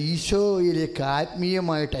 പക്ഷേ ഈശോയിലേക്ക്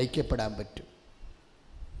ആത്മീയമായിട്ട് ഐക്യപ്പെടാൻ പറ്റും.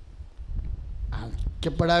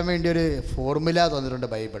 ഐക്യപ്പെടാൻ വേണ്ടി ഒരു ഫോർമുല തന്നിട്ടുണ്ട്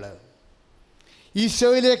ബൈബിള്.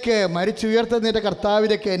 ഈശോയിലേക്ക് മരിച്ചുയർത്തുന്നതിൻ്റെ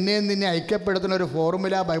കർത്താവിലേക്ക് എന്നെയും നിന്നെ ഐക്യപ്പെടുത്തുന്ന ഒരു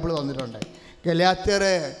ഫോർമുല ബൈബിൾ തന്നിട്ടുണ്ട്. ഗലാത്യർ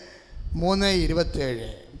 3:27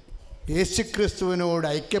 യേശുക്രിസ്തുവിനോട്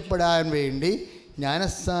ഐക്യപ്പെടാൻ വേണ്ടി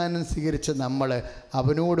ജ്ഞാനസ്നാനം സ്വീകരിച്ച നമ്മൾ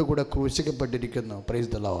അവനോടുകൂടെ ക്രൂശിക്കപ്പെട്ടിരിക്കുന്നു.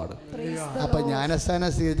 Price the Lord. അപ്പം ജ്ഞാനസ്നാനം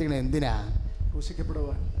സ്വീകരിച്ചിരിക്കുന്നത് എന്തിനാ?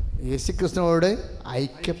 ക്രൂശിക്കപ്പെടുവാൻ, യേശുക്രിസ്തുവിനോട്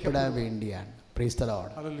ഐക്യപ്പെടാൻ വേണ്ടിയാണ്. Price the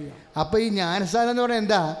Lord. അപ്പോൾ ഈ ജ്ഞാനസ്നാനം എന്ന് പറഞ്ഞാൽ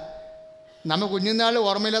എന്താ? നമ്മൾ കുഞ്ഞുനാൾ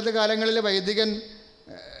ഓർമ്മയില്ലാത്ത കാലങ്ങളിൽ വൈദികൻ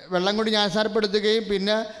വെള്ളം കൊണ്ട് ജ്ഞാനസ്നാനപ്പെടുത്തുകയും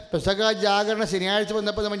പിന്നെ പെസഹ ജാഗരണ ശനിയാഴ്ച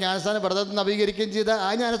വന്നപ്പോൾ നമ്മൾ ജ്ഞാനസ്നാനം വ്രതം നവീകരിക്കുകയും ചെയ്ത ആ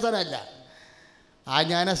ജ്ഞാനസ്നാനമല്ല. ആ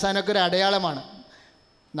ജ്ഞാനസ്നാനമൊക്കെ ഒരു അടയാളമാണ്.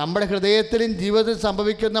 നമ്മുടെ ഹൃദയത്തിലും ജീവിതത്തിൽ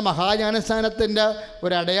സംഭവിക്കുന്ന മഹാജ്ഞാനസ്നാനത്തിൻ്റെ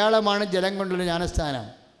ഒരു അടയാളമാണ് ജലം കൊണ്ടുള്ള ജ്ഞാനസ്നാനം.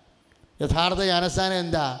 യഥാർത്ഥ ജ്ഞാനസ്നാനം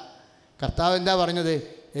എന്താ? കർത്താവ് എന്താ പറഞ്ഞത്?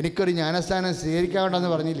 എനിക്കൊരു ജ്ഞാനസ്നാനം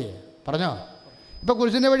സ്വീകരിക്കാനുണ്ടെന്ന് പറഞ്ഞില്ലേ? പറഞ്ഞോ? ഇപ്പോൾ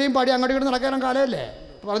കുരിശിൻ്റെ വഴിയും പാടി അങ്ങോട്ട് ഇങ്ങോട്ട് നടക്കാനും കാലമല്ലേ?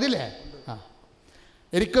 പറഞ്ഞില്ലേ?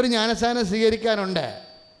 എനിക്കൊരു ജ്ഞാനസ്നാനം സ്വീകരിക്കാനുണ്ട്.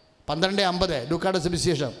 12:50 ലൂക്കായുടെ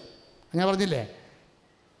സുവിശേഷം അങ്ങനെ പറഞ്ഞില്ലേ?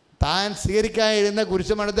 താൻ സ്വീകരിക്കാനിരുന്ന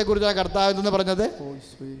കുരിശുമരണത്തെക്കുറിച്ചാണ് കർത്താവ് എന്ന് പറഞ്ഞത്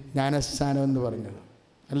ജ്ഞാനസ്നാനം എന്ന് പറഞ്ഞത്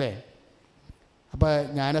അല്ലേ? അപ്പോൾ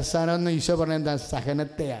ജ്ഞാനസ്നാനം എന്ന് ഈശോ പറഞ്ഞത് എന്താ?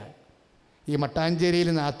 സഹനത്തെയാണ്. ഈ മട്ടാഞ്ചേരിയിൽ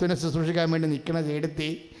നാത്തുവിനെ ശുശ്രൂഷിക്കാൻ വേണ്ടി നിൽക്കണ ചേടുത്തി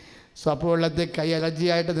സ്വപ്പ് വെള്ളത്തിൽ കൈ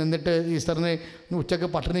അലർജിയായിട്ട് നിന്നിട്ട് ഈസ്റ്ററിന് ഉച്ചക്ക്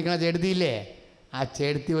പട്ടിണി നിൽക്കണ ചേടുത്തിയില്ലേ? ആ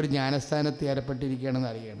ചേടുത്തി ഒരു ജ്ഞാനസ്നാനത്തിൽ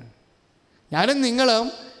ഏർപ്പെട്ടിരിക്കുകയാണെന്ന് അറിയണം. ഞാനും നിങ്ങളും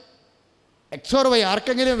എക്സോർവൈ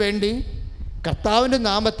ആർക്കെങ്കിലും വേണ്ടി കർത്താവിൻ്റെ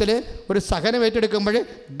നാമത്തിൽ ഒരു സഹനം ഏറ്റെടുക്കുമ്പോൾ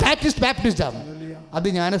ദാറ്റ് ഈസ് ബാപ്റ്റിസം. അത്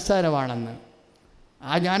ജ്ഞാനസ്നാനമാണെന്ന്.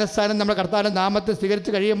 ആ ജ്ഞാനസ്നാനം നമ്മൾ കർത്താവിൻ്റെ നാമത്തിൽ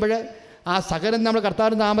സ്വീകരിച്ച് കഴിയുമ്പോൾ, ആ സഹനം നമ്മൾ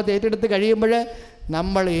കർത്താവിൻ്റെ നാമത്തിൽ ഏറ്റെടുത്ത് കഴിയുമ്പോൾ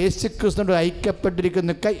നമ്മൾ യേശുക്രിസ്തുവിനോട്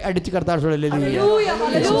ഐക്യപ്പെട്ടിരിക്കുന്നു. കൈ അടിച്ച് കർത്താവ്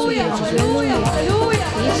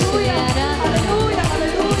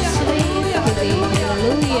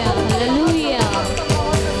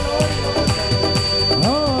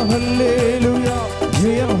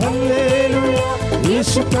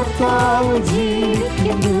യേശു കർത്താവ്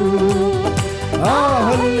ജീവിക്കുന്നു.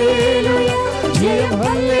 ഹല്ലേലൂയ, ജയം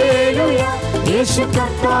ഹല്ലേലൂയ, യേശു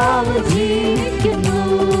കർത്താവ് ജീവിക്കുന്നു.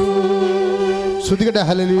 ശ്രുതികട്ടെ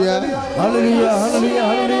hallelujah, hallelujah, hallelujah,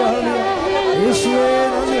 hallelujah, hallelujah. യേശുവേ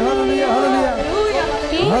നന്ദി. Hallelujah, hallelujah,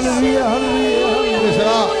 hallelujah,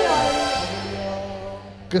 hallelujah.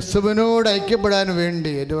 ക്രിസ്തുവിനോട് ഐക്യപ്പെടാൻ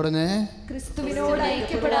വേണ്ടി എന്ന് പറഞ്ഞേ, ക്രിസ്തുവിനോട്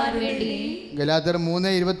ഐക്യപ്പെടാൻ വേണ്ടി. ഗലാത്യർ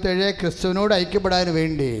 3:27 ക്രിസ്തുവിനോട് ഐക്യപ്പെടാൻ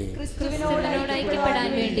വേണ്ടി, ക്രിസ്തുവിനോട് ഐക്യപ്പെടാൻ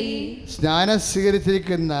വേണ്ടി സ്നാനം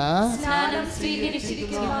സ്വീകരിച്ചിരിക്കുന്ന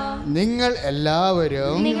നിങ്ങൾ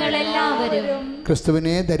എല്ലാവരും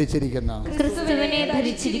ക്രിസ്തുവിനെ ധരിച്ചിരിക്കുന്നു.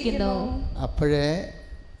 അപ്പോഴേ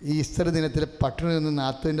ഈസ്റ്റർ ദിനത്തിൽ പട്ടിണി നിന്ന്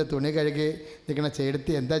നാത്തുവിൻ്റെ തുണി കഴുകി നിൽക്കുന്ന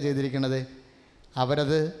ചേടത്തി എന്താ ചെയ്തിരിക്കുന്നത്?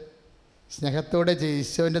 അവരത് സ്നേഹത്തോടെ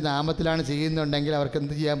ഈശോൻ്റെ നാമത്തിലാണ് ചെയ്യുന്നുണ്ടെങ്കിൽ അവർക്ക്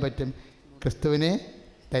എന്ത് ചെയ്യാൻ പറ്റും? ക്രിസ്തുവിനെ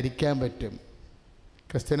ധരിക്കാൻ പറ്റും.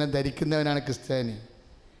 ക്രിസ്തുവിനെ ധരിക്കുന്നവനാണ് ക്രിസ്ത്യാനി.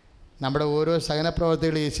 നമ്മുടെ ഓരോ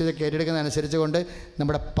സഹനപ്രവർത്തികൾ ഈശോയെ ഏറ്റെടുക്കുന്ന അനുസരിച്ച് കൊണ്ട്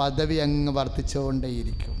നമ്മുടെ പദവി അങ്ങ്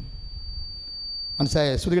വർദ്ധിച്ചുകൊണ്ടേയിരിക്കും.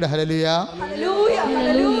 മനസ്സിലായോ? ശ്രുതിയുടെ ഹല്ലേലൂയ.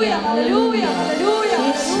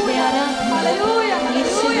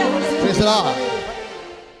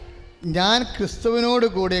 ഞാൻ ക്രിസ്തുവിനോട്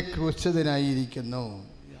കൂടെ ക്രൂശിതനായിരിക്കുന്നു.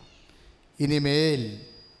 ഇനിമേൽ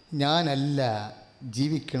ഞാനല്ല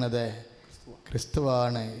ജീവിക്കണത്,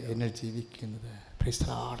 ക്രിസ്തുവാണ് എന്നിൽ ജീവിക്കുന്നത്.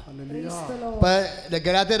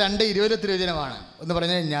 ഗലാത്യർ 2:20 തിരുവചനമാണ്. ഒന്ന്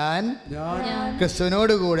പറഞ്ഞാൽ ഞാൻ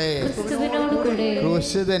ക്രിസ്തുവിനോട് കൂടെ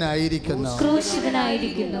ക്രൂശിതനായിരിക്കുന്നു.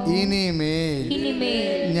 ഇനിമേൽ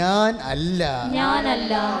ഞാൻ അല്ല.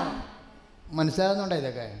 മനസ്സിലാകുന്നുണ്ടോ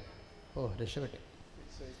ഇതൊക്കെ? ഓ രക്ഷപ്പെട്ടു.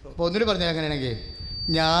 അപ്പോൾ ഒന്നുകൂടി പറഞ്ഞാൽ അങ്ങനെയാണെങ്കിൽ,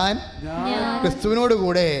 ഞാൻ ക്രിസ്തുവിനോട്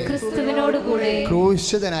കൂടെ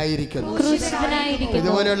ക്രൂശിതനായിരിക്കുന്നു.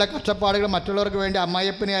 ഇതുപോലെയുള്ള കഷ്ടപ്പാടുകൾ മറ്റുള്ളവർക്ക് വേണ്ടി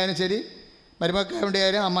അമ്മായിയപ്പനെ ആയാലും ശരി, മരുമക്ക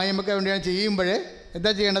വേണ്ടിയായാലും അമ്മായിയമ്മക്ക് വേണ്ടിയാലും ചെയ്യുമ്പോൾ എന്താ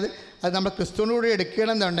ചെയ്യേണ്ടത്? അത് നമ്മൾ ക്രിസ്തുവിനോട്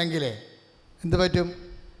എടുക്കണമെന്നുണ്ടെങ്കിൽ എന്ത് പറ്റും?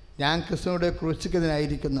 ഞാൻ ക്രിസ്തുവിനോട്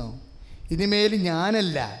ക്രൂശിക്കുന്നതിനായിരിക്കുന്നു. ഇനിമേൽ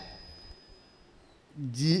ഞാനല്ല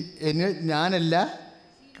ഞാനല്ല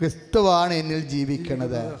ക്രിസ്തുവാണ് എന്നിൽ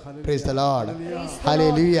ജീവിക്കണത്. Praise the lord.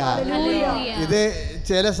 ഹല്ലേലൂയ. ഇത്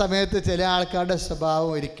ചില സമയത്ത് ചില ആൾക്കാരുടെ സ്വഭാവം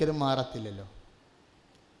ഒരിക്കലും മാറത്തില്ലല്ലോ.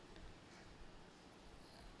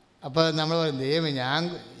 അപ്പോൾ നമ്മൾ പറയും, ദൈവമേ, ഞാൻ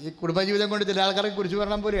ഈ കുടുംബജീവിതം കൊണ്ട് ചില ആൾക്കാരെ കുറിച്ച്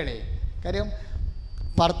പറഞ്ഞാൽ പോലെയാണേ. കാര്യം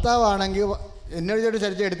ഭർത്താവാണെങ്കിൽ എന്നോട്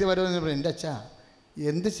ചരിച്ച് എടുത്ത് വരുമെന്ന് പറയും, എൻ്റെ അച്ഛാ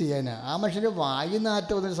എന്ത് ചെയ്യാനാ, ആ മനുഷ്യൻ്റെ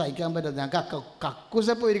വായുനാറ്റം ഒന്നും സഹിക്കാൻ പറ്റാത്ത ഞങ്ങൾക്ക്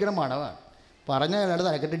കക്കൂസപ്പോൾ ഇരിക്കണം മണവാണ്. പറഞ്ഞാൽ അയാളുടെ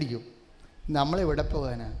തലക്കെട്ടിടിക്കും. നമ്മളെവിടെ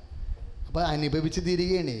പോകാനാ? അപ്പോൾ അനുഭവിച്ച്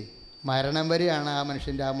തീരുകയാണേ. മരണം വരെയാണ് ആ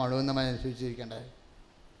മനുഷ്യൻ്റെ ആ മണവും നമ്മൾ അനുഭവിച്ചിരിക്കേണ്ടത്.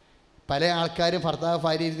 പല ആൾക്കാരും ഭർത്താവ്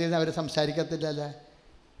ഭാര്യ ഇരുന്ന് അവർ സംസാരിക്കത്തില്ലല്ലോ.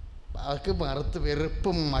 അവർക്ക്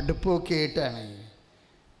വെറുപ്പും മടുപ്പും ഒക്കെ ആയിട്ടാണ്.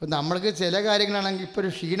 അപ്പം നമ്മൾക്ക് ചില കാര്യങ്ങളാണെങ്കിൽ ഇപ്പോൾ ഒരു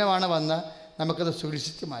ക്ഷീണമാണ് വന്നാൽ നമുക്കത്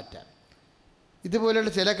സൂക്ഷിച്ച് മാറ്റാം.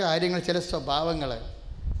 ഇതുപോലെയുള്ള ചില കാര്യങ്ങൾ, ചില സ്വഭാവങ്ങൾ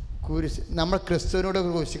നമ്മൾ ക്രിസ്തുവിനോട്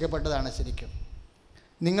ക്രൂശിക്കപ്പെട്ടതാണ് ശരിക്കും.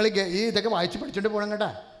 നിങ്ങൾ ഇതൊക്കെ വായിച്ച് പഠിച്ചുകൊണ്ട് പോകണം കേട്ടാ,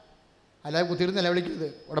 അല്ലാതെ കുത്തിയിരുന്ന് നിലവിളിക്കരുത്,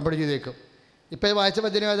 ഉടമ്പടി ചെയ്തേക്കും. ഇപ്പോൾ ഇത് വായിച്ച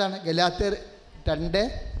പദ്യം ഏതാണ്? ഗലാത്യർ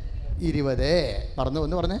 2:20.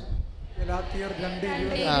 ഒന്ന് പറഞ്ഞേ.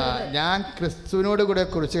 ഞാൻ ക്രിസ്തുവിനോട് കൂടെ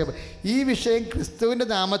കുറിച്ച് ഈ വിഷയം ക്രിസ്തുവിൻ്റെ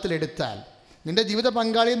നാമത്തിലെടുത്താൽ നിൻ്റെ ജീവിത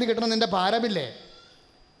പങ്കാളിയിൽ നിന്ന് കിട്ടണം നിൻ്റെ ഭാരമില്ലേ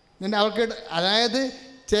അവർക്ക്. അതായത്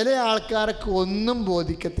ചില ആൾക്കാർക്ക് ഒന്നും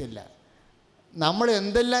ബോധിക്കത്തില്ല. നമ്മൾ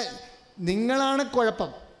എന്തെല്ലാം, നിങ്ങളാണ്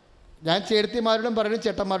കുഴപ്പം. ഞാൻ ചേട്ടത്തിമാരോടും പറയണേ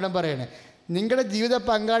ചേട്ടന്മാരോടും പറയണേ, നിങ്ങളുടെ ജീവിത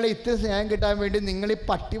പങ്കാളി ഇത്ര സ്നേഹം കിട്ടാൻ വേണ്ടി നിങ്ങൾ ഈ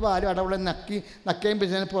പട്ടി വാലും അടവുള്ള നക്കയും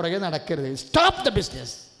ബിസിനസ് പുറകെ നടക്കരുത്. Stop the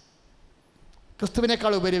business.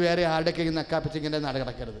 ക്രിസ്തുവിനേക്കാൾ ഉപരി വേറെ ആരുടെയൊക്കെ നക്കാപ്പിച്ചിങ്ങനെ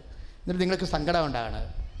നടക്കരുത്. എന്നിട്ട് നിങ്ങൾക്ക് സങ്കടം ഉണ്ടാകണത്.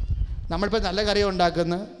 നമ്മളിപ്പോൾ നല്ല കറി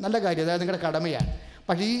ഉണ്ടാക്കുന്ന നല്ല കാര്യം, അതായത് നിങ്ങളുടെ കടമയാണ്.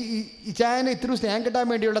 പക്ഷേ ഈ ചായനെ ഇത്തിരി സ്നേഹം കിട്ടാൻ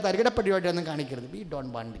വേണ്ടിയുള്ള തരികിട പരിപാടിയൊന്നും കാണിക്കരുത്. We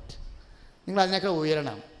don't want it. നിങ്ങൾ അതിനേക്കാൾ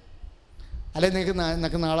ഉയരണം, അല്ലെങ്കിൽ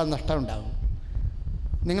നിങ്ങൾക്ക് നാളെ നഷ്ടം ഉണ്ടാകും.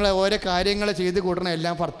 നിങ്ങൾ ഓരോ കാര്യങ്ങൾ ചെയ്ത് കൂട്ടണം.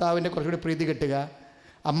 എല്ലാം ഭർത്താവിൻ്റെ കുറച്ചുകൂടി പ്രീതി കിട്ടുക,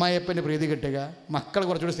 അമ്മായിയപ്പൻ്റെ പ്രീതി കിട്ടുക, മക്കൾ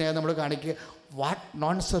കുറച്ചുകൂടി സ്നേഹം നമ്മൾ കാണിക്കുക. What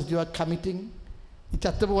nonsense you are committing. ഈ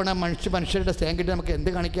ചത്തുപോകണ മനുഷ്യരുടെ സ്നേഹം കിട്ടി നമുക്ക് എന്ത്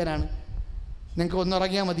കാണിക്കാനാണ്? നിങ്ങൾക്ക്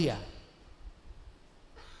ഒന്നുറങ്ങിയാൽ മതിയാ.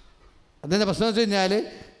 അതിൻ്റെ പ്രശ്നം വെച്ച് കഴിഞ്ഞാൽ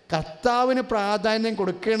കർത്താവിന് പ്രാധാന്യം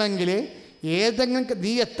കൊടുക്കണമെങ്കിൽ ഏതെങ്കിലും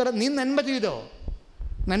നീ നന്മ ചെയ്തോ.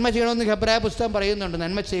 നന്മ ചെയ്യണമെന്ന് ഹെബ്രായ പുസ്തകം പറയുന്നുണ്ട്,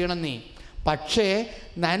 നന്മ ചെയ്യണം നീ. പക്ഷേ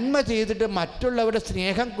നന്മ ചെയ്തിട്ട് മറ്റുള്ളവരുടെ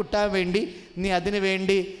സ്നേഹം കിട്ടാൻ വേണ്ടി നീ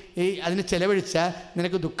അതിന് ചെലവഴിച്ചാൽ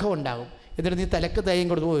നിനക്ക് ദുഃഖമുണ്ടാകും. എന്നിട്ട് നീ തലക്ക് തയ്യം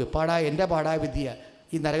കൊടുത്തു പോയി എൻ്റെ പാടാ വിദ്യ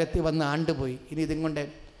ഈ നരകത്തിൽ വന്ന് ആണ്ടുപോയി. ഇനി ഇതും കൊണ്ട്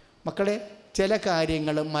മക്കളെ, ചില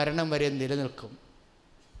കാര്യങ്ങൾ മരണം വരെ നിലനിൽക്കും.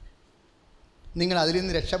 നിങ്ങൾ അതിൽ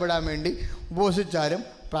നിന്ന് രക്ഷപ്പെടാൻ വേണ്ടി ഉപവസിച്ചാലും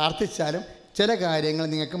പ്രാർത്ഥിച്ചാലും ചില കാര്യങ്ങൾ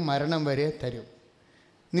നിങ്ങൾക്ക് മരണം വരെ തരും.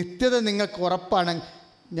 നിത്യത നിങ്ങൾക്ക് ഉറപ്പാണ്.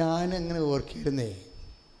 ഞാനങ്ങനെ ഓർക്കിയിരുന്നേ,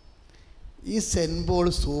 ഈ സെൻറ്റ് പോൾ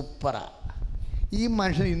സൂപ്പറാണ്. ഈ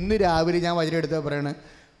മനുഷ്യൻ ഇന്ന് രാവിലെ ഞാൻ വചനെടുത്താൽ പറയണേ,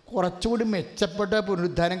 കുറച്ചുകൂടി മെച്ചപ്പെട്ട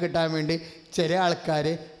പുനരുദ്ധാനം കിട്ടാൻ വേണ്ടി ചില ആൾക്കാർ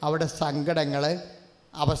അവിടെ സങ്കടങ്ങൾ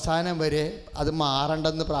അവസാനം വരെ അത്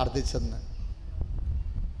മാറണ്ടെന്ന് പ്രാർത്ഥിച്ചെന്ന്.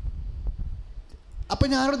 അപ്പം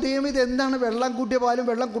ഞാനൊരു ദൈവം, ഇത് എന്താണ്? വെള്ളം കൂട്ടിയ പാലും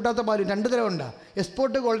വെള്ളം കൂട്ടാത്ത പാലും രണ്ട് തരം ഉണ്ടാ.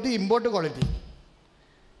 Export quality, import quality.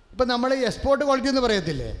 ഇപ്പം നമ്മൾ എക്സ്പോർട്ട് ക്വാളിറ്റി എന്ന്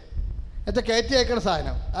പറയത്തില്ലേ, എത്ര കയറ്റി അയക്കണ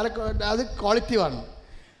സാധനം, അത് ക്വാളിറ്റി വേണം.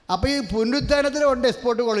 അപ്പോൾ ഈ പുനരുദ്ധാനത്തിലുണ്ട്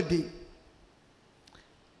എക്സ്പോർട്ട് ക്വാളിറ്റി.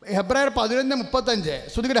 ഹെബ്രായർ 11:35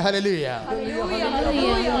 ശ്രുതികടെ ഹല്ലേലൂയ.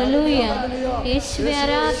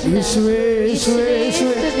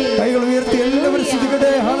 കൈകൾ ഉയർത്തി എല്ലാവരും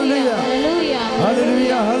ശ്രുതികടെ ഹല്ലേലൂയ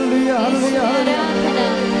ഹല്ലേലൂയ ഹല്ലേലൂയ ഹല്ലേലൂയ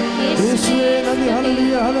യേശുവേ നന്ദി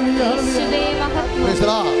ഹല്ലേലൂയ ഹല്ലേലൂയ ഹല്ലേലൂയ.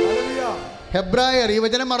 ഹെബ്രായർ, ഈ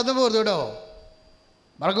വചനം മറന്നു പോകരുത് കേട്ടോ,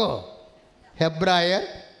 മറക്കോ? ഹെബ്രായർ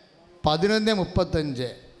 11:35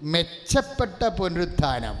 മെച്ചപ്പെട്ട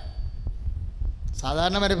പുനരുത്ഥാനം.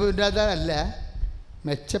 സാധാരണ പുനരുത്ഥാനമല്ല,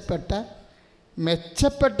 മെച്ചപ്പെട്ട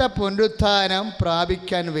പുനരുത്ഥാനം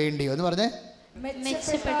പ്രാപിക്കാൻ വേണ്ടി. ഒന്ന് പറഞ്ഞേ,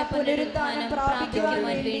 മെച്ചപ്പെട്ട പുനരുത്ഥാനം പ്രാപിക്കുവാൻ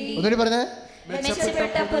വേണ്ടി. ഒന്നുകൂടി പറഞ്ഞേ,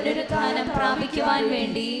 മെച്ചപ്പെട്ട പുനരുത്ഥാനം പ്രാപിക്കുവാൻ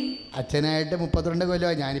വേണ്ടി. അച്ഛനായിട്ട് 32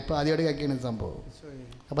 കൊല്ലമായി, ഞാനിപ്പോൾ ആദ്യമായിട്ട് കേൾക്കുന്ന സംഭവം.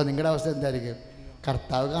 അപ്പം നിങ്ങളുടെ അവസ്ഥ എന്തായിരിക്കും?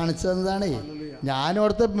 കർത്താവ് കാണിച്ചു തന്നതാണ്.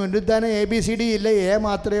 ഞാനോർത്ത് പുനരുദ്ധാനം ABCD ഇല്ല, A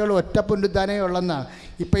മാത്രമേ ഉള്ളൂ, ഒറ്റ പുനരുദ്ധാനമേ ഉള്ളെന്നാണ്.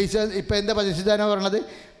 ഇപ്പം എന്താ പരിശുദ്ധാനം പറയണത്?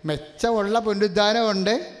 മെച്ചമുള്ള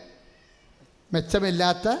പുനരുദ്ധാനമുണ്ട്,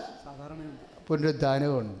 മെച്ചമില്ലാത്ത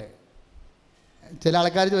പുനരുദ്ധാനമുണ്ട്. ചില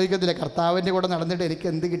ആൾക്കാർ ചോദിക്കത്തില്ല, കർത്താവിൻ്റെ കൂടെ നടന്നിട്ട് എനിക്ക്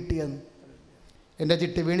എന്ത് കിട്ടിയെന്ന്. എൻ്റെ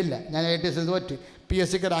ചിട്ടി വീണില്ല, ഞാൻ ITS തോറ്റ്,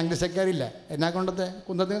 PSCക്ക് റാങ്ക് സെക്കാരില്ല, എന്നാ കൊണ്ടത്തെ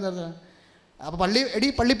കുന്നത്തിന് നിർത്തുക. അപ്പോൾ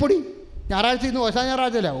പള്ളിപ്പൊടി ഞായറാഴ്ച ഇന്ന് ഓശാന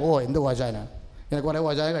ഞായറാഴ്ചയല്ല. ഓ എന്ത് ഓശാന, എനിക്ക് കുറേ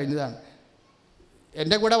ഓശാന കഴിഞ്ഞതാണ്.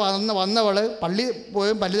 എൻ്റെ കൂടെ വന്നവൾ പള്ളി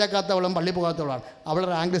പോയും പള്ളി തേക്കാത്തവളും പള്ളി പോകാത്തവളാണ്. അവൾ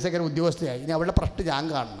റാങ്ക് സെക്കൻഡ് ഉദ്യോഗസ്ഥയായി. ഇനി അവളുടെ പ്രശ്നം ഞാൻ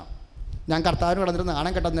കാണണം. ഞാൻ കർത്താവിന് കിടന്നിട്ട്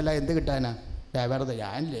നാണം കിട്ടുന്നില്ല, എന്ത് കിട്ടാനാ? വെറുതെ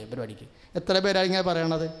ഞാനില്ലേ പരിപാടിക്ക്. എത്ര പേരാണ് ഇങ്ങനെ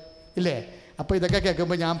പറയണത് ഇല്ലേ? അപ്പോൾ ഇതൊക്കെ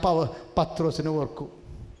കേൾക്കുമ്പോൾ ഞാൻ പത്രോസിന് ഓർക്കും.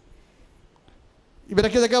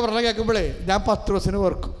 ഇവരൊക്കെ ഇതൊക്കെ പറഞ്ഞാൽ കേൾക്കുമ്പോഴേ ഞാൻ പത്രോസിന്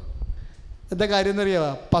ഓർക്കും. എന്താ കാര്യം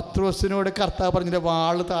എന്നറിയാമോ? പത്രോസിനോട് കർത്താവ് പറഞ്ഞിട്ട്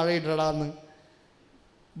വാള് താഴെ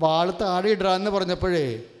ഇടറാന്ന് പറഞ്ഞപ്പോഴേ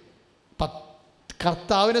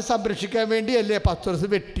കർത്താവിനെ സംരക്ഷിക്കാൻ വേണ്ടിയല്ലേ പത്രോസ്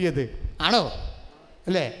വെട്ടിയത്? ആണോ?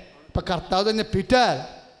 അല്ലേ? ഇപ്പം കർത്താവ് തന്നെ Peter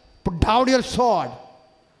put down your sword.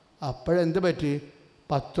 അപ്പോഴെന്ത് പറ്റി?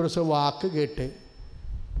 പത്രോസ് വാക്ക് കേട്ട്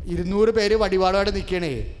 200 പേര് വടിവാളോടെ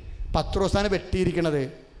നിൽക്കണേ. പത്രോസാണ് വെട്ടിയിരിക്കണത്.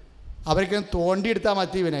 അവർക്ക് തോണ്ടിയെടുത്താൽ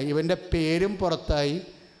മതി ഇവൻ്റെ പേരും പുറത്തായി.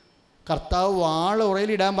 കർത്താവ് വാൾ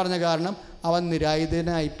ഉറയിലിടാൻ പറഞ്ഞ കാരണം അവൻ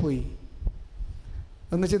നിരായുധനായിപ്പോയി.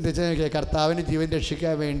 ഒന്ന് ചിന്തിച്ച് നോക്കിയാൽ കർത്താവിന് ജീവൻ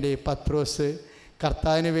രക്ഷിക്കാൻ വേണ്ടി പത്രോസ്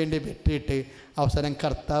കർത്താവിന് വേണ്ടി വെട്ടിയിട്ട് അവസാനം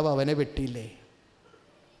കർത്താവ് അവനെ വെട്ടിയില്ലേ?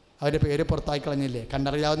 അവൻ്റെ പേര് പുറത്താക്കി കളഞ്ഞില്ലേ?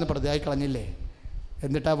 കണ്ടറിയാവുന്ന പ്രതിയായി കളഞ്ഞില്ലേ?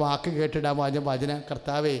 എന്നിട്ട് ആ വാക്ക് കേട്ടിട്ട് ആ വചന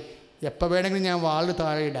കർത്താവേ എപ്പോൾ വേണമെങ്കിലും ഞാൻ വാള്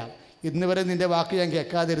താഴെ ഇടാം, ഇന്ന് വരെ നിൻ്റെ വാക്ക് ഞാൻ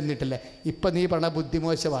കേൾക്കാതിരുന്നിട്ടില്ല, ഇപ്പം നീ പറഞ്ഞ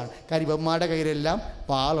ബുദ്ധിമോശമാണ്. കാര്യം ഇവന്മാരുടെ കയ്യിലെല്ലാം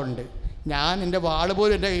വാളുണ്ട്, ഞാൻ എൻ്റെ വാള്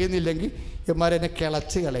പോലും എൻ്റെ കയ്യിൽ നിന്നില്ലെങ്കിൽ ഇവന്മാരെന്നെ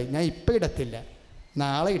കിളച്ച് കളയും, ഞാൻ ഇപ്പം ഇടത്തില്ല,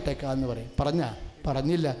 നാളെ ഇട്ടേക്കാന്ന് പറയും.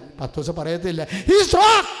 പറഞ്ഞില്ല. 10 ദിവസം പറയത്തില്ല.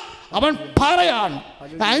 അവൻ പാറയാണ്,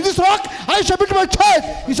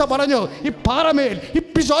 ഈശോ പറഞ്ഞു, ഈ പാറമേൽ, ഈ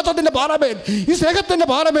പിശാചത്തിന്റെ പാറമേൽ, ഈ സ്നേഹത്തിന്റെ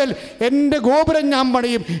പാറമേൽ എൻ്റെ ഗോപുരം ഞാൻ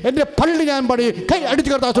പണിയും, എൻ്റെ പള്ളി ഞാൻ പണിയും. കൈ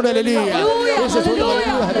അടിച്ചു കർത്താവേ.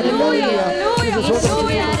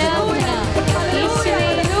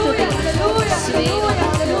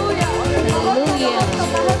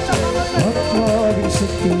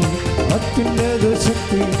 അത്യുന്നത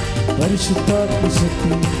ശക്തി പരിശുദ്ധാത്മ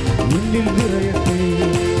ശക്തി എന്നിൽ നിറയട്ടെ.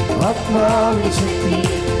 ആത്മാവിൻ ശക്തി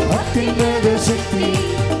അത്യുന്നത ശക്തി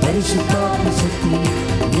പരിശുദ്ധാത്മ ശക്തി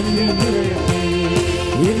എന്നിൽ നിറയട്ടെ.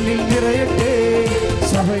 എന്നിൽ നിറയട്ടെ,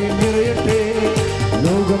 സഭയിൽ നിറയട്ടെ,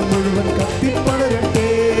 ലോകം മുഴുവൻ കത്തിപ്പടരട്ടെ.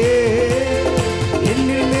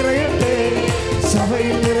 എന്നിൽ നിറയട്ടെ,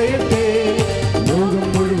 സഭയിൽ നിറയട്ടെ, ലോകം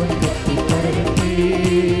മുഴുവൻ കത്തിപ്പടരട്ടെ.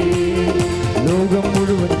 ലോകം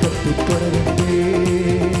മുഴുവൻ കത്തിപ്പടരട്ടെ.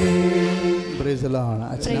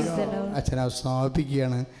 അച്ഛൻ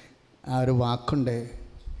അവസാനിപ്പിക്കുകയാണ്. ആ ഒരു വാക്കുണ്ട്,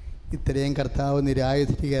 ഇത്രയും കർത്താവ്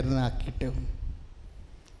നിരായുധീകരണനാക്കിയിട്ട്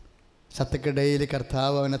ശത്രുക്കിടയിൽ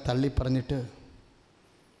കർത്താവ് അവനെ തള്ളിപ്പറഞ്ഞിട്ട്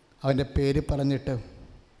അവൻ്റെ പേര് പറഞ്ഞിട്ട്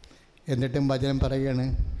എന്നിട്ടും വചനം പറയുകയാണ്,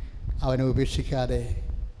 അവനെ ഉപേക്ഷിക്കാതെ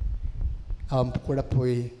അവൻ കൂടെ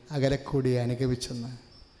പോയി അകലെക്കൂടി അനുഗമിച്ചെന്ന്.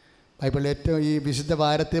 ബൈബിളിൽ ഏറ്റവും ഈ വിശുദ്ധ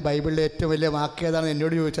ഭാരത്തിൽ ബൈബിളിലെ ഏറ്റവും വലിയ വാക്ക് ഏതാണെന്ന്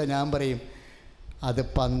എന്നോട് ചോദിച്ചാൽ ഞാൻ പറയും അത്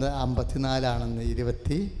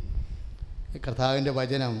 54 കർത്താവിൻ്റെ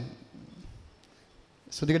വചനം.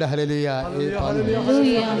 ശ്രുതിയുടെ ഹല്ലേലൂയ.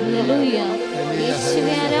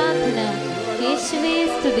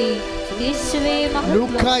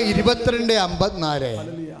 ലൂക്ക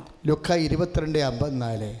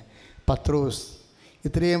 22:54 പത്രോസ്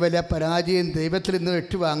ഇത്രയും വലിയ പരാജയം ദൈവത്തിൽ നിന്ന്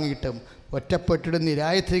ഏറ്റുവാങ്ങിയിട്ടും ഒറ്റപ്പെട്ടിട്ട്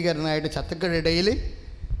നിരായുധീകരണമായിട്ട് ശത്രുക്കളുടെ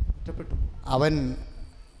അവൻ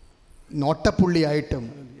നോട്ടപ്പുള്ളിയായിട്ടും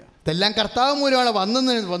ഇതെല്ലാം കർത്താവ് മൂലമാണ്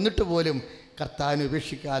വന്നിട്ട് പോലും കർത്താവിനെ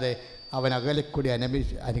ഉപേക്ഷിക്കാതെ അവൻ അകലെക്കൂടി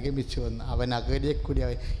അനുഗമിച്ചു വന്ന് അവൻ അകലെക്കൂടി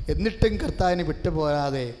എന്നിട്ടും കർത്താവിനെ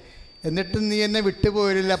വിട്ടുപോരാതെ, എന്നിട്ടും നീ എന്നെ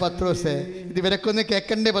വിട്ടുപോയില്ല പത്രോസേ. ഇത് ഇവരൊക്കെ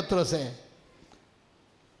കേൾക്കണ്ടേ പത്രോസേ?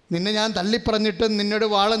 നിന്നെ ഞാൻ തള്ളിപ്പറഞ്ഞിട്ടും നിന്നോട്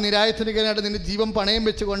വാള നിരായുധീകരണമായിട്ട് നിന്റെ ജീവൻ പണയം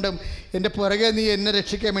വെച്ചുകൊണ്ടും എൻ്റെ പുറകെ നീ എന്നെ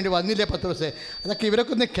രക്ഷിക്കാൻ വേണ്ടി വന്നില്ലേ പത്രോസേ? അതൊക്കെ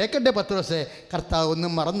ഇവരൊക്കെ ഒന്ന് കേൾക്കണ്ടേ പത്രോസേ? കർത്താവ്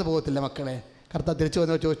ഒന്നും മറന്നു പോകത്തില്ല മക്കളെ. കർത്താവ് തിരിച്ചു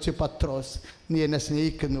വന്നോ ചോദിച്ചു, പത്രോസ് നീ എന്നെ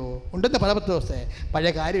സ്നേഹിക്കുന്നുവോ? ഉണ്ടെന്ന് പല പത്രോസേ,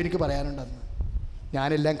 പഴയ കാര്യം എനിക്ക് പറയാനുണ്ടെന്ന്.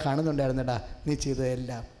 ഞാനെല്ലാം കാണുന്നുണ്ടായിരുന്നടാ, നീ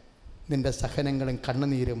ചെയ്തതെല്ലാം, നിൻ്റെ സഹനങ്ങളും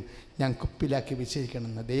കണ്ണുനീരും ഞാൻ കുപ്പിലാക്കി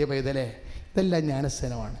വിജയിക്കണമെന്ന്. ദൈവവേദലേ, ഇതെല്ലാം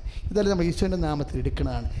ജ്ഞാനസ്നാനമാണ്. ഇതെല്ലാം നമ്മൾ ഈശോൻ്റെ നാമത്തിൽ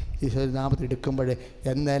എടുക്കണതാണ്. ഈശോയുടെ നാമത്തിൽ എടുക്കുമ്പോൾ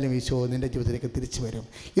എന്നാലും ഈശോ നിൻ്റെ ജീവിതത്തിലേക്ക് തിരിച്ചു വരും.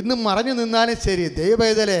 ഇന്നും മറഞ്ഞു നിന്നാലും ശരി,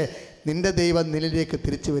 ദൈവവേദലേ, നിൻ്റെ ദൈവം നിന്നിലേക്ക്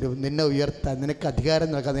തിരിച്ചു വരും. നിന്നെ ഉയർത്താൻ, നിനക്ക് അധികാരം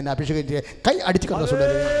നൽകാൻ, നിന്നെ അഭിഷേകം ചെയ്യാൻ. കൈ അടിച്ചു കണ്ടു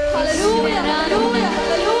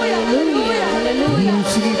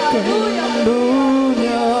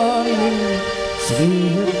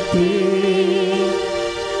സ്നേഹത്തെ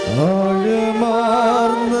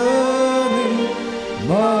ആഴമാർന്ന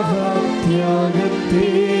മഹാത്യാഗത്തെ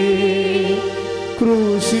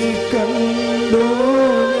ക്രൂശിൽ കണ്ടു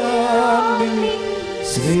ഞാൻ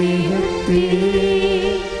സ്നേഹത്തെ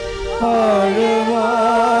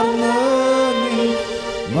ആഴമാർന്ന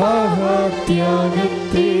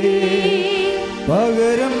മഹാത്യാഗത്തെ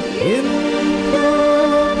പകരം എന്തോ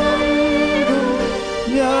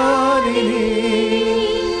ഞാനിനി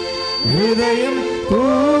ഹൃദയം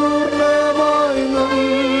പൂർണ്ണമായി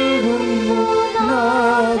നൽകുന്നു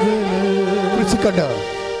നാഥന്.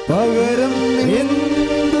 പകരം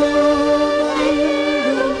എന്തോ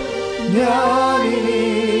ഞാനിനി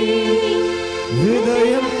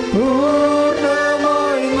ഹൃദയം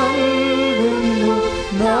പൂർണ്ണമായി നൽകുന്നു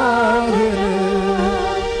നാഥന്.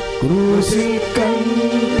 ക്രൂശിൽ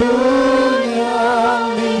കണ്ടു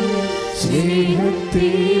ഞാൻ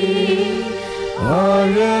സ്നേഹത്തെ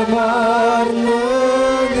ആഴമാർന്ന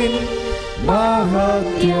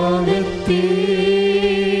മഹാത്യാഗത്തെ.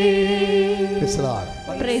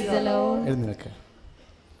 എഴുന്നേൽക്കുക.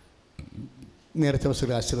 നേരത്തെ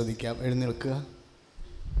വസ്തുക്കൾ ആശീർവദിക്കാം. എഴുന്നേൽക്കുക.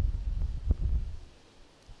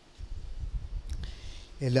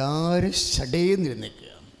 എല്ലാവരും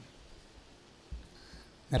ഷടേന്നിരുന്നേക്കുക.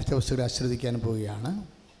 നേരത്തെ വസ്തുക്കൾ ആശീർവദിക്കാൻ പോവുകയാണ്.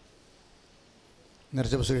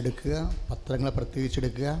 നിറച്ച പുസ്തകം എടുക്കുക, പത്രങ്ങൾ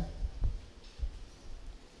പ്രത്യേകിച്ചെടുക്കുക.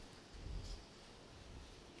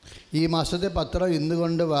 ഈ മാസത്തെ പത്രം ഇന്ന്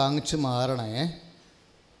കൊണ്ട് വാങ്ങിച്ച് മാറണേ,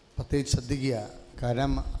 പ്രത്യേകിച്ച് ശ്രദ്ധിക്കുക.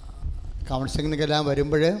 കാരണം കൗൺസിലിങ്ങിനെല്ലാം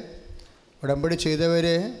വരുമ്പോൾ, ഉടമ്പടി ചെയ്തവർ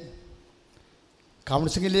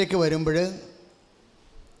കൗൺസിലിങ്ങിലേക്ക് വരുമ്പോൾ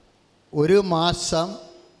ഒരു മാസം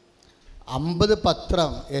 50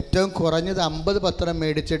 പത്രം, ഏറ്റവും കുറഞ്ഞത് 50 പത്രം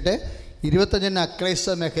മേടിച്ചിട്ട് 25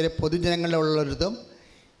 അക്രൈസ്തവ മേഖല പൊതുജനങ്ങളിലുള്ളതും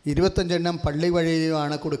 25 പള്ളി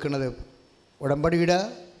വഴിയുമാണ് കൊടുക്കുന്നത്. ഉടമ്പടിയുടെ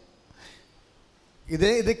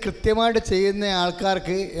ഇത് കൃത്യമായിട്ട് ചെയ്യുന്ന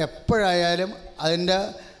ആൾക്കാർക്ക് എപ്പോഴായാലും അതിൻ്റെ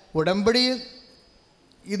ഉടമ്പടി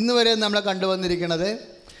ഇന്ന് വരെ നമ്മൾ കണ്ടുവന്നിരിക്കുന്നത്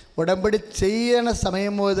ഉടമ്പടി ചെയ്യണ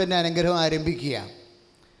സമയം മുതൽ തന്നെ അനുഗ്രഹം ആരംഭിക്കുക.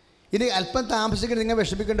 ഇനി അല്പം താമസിക്കുന്നത് നിങ്ങൾ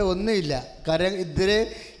വിഷമിക്കേണ്ട ഒന്നുമില്ല. കാരണം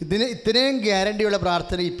ഇതിന് ഇത്രയും ഗ്യാരണ്ടിയുള്ള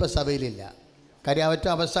പ്രാർത്ഥന ഇപ്പോൾ സഭയിലില്ല. കാര്യം അവറ്റ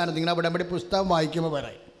അവസാനം നിങ്ങളുടെ ഉടമ്പടി പുസ്തകം വായിക്കുമ്പോൾ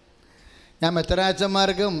പറയും. ഞാൻ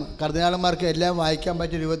മെത്രാച്ചന്മാർക്കും കർദിനാളന്മാർക്കും എല്ലാം വായിക്കാൻ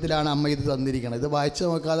പറ്റിയ രൂപത്തിലാണ് അമ്മ ഇത് തന്നിരിക്കുന്നത്. ഇത് വായിച്ച്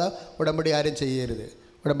നോക്കാതെ ഉടമ്പടി ആരും ചെയ്യരുത്.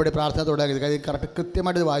 ഉടമ്പടി പ്രാർത്ഥന തുടങ്ങരുത്. കാര്യം കറക്റ്റ്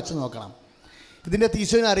കൃത്യമായിട്ട് ഇത് വായിച്ച് നോക്കണം. ഇതിൻ്റെ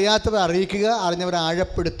തീശോനെ അറിയാത്തവർ അറിയിക്കുക, അറിഞ്ഞവരെ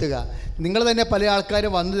ആഴപ്പെടുത്തുക. നിങ്ങൾ തന്നെ പല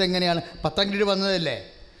ആൾക്കാരും വന്നത് എങ്ങനെയാണ്? പത്രം കിട്ടി വന്നതല്ലേ.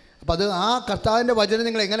 അപ്പോൾ അത് ആ കർത്താവിൻ്റെ വചനം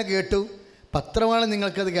നിങ്ങൾ എങ്ങനെ കേട്ടു? പത്രമാണ്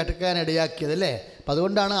നിങ്ങൾക്കത് കേൾക്കാൻ ഇടയാക്കിയതല്ലേ. അപ്പോൾ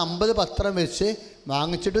അതുകൊണ്ടാണ് 50 പത്രം വെച്ച്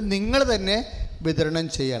വാങ്ങിച്ചിട്ട് നിങ്ങൾ തന്നെ വിതരണം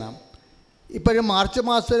ചെയ്യണം. ഇപ്പോഴും മാർച്ച്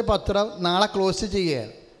മാസത്തെ പത്രം നാളെ ക്ലോസ്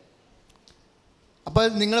ചെയ്യുകയാണ്. അപ്പോൾ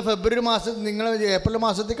നിങ്ങൾ ഫെബ്രുവരി മാസം, നിങ്ങൾ ഏപ്രിൽ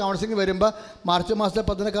മാസത്തിൽ കൗൺസിലിംഗ് വരുമ്പോൾ മാർച്ച് മാസത്തെ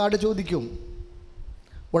പത്രത്തിൻ്റെ കാർഡ് ചോദിക്കും.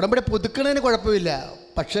 ഉടമ്പടി പുതുക്കുന്നതിന് കുഴപ്പമില്ല.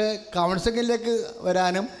 പക്ഷേ കൗൺസിലിങ്ങിലേക്ക്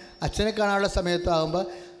വരാനും അച്ഛനെ കാണാനുള്ള സമയത്താകുമ്പോൾ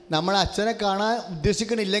നമ്മൾ അച്ഛനെ കാണാൻ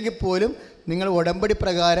ഉദ്ദേശിക്കണില്ലെങ്കിൽ പോലും നിങ്ങൾ ഉടമ്പടി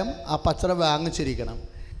പ്രകാരം ആ പത്രം വാങ്ങിച്ചിരിക്കണം.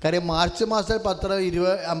 കാര്യം മാർച്ച് മാസത്തിൽ പത്രം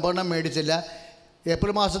 50 മേടിച്ചില്ല,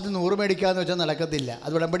 ഏപ്രിൽ മാസത്തിൽ 100 മേടിക്കാമെന്ന് വെച്ചാൽ നടക്കത്തില്ല.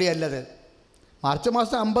 അത് ഉടമ്പടി അല്ലത്. മാർച്ച്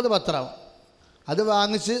മാസം 50 പത്രം അത്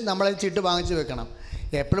വാങ്ങിച്ച് നമ്മളെ ചീട്ട് വാങ്ങിച്ച് വെക്കണം.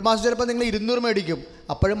 ഏപ്രിൽ മാസം ചിലപ്പോൾ നിങ്ങൾ 200 മേടിക്കും.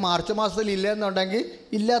 അപ്പോഴും മാർച്ച് മാസത്തിൽ ഇല്ല എന്നുണ്ടെങ്കിൽ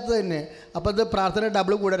ഇല്ലാത്തത് തന്നെ. അപ്പോൾ അത് പ്രാർത്ഥന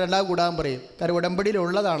ഡബിൾ കൂടാൻ 2 കൂടാൻ പറയും. കാര്യം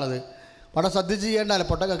ഉടമ്പടിയിലുള്ളതാണത്. വളരെ ശ്രദ്ധിച്ച് ചെയ്യേണ്ടല്ലോ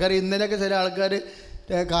പൊട്ടൊക്കെ. കാര്യം ഇന്നലെയൊക്കെ ചില ആൾക്കാർ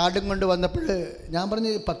കാർഡും കൊണ്ട് വന്നപ്പോൾ ഞാൻ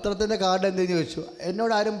പറഞ്ഞു പത്രത്തിൻ്റെ കാർഡ് എന്തെന്ന് ചോദിച്ചു.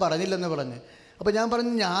 എന്നോട് ആരും പറഞ്ഞില്ലെന്ന് പറഞ്ഞ്. അപ്പോൾ ഞാൻ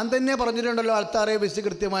പറഞ്ഞു ഞാൻ തന്നെ പറഞ്ഞിട്ടുണ്ടല്ലോ ആൾത്താറെ ബസ്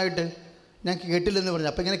കൃത്യമായിട്ട്, ഞാൻ കേട്ടില്ലെന്ന് പറഞ്ഞു.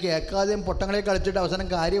 അപ്പോൾ ഇങ്ങനെ കേൾക്കാതെയും പൊട്ടങ്ങളെ കളിച്ചിട്ട് അവസാനം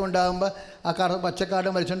കാര്യം ഉണ്ടാകുമ്പോൾ ആ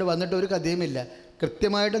പച്ചക്കാർഡ് വലിച്ചുകൊണ്ട് വന്നിട്ട് ഒരു കഥയുമില്ല.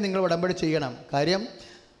 കൃത്യമായിട്ട് നിങ്ങൾ ഉടമ്പടി ചെയ്യണം. കാര്യം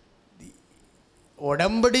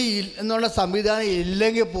ഉടമ്പടി എന്നുള്ള സംവിധാനം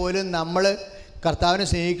ഇല്ലെങ്കിൽ പോലും നമ്മൾ കർത്താവിനെ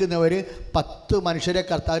സ്നേഹിക്കുന്നവർ 10 മനുഷ്യരെ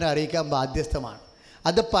കർത്താവിനെ അറിയിക്കാൻ ബാധ്യസ്ഥമാണ്.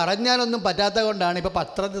 അത് പറഞ്ഞാലൊന്നും പറ്റാത്ത കൊണ്ടാണ് ഇപ്പോൾ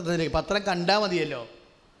പത്രം കണ്ടാൽ മതിയല്ലോ.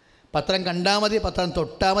 പത്രം കണ്ടാൽ മതി, പത്രം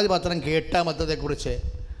തൊട്ടാൽ മതി, പത്രം കേട്ടാൽ മതത്തെക്കുറിച്ച്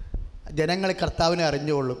ജനങ്ങൾ കർത്താവിനെ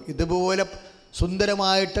അറിഞ്ഞുകൊള്ളും. ഇതുപോലെ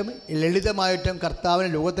സുന്ദരമായിട്ടും ലളിതമായിട്ടും കർത്താവിന്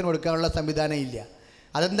ലോകത്തിന് കൊടുക്കാനുള്ള സംവിധാനം ഇല്ല.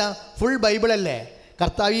 അതെന്താ? ഫുൾ ബൈബിളല്ലേ.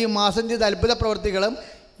 കർത്താവ് ഈ മാസം ചെയ്ത അത്ഭുത പ്രവൃത്തികളും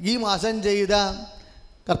ഈ മാസം ചെയ്ത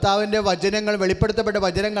കർത്താവിൻ്റെ വചനങ്ങൾ, വെളിപ്പെടുത്തപ്പെട്ട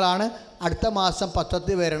വചനങ്ങളാണ് അടുത്ത മാസം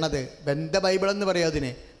പത്രത്തിൽ വരണത്. ബന്ധ ബൈബിളെന്ന് പറയും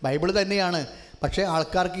അതിന്. ബൈബിൾ തന്നെയാണ്. പക്ഷേ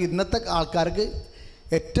ഇന്നത്തെ ആൾക്കാർക്ക്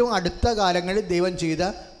ഏറ്റവും അടുത്ത കാലങ്ങളിൽ ദൈവം ചെയ്ത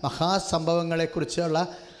മഹാസംഭവങ്ങളെക്കുറിച്ചുള്ള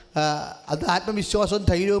അത് ആത്മവിശ്വാസവും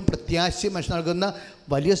ധൈര്യവും പ്രത്യാശയും മനുഷ്യൻ നൽകുന്ന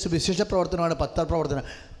വലിയ സുവിശേഷ പ്രവർത്തനമാണ് പത്രപ്രവർത്തനം.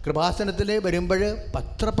 കൃപാസനത്തിൽ വരുമ്പോൾ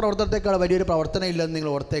പത്രപ്രവർത്തനത്തെക്കാൾ വലിയൊരു പ്രവർത്തനം ഇല്ലെന്ന്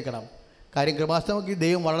നിങ്ങൾ ഓർത്തേക്കണം. കാര്യം കൃപാസനമൊക്കെ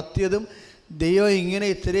ദൈവം വളർത്തിയതും ദൈവം ഇങ്ങനെ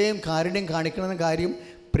ഇത്രയും കാരുണ്യം കാണിക്കണമെന്ന കാര്യം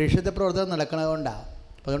പ്രേക്ഷിത പ്രവർത്തനം നടക്കണതുകൊണ്ടാണ്.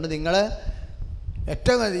 അതുകൊണ്ട് നിങ്ങൾ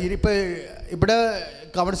ഏറ്റവും ഇപ്പോൾ ഇവിടെ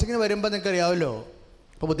കൗൺസിലിങ്ങിന് വരുമ്പോൾ നിങ്ങൾക്ക് അറിയാമല്ലോ.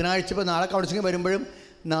 ഇപ്പോൾ ബുധനാഴ്ച, ഇപ്പോൾ നാളെ കൗൺസിലിങ്ങിന് വരുമ്പോഴും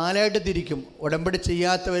 4 തിരിക്കും. ഉടമ്പടി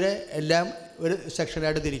ചെയ്യാത്തവരെ എല്ലാം ഒരു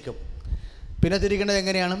സെക്ഷനായിട്ട് തിരിക്കും. പിന്നെ തിരിക്കേണ്ടത്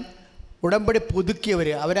എങ്ങനെയാണ്? ഉടമ്പടി പുതുക്കിയവർ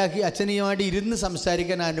അവരാക്കി അച്ഛനെയുമായിട്ട് ഇരുന്ന്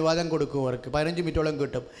സംസാരിക്കാൻ അനുവാദം കൊടുക്കും. അവർക്ക് 15 മിനിറ്റോളം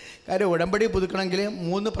കിട്ടും. കാര്യം ഉടമ്പടി പുതുക്കണമെങ്കിൽ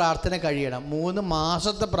 3 പ്രാർത്ഥന കഴിയണം. 3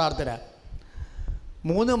 മാസത്തെ പ്രാർത്ഥന.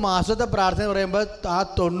 3 മാസത്തെ പ്രാർത്ഥന പറയുമ്പോൾ ആ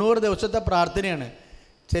 90 ദിവസത്തെ പ്രാർത്ഥനയാണ്.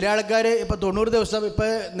 ചില ആൾക്കാർ ഇപ്പോൾ 90 ദിവസം,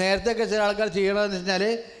 ഇപ്പോൾ നേരത്തെയൊക്കെ ചില ആൾക്കാർ ചെയ്യണമെന്ന് വെച്ചാൽ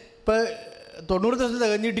ഇപ്പോൾ 90 ദിവസം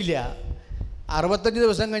തികഞ്ഞിട്ടില്ല. 65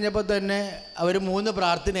 ദിവസം കഴിഞ്ഞപ്പോൾ തന്നെ അവർ 3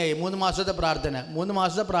 പ്രാർത്ഥനയായി. 3 മാസത്തെ പ്രാർത്ഥന. 3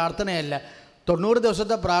 മാസത്തെ പ്രാർത്ഥനയല്ല, 90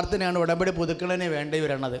 ദിവസത്തെ പ്രാർത്ഥനയാണ് ഉടമ്പടി പുതുക്കലിന് വേണ്ടി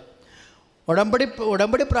വരണത്.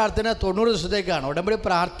 ഉടമ്പടി പ്രാർത്ഥന 90 ദിവസത്തേക്കാണ്. ഉടമ്പടി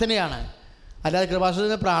പ്രാർത്ഥനയാണ്, അല്ലാതെ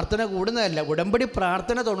കൃപാസനത്തിൻ്റെ പ്രാർത്ഥന കൂടുന്നതല്ല. ഉടമ്പടി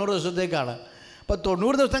പ്രാർത്ഥന 90 ദിവസത്തേക്കാണ്. അപ്പോൾ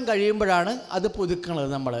 90 ദിവസം കഴിയുമ്പോഴാണ് അത് പുതുക്കണത്.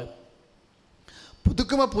 നമ്മൾ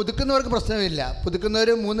പുതുക്കുന്നവർക്ക് പ്രശ്നമില്ല. പുതുക്കുന്നവർ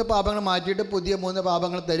 3 പാപങ്ങൾ മാറ്റിയിട്ട് പുതിയ 3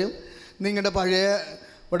 പാപങ്ങൾ തരും. നിങ്ങളുടെ പഴയ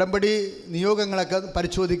ഉടമ്പടി നിയോഗങ്ങളൊക്കെ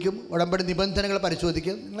പരിശോധിക്കും, ഉടമ്പടി നിബന്ധനകൾ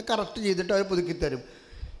പരിശോധിക്കും. നിങ്ങൾ കറക്റ്റ് ചെയ്തിട്ട് അവർ പുതുക്കിത്തരും.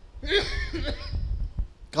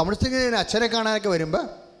 കൗൺസിലിങ്ങിന് അച്ഛനെ കാണാനൊക്കെ വരുമ്പോൾ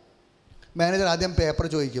മാനേജർ ആദ്യം പേപ്പർ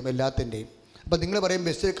ചോദിക്കും എല്ലാത്തിൻ്റെയും. അപ്പോൾ നിങ്ങൾ പറയും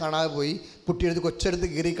ബസ് കാണാതെ പോയി, കുട്ടിയെടുത്ത് കൊച്ചെടുത്ത്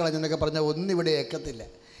കീറിക്കളഞ്ഞെന്നൊക്കെ പറഞ്ഞാൽ ഒന്നും ഇവിടെ ഏക്കത്തില്ല.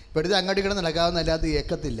 വെറുതെ അങ്ങോട്ട് കിടന്ന് നടക്കാവുന്നല്ലാതെ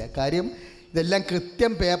ഏക്കത്തില്ല. കാര്യം ഇതെല്ലാം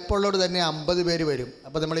കൃത്യം പേപ്പറിലോട് തന്നെ 50 പേര് വരും.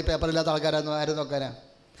 അപ്പോൾ നമ്മൾ ഈ പേപ്പറില്ലാത്ത ആരും നോക്കാനാണ്?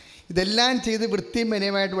 ഇതെല്ലാം ചെയ്ത് വൃത്തിയും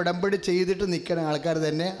മെനയുമായിട്ട് ഉടമ്പടി ചെയ്തിട്ട് നിൽക്കുന്ന ആൾക്കാർ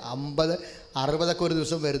തന്നെ 50, 60 ഒരു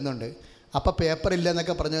ദിവസം വരുന്നുണ്ട്. അപ്പോൾ പേപ്പറില്ല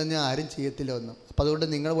എന്നൊക്കെ പറഞ്ഞു കഴിഞ്ഞാൽ ആരും ചെയ്യത്തില്ല ഒന്നും. അപ്പോൾ അതുകൊണ്ട്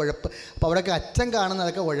നിങ്ങൾ ഉഴപ്പ്, അപ്പോൾ അവിടെയൊക്കെ അച്ഛൻ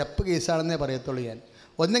കാണുന്നതൊക്കെ ഉഴപ്പ് കേസാണെന്നേ പറയത്തുള്ളൂ ഞാൻ.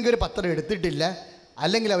 ഒന്നെങ്കിൽ ഒരു പത്രം എടുത്തിട്ടില്ല,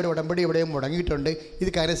 അല്ലെങ്കിൽ അവർ ഉടമ്പടി എവിടെയും മുടങ്ങിയിട്ടുണ്ട്, ഇത്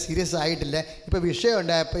കാര്യം സീരിയസ് ആയിട്ടില്ല, ഇപ്പോൾ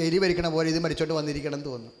വിഷയമുണ്ട്, അപ്പോൾ എരി ഭരിക്കണ പോലെ ഇത് മരിച്ചോണ്ട് വന്നിരിക്കണം എന്ന്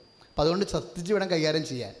തോന്നുന്നു. അപ്പോൾ അതുകൊണ്ട് ശ്രദ്ധിച്ച് വേണം കൈകാര്യം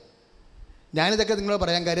ചെയ്യാൻ. ഞാനിതൊക്കെ നിങ്ങളോട്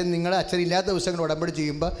പറയാൻ കാര്യം, നിങ്ങൾ അച്ഛനില്ലാത്ത ദിവസങ്ങൾ ഉടമ്പടി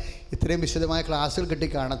ചെയ്യുമ്പോൾ ഇത്രയും വിശദമായ ക്ലാസ്സുകൾ കിട്ടി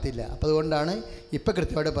കാണത്തില്ല. അപ്പോൾ അതുകൊണ്ടാണ് ഇപ്പോൾ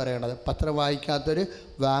കൃത്യമായിട്ട് പറയണത്. പത്രം വായിക്കാത്തവർ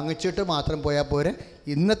വാങ്ങിച്ചിട്ട് മാത്രം പോയാൽ പോരെ.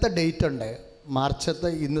 ഇന്നത്തെ ഡേറ്റ് ഉണ്ട്,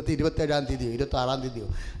 മാർച്ചത്തെ, ഇന്നത്തെ 27-ാം തീയതിയോ 26-ാം തീയതിയോ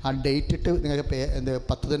ആ ഡേറ്റ് ഇട്ട് നിങ്ങൾക്ക്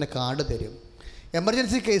പത്രത്തിൻ്റെ കാർഡ് തരും.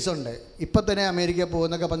 എമർജൻസി കേസുണ്ട്. ഇപ്പം തന്നെ അമേരിക്ക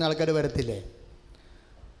പോകുന്നൊക്കെ പറഞ്ഞ ആൾക്കാർ വരത്തില്ലേ?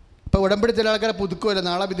 ഇപ്പോൾ ഉടമ്പടി ചില ആൾക്കാരെ പുതുക്കുമല്ലോ,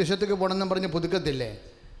 നാളെ വിദേശത്തേക്ക് പോകണമെന്നും പറഞ്ഞ് പുതുക്കത്തില്ലേ?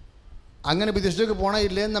 അങ്ങനെ വിദേശത്തേക്ക്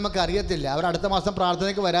പോകണമില്ലേന്ന് നമുക്കറിയത്തില്ല. അവർ അടുത്ത മാസം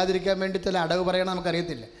പ്രാർത്ഥനയ്ക്ക് വരാതിരിക്കാൻ വേണ്ടി ചില അടവ് പറയണം,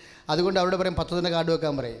 നമുക്കറിയത്തില്ല. അതുകൊണ്ട് അവിടെ പറയും പത്രത്തിൻ്റെ കാർഡ്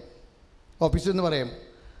വെക്കാൻ പറയും, ഓഫീസിൽ നിന്ന് പറയും.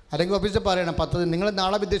 അല്ലെങ്കിൽ ഓഫീസിൽ പറയണം പത്രത്തിൽ നിങ്ങൾ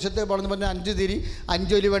നാളെ വിദേശത്തേക്ക് പോകണമെന്ന് പറഞ്ഞാൽ 5 തിരി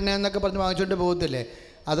 5 ഒലിവെണ്ണ എന്നൊക്കെ പറഞ്ഞ് വാങ്ങിച്ചുകൊണ്ട് പോകത്തില്ലേ?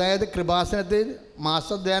 അതായത് കൃപാസനത്തിൽ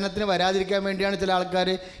മാസധ്യാനത്തിന് വരാതിരിക്കാൻ വേണ്ടിയാണ് ചില ആൾക്കാർ.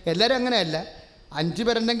 എല്ലാവരും അങ്ങനെയല്ല, 5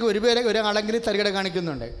 പേരുണ്ടെങ്കിൽ ഒരാളെങ്കിലും തരികട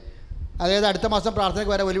കാണിക്കുന്നുണ്ട്. അതായത് അടുത്ത മാസം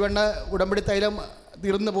പ്രാർത്ഥനയ്ക്ക് വരാം, ഒലിവെണ്ണ ഉടമ്പടി തൈലം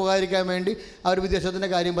തീർന്നു പോകാതിരിക്കാൻ വേണ്ടി അവർ വിദേശത്തിൻ്റെ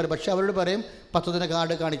കാര്യം പറയും. പക്ഷേ അവരോട് പറയും പത്രത്തിൻ്റെ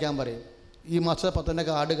കാർഡ് കാണിക്കാൻ പറയും, ഈ മാസത്തെ പത്രത്തിൻ്റെ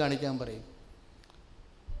കാർഡ് കാണിക്കാൻ പറയും.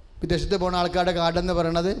 വിദേശത്ത് പോകുന്ന ആൾക്കാരുടെ കാർഡെന്ന്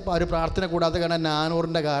പറയണത് അവർ പ്രാർത്ഥന കൂടാത്ത കാരണം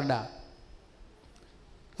 400-ൻ്റെ കാർഡാണ്.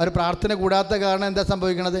 അവർ പ്രാർത്ഥന കൂടാത്ത കാരണം എന്താ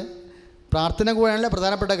സംഭവിക്കണത്? പ്രാർത്ഥന കൂടാനുള്ള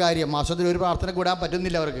പ്രധാനപ്പെട്ട കാര്യം. മാസത്തിൽ ഒരു പ്രാർത്ഥന കൂടാൻ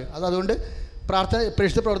പറ്റുന്നില്ല അവർക്ക്. അതുകൊണ്ട്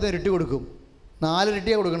പ്രേക്ഷിത പ്രവർത്തനം ഇരട്ടി കൊടുക്കും. 4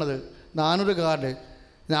 ഇരട്ടിയാണ് കൊടുക്കുന്നത്. 400 കാർഡ്.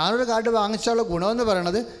 400 കാർഡ് വാങ്ങിച്ചുള്ള ഗുണമെന്ന്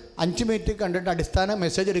പറയണത് 5 മിനിറ്റ് കണ്ടിട്ട് അടിസ്ഥാന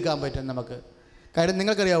മെസ്സേജ് എടുക്കാൻ പറ്റും നമുക്ക്. കാര്യം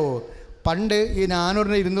നിങ്ങൾക്കറിയാവോ, പണ്ട് ഈ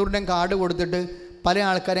 400-നും 200-ൻ്റെയും കാർഡ് കൊടുത്തിട്ട് പല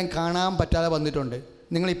ആൾക്കാരെയും കാണാൻ പറ്റാതെ വന്നിട്ടുണ്ട്.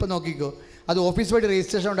 നിങ്ങളിപ്പോൾ നോക്കിക്കോ, അത് ഓഫീസ് വഴി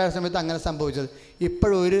രജിസ്ട്രേഷൻ ഉണ്ടായ സമയത്ത് അങ്ങനെ സംഭവിച്ചത്.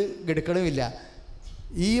 ഇപ്പോഴൊരു ഗഡുക്കളുമില്ല.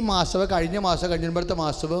 ഈ മാസമോ കഴിഞ്ഞ മാസമോ കഴിഞ്ഞിടത്തെ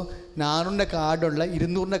മാസമോ 400-ൻ്റെ കാർഡുള്ള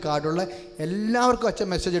 200-ൻ്റെ കാർഡുള്ള എല്ലാവർക്കും അച്ഛൻ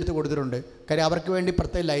മെസ്സേജ് എടുത്ത് കൊടുത്തിട്ടുണ്ട്. കാര്യം അവർക്ക് വേണ്ടി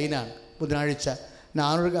പ്രത്യേക ലൈനാണ് ബുധനാഴ്ച.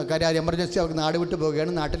 400 കാര്യം എമർജൻസി അവർക്ക് നാട് വിട്ട്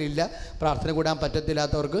പോവുകയാണ്, നാട്ടിലില്ല, പ്രാർത്ഥന കൂടാൻ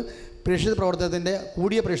പറ്റത്തില്ലാത്തവർക്ക് പ്രേക്ഷിത പ്രവർത്തനത്തിൻ്റെ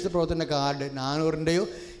കൂടിയ പ്രേക്ഷിത പ്രവർത്തനത്തിൻ്റെ കാർഡ് 400-ൻ്റെയോ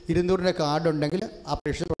 200-ൻ്റെ കാർഡുണ്ടെങ്കിൽ ആ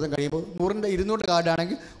പ്രേക്ഷിത പ്രവർത്തനം കഴിയുമ്പോൾ 200-ൻ്റെ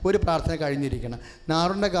കാർഡാണെങ്കിൽ ഒരു പ്രാർത്ഥന കഴിഞ്ഞിരിക്കണം.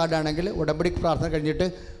 400-ൻ്റെ കാർഡാണെങ്കിൽ ഉടമ്പടി പ്രാർത്ഥന കഴിഞ്ഞിട്ട്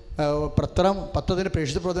പത്രത്തിൻ്റെ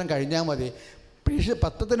പ്രേക്ഷിത പ്രവർത്തനം കഴിഞ്ഞാൽ മതി.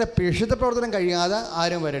 പത്രത്തിൻ്റെ പ്രേക്ഷിത പ്രവർത്തനം കഴിയാതെ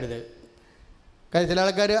ആരും വരരുത്. കാര്യം ചില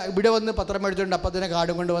ആൾക്കാർ ഇവിടെ വന്ന് പത്രം മേടിച്ചുകൊണ്ട് അപ്പത്തിൻ്റെ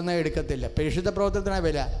കാർഡും കൊണ്ട് വന്ന് എടുക്കത്തില്ല. പ്രേക്ഷിത പ്രവർത്തനത്തിനാണ്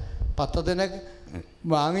വില, പത്രത്തിൻ്റെ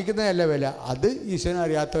വാങ്ങിക്കുന്നതല്ല വില. അത് ഈശോനെ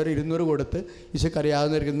അറിയാത്തവർ 200 കൊടുത്ത്, ഈശോയ്ക്ക്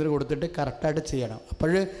അറിയാവുന്നവർ 200 കൊടുത്തിട്ട് കറക്റ്റായിട്ട് ചെയ്യണം.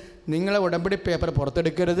 അപ്പോൾ നിങ്ങളെ ഉടമ്പടി പേപ്പർ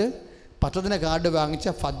പുറത്തെടുക്കരുത്. പത്രത്തിൻ്റെ കാർഡ് വാങ്ങിച്ച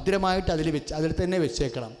ഭദ്രമായിട്ട് അതിൽ തന്നെ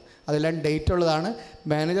വെച്ചേക്കണം. അതെല്ലാം ഡേറ്റ് ഉള്ളതാണ്.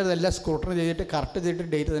 മാനേജർ ഇതെല്ലാം സ്ക്രൂട്ടണി ചെയ്തിട്ട് കറക്റ്റ്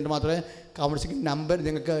ചെയ്തിട്ട് ഡേറ്റ് തന്നിട്ട് മാത്രമേ കൗൺസിലിംഗ്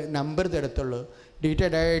നിങ്ങൾക്ക് നമ്പർ തരത്തുള്ളൂ,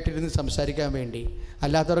 ഡീറ്റെയിൽഡ് ആയിട്ടിരുന്ന് സംസാരിക്കാൻ വേണ്ടി.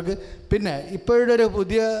 അല്ലാത്തവർക്ക് പിന്നെ ഇപ്പോഴൊരു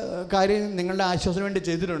പുതിയ കാര്യം നിങ്ങളുടെ ആശ്വാസത്തിന് വേണ്ടി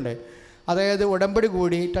ചെയ്തിട്ടുണ്ട്. അതായത് ഉടമ്പടി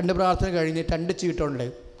കൂടി 2 പ്രാർത്ഥന കഴിഞ്ഞ് 2 ചീട്ടുണ്ട്,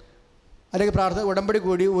 അല്ലെങ്കിൽ ഉടമ്പടി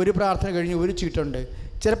കൂടി 1 പ്രാർത്ഥന കഴിഞ്ഞ് 1 ചീട്ടുണ്ട്.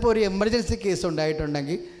 ചിലപ്പോൾ ഒരു എമർജൻസി കേസ്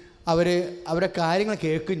ഉണ്ടായിട്ടുണ്ടെങ്കിൽ അവരെ കാര്യങ്ങൾ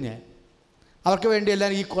കേൾക്കും ഞാൻ. അവർക്ക്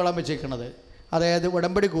വേണ്ടിയെല്ലാം ഈ കോളം വെച്ചേക്കണത്. അതായത്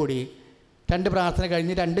ഉടമ്പടി കൂടി 2 പ്രാർത്ഥന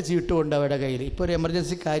കഴിഞ്ഞ് 2 ചീട്ടുമുണ്ട് അവരുടെ കയ്യിൽ. ഇപ്പോൾ ഒരു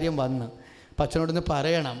എമർജൻസി കാര്യം വന്ന് അച്ഛനോടൊന്ന്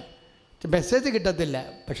പറയണം. മെസ്സേജ് കിട്ടത്തില്ല,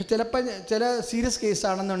 പക്ഷെ ചിലപ്പോൾ ചില സീരിയസ്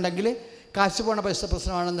കേസാണെന്നുണ്ടെങ്കിൽ, കാശ് പോണ പൈസ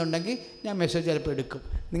പ്രശ്നമാണെന്നുണ്ടെങ്കിൽ ഞാൻ മെസ്സേജ് ചിലപ്പോൾ എടുക്കും.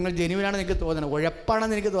 നിങ്ങൾ ജെനുവിനാണെന്ന് എനിക്ക് തോന്നണം.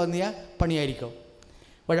 ഉഴപ്പാണെന്ന് എനിക്ക് തോന്നിയാൽ പണിയായിരിക്കും.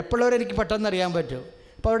 ഉഴപ്പുള്ളവരെനിക്ക് പെട്ടെന്ന് അറിയാൻ പറ്റും.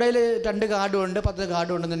 അപ്പോൾ അവിടെ 2 കാർഡും ഉണ്ട്, 10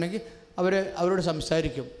 കാർഡും ഉണ്ടെന്നുണ്ടെങ്കിൽ അവരോട്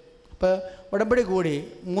സംസാരിക്കും. അപ്പോൾ ഉടമ്പടി കൂടി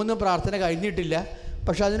 3 പ്രാർത്ഥന കഴിഞ്ഞിട്ടില്ല,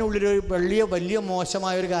 പക്ഷെ അതിനുള്ളിലൊരു വലിയ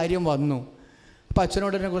മോശമായൊരു കാര്യം വന്നു. അപ്പോൾ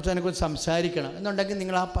അതിനെക്കുറിച്ച് സംസാരിക്കണം എന്നുണ്ടെങ്കിൽ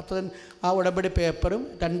നിങ്ങൾ ആ ഉടമ്പടി പേപ്പറും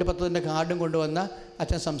 2 പത്രത്തിൻ്റെ കാർഡും കൊണ്ടുവന്നാൽ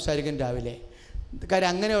അച്ഛൻ സംസാരിക്കും രാവിലെ. കാര്യം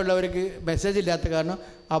അങ്ങനെയുള്ളവർക്ക് മെസ്സേജ് ഇല്ലാത്ത കാരണം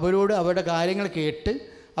അവരോട് അവരുടെ കാര്യങ്ങൾ കേട്ട്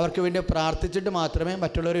അവർക്ക് വേണ്ടി പ്രാർത്ഥിച്ചിട്ട് മാത്രമേ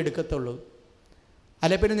മറ്റുള്ളവർ എടുക്കത്തുള്ളൂ.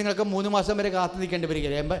 അല്ലെ പിന്നെ നിങ്ങൾക്ക് 3 മാസം വരെ കാത്തു നിൽക്കേണ്ടി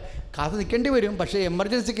വരികയില്ല. കാത്തു നിൽക്കേണ്ടി വരും, പക്ഷേ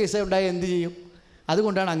എമർജൻസി കേസ് ഉണ്ടായാൽ എന്ത് ചെയ്യും?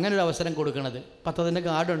 അതുകൊണ്ടാണ് അങ്ങനെ ഒരു അവസരം കൊടുക്കുന്നത്. പത്രത്തിൻ്റെ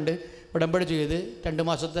കാർഡുണ്ട്, ഉടമ്പടി ചെയ്ത് 2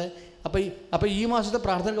 മാസത്തെ. അപ്പോൾ ഈ മാസത്തെ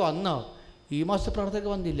പ്രാർത്ഥനയ്ക്ക് വന്നോ? ഈ മാസത്തെ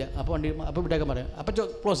പ്രാർത്ഥനയ്ക്ക് വന്നില്ല, അപ്പോൾ ഇവിടെയൊക്കെ പറയാം, അപ്പോൾ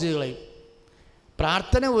ക്ലോസ് ചെയ്ത് കളയും.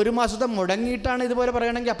 പ്രാർത്ഥന 1 മാസത്തെ മുടങ്ങിയിട്ടാണ് ഇതുപോലെ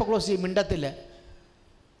പറയണമെങ്കിൽ അപ്പോൾ ക്ലോസ് ചെയ്യും, മിണ്ടത്തില്ല.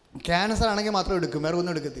 ക്യാൻസർ ആണെങ്കിൽ മാത്രം എടുക്കും, വേറെ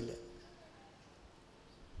ഒന്നും എടുക്കത്തില്ല.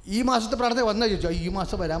 ഈ മാസത്തെ പ്രാർത്ഥന വന്നാൽ ചോദിച്ചോ, ഈ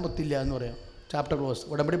മാസം വരാൻ പറ്റില്ല എന്ന് പറയാം, ചാപ്റ്റർ ക്ലോസ്.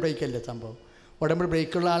 ഉടമ്പടി ബ്രേക്കല്ലേ സംഭവം. ഉടമ്പടി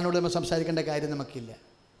ബ്രേക്കുള്ള ആളിനോട് നമ്മൾ സംസാരിക്കേണ്ട കാര്യം നമുക്കില്ല,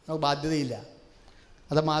 നമുക്ക് ബാധ്യതയില്ല.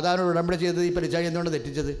 അത് മാതാവിനോട് ഉടമ്പടി ചെയ്തത് ഈ പരിചാരി എന്തുകൊണ്ട്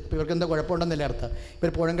തെറ്റിച്ചത്? ഇപ്പോൾ ഇവർക്ക് എന്താ കുഴപ്പമുണ്ടെന്നല്ലേ അർത്ഥം? ഇവർ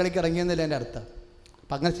പുഴങ്കളിക്ക് ഇറങ്ങിയെന്നല്ലേ എൻ്റെ അർത്ഥം?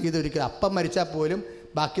 അപ്പം അങ്ങനെ ചെയ്ത് ഒരിക്കലും അപ്പം മരിച്ചാൽ പോലും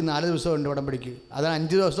ബാക്കി 4 ദിവസമുണ്ട് ഉടമ്പടിക്ക്. അതാണ്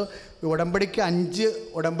 5 ദിവസം. ഉടമ്പടിക്ക് 5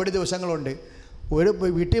 ഉടമ്പടി ദിവസങ്ങളുണ്ട്. ഒരു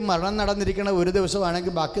വീട്ടിൽ മരണം നടന്നിരിക്കുന്ന ഒരു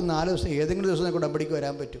ദിവസമാണെങ്കിൽ ബാക്കി 4 ദിവസം ഏതെങ്കിലും ദിവസം നമുക്ക് ഉടമ്പടിക്ക്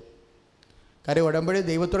വരാൻ പറ്റും. കാര്യം ഉടമ്പടി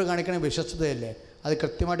ദൈവത്തോട് കാണിക്കുന്ന വിശ്വസ്തതയല്ലേ, അത്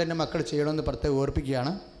കൃത്യമായിട്ട് എൻ്റെ മക്കൾ ചെയ്യണമെന്ന് പ്രത്യേകം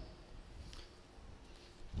ഓർപ്പിക്കുകയാണ്.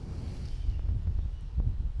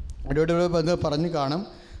 ഇവിടെ പറഞ്ഞു കാണും.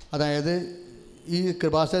 അതായത് ഈ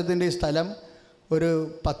കൃപാസനത്തിൻ്റെ ഈ സ്ഥലം ഒരു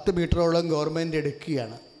 10 മീറ്ററോളം ഗവൺമെൻറ്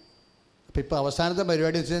എടുക്കുകയാണ്. അപ്പോൾ ഇപ്പോൾ അവസാനത്തെ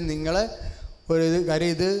പരിപാടി വെച്ചാൽ നിങ്ങൾ ഒരു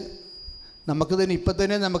കാര്യം ഇത് നമുക്ക് തന്നെ ഇപ്പം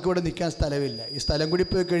തന്നെ നമുക്കിവിടെ നിൽക്കാൻ സ്ഥലമില്ല. ഈ സ്ഥലം കൂടി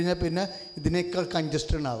പോയി കഴിഞ്ഞാൽ പിന്നെ ഇതിനേക്കാൾ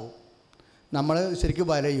കൺജസ്റ്റഡ് ആവും, നമ്മൾ ശരിക്കും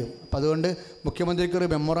വലയും. അപ്പം അതുകൊണ്ട് മുഖ്യമന്ത്രിക്ക് ഒരു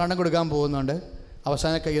മെമ്മോറാണ്ടം കൊടുക്കാൻ പോകുന്നുണ്ട്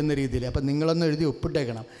അവസാന കൈയെന്ന രീതിയിൽ. അപ്പം നിങ്ങളൊന്ന് എഴുതി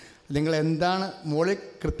ഒപ്പിട്ടേക്കണം. നിങ്ങൾ എന്താണ് മുകളിൽ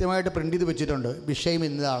കൃത്യമായിട്ട് പ്രിൻ്റ് ചെയ്ത് വെച്ചിട്ടുണ്ട്, വിഷയം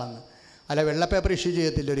ഇന്നതാണെന്ന്. അല്ല വെള്ള പേപ്പർ ഇഷ്യൂ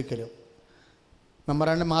ചെയ്യത്തില്ല ഒരിക്കലും.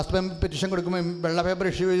 മെമ്മോറാണ്ടം മാസ് പെറ്റീഷൻ കൊടുക്കുമ്പോൾ വെള്ള പേപ്പർ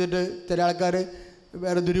ഇഷ്യൂ ചെയ്തിട്ട് ചില ആൾക്കാർ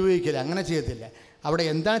വേറെ ദുരുപയോഗിക്കില്ല, അങ്ങനെ ചെയ്യത്തില്ല. അവിടെ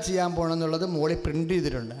എന്താണ് ചെയ്യാൻ പോകണമെന്നുള്ളത് മുകളിൽ പ്രിൻ്റ്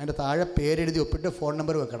ചെയ്തിട്ടുണ്ട്. അതിൻ്റെ താഴെ പേരെഴുതി ഒപ്പിട്ട് ഫോൺ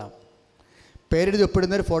നമ്പർ വെക്കണം. പേരെഴുതി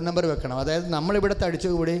ഒപ്പിടുന്നൊരു ഫോൺ നമ്പർ വെക്കണം. അതായത് നമ്മളിവിടെ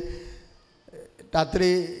തടിച്ചുകൂടി രാത്രി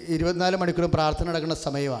 24 മണിക്കൂറും പ്രാർത്ഥന നടക്കുന്ന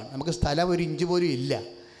സമയമാണ്. നമുക്ക് സ്ഥലം 1 ഇഞ്ച് പോലും ഇല്ല.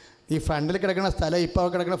 ഈ ഫ്രണ്ടിൽ കിടക്കുന്ന സ്ഥലം, ഇപ്പോൾ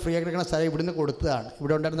കിടക്കുന്ന ഫ്രീ ആയി കിടക്കുന്ന സ്ഥലം ഇവിടുന്ന് കൊടുത്തതാണ്.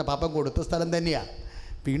 ഇവിടെ ഉണ്ടായിരുന്ന പാപ്പൻ കൊടുത്ത സ്ഥലം തന്നെയാണ്.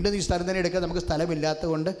 വീണ്ടും ഈ സ്ഥലം തന്നെ എടുക്കാൻ നമുക്ക് സ്ഥലമില്ലാത്തത്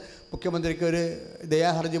കൊണ്ട് മുഖ്യമന്ത്രിക്ക് ഒരു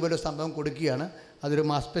ദയാഹർജി പോലെ സംഭവം കൊടുക്കുകയാണ്. അതൊരു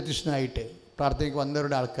മാസ് പെറ്റീഷനായിട്ട് പ്രാർത്ഥനയ്ക്ക്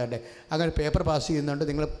വന്നവരുടെ ആൾക്കാരുടെ അങ്ങനെ പേപ്പർ പാസ് ചെയ്യുന്നുണ്ട്.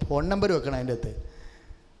 നിങ്ങൾ ഫോൺ നമ്പർ വെക്കണം അതിൻ്റെ അകത്ത്.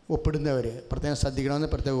 ഒപ്പിടുന്നവർ പ്രത്യേകം ശ്രദ്ധിക്കണമെന്ന്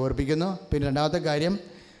പ്രത്യേകം ഓർപ്പിക്കുന്നു. പിന്നെ രണ്ടാമത്തെ കാര്യം,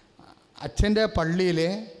 അച്ഛൻ്റെ പള്ളിയിലെ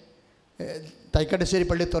തൈക്കാട്ടുശ്ശേരി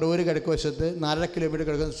പള്ളി തുറവൂർ കിഴക്ക് വശത്ത് 4.5 കിലോമീറ്റർ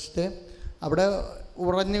കിഴക്ക് വശത്ത് അവിടെ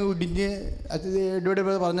ഉറഞ്ഞ് ഇടിഞ്ഞ്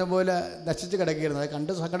ഇവിടെ പറഞ്ഞ പോലെ നശിച്ച് കിടക്കുകയായിരുന്നു. അത്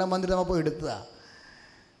കണ്ട് സങ്കടം വന്നിട്ട് നമ്മൾ പോയി എടുത്തതാണ്.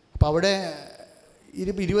 അപ്പോൾ അവിടെ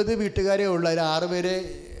 20 വീട്ടുകാരേ ഉള്ളൂ. അതിൽ 6 പേര്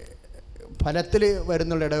ഫലത്തിൽ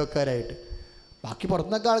വരുന്നുള്ള ഇടവക്കാരായിട്ട്. ബാക്കി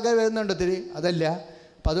പുറത്തുനിന്നൊക്കെ ആൾക്കാർ വരുന്നുണ്ട് ഒത്തിരി, അതല്ല.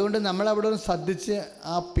 അപ്പം അതുകൊണ്ട് നമ്മളവിടെ ഒന്ന് ശ്രദ്ധിച്ച്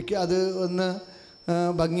അത് ഒന്ന്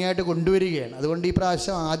ഭംഗിയായിട്ട് കൊണ്ടുവരികയാണ്. അതുകൊണ്ട് ഈ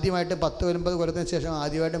പ്രാവശ്യം ആദ്യമായിട്ട് 10-9 കൊല്ലത്തിന് ശേഷം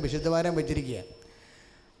ആദ്യമായിട്ടും വിശുദ്ധവാരം വെച്ചിരിക്കുകയാണ്.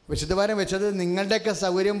 വിശുദ്ധവാരം വെച്ചത് നിങ്ങളുടെയൊക്കെ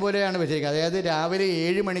സൗകര്യം പോലെയാണ് വെച്ചിരിക്കുന്നത്. അതായത് രാവിലെ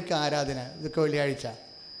 7 മണിക്ക് ആരാധന, ഇതൊക്കെ വെള്ളിയാഴ്ച.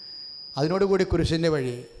 അതിനോടുകൂടി കുരിശിൻ്റെ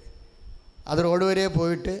വഴി അത് റോഡ് വരെ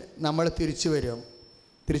പോയിട്ട് നമ്മൾ തിരിച്ചു വരും.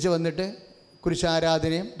 തിരിച്ചു വന്നിട്ട്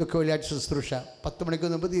കുരിശാരാധനയും ദുഃഖ വെള്ളിയാഴ്ച ശുശ്രൂഷ 10 മണിക്ക്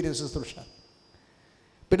മുമ്പ് തീരും ശുശ്രൂഷ.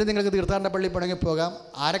 പിന്നെ നിങ്ങൾക്ക് തീർത്ഥാടന പള്ളി പോകണമെങ്കിൽ പോകാം.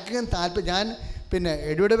 ആരൊക്കെയും താല്പര്യം. ഞാൻ പിന്നെ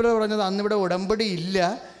എഡ്വേർഡ് പറഞ്ഞത് അന്നിവിടെ ഉടമ്പടി ഇല്ല,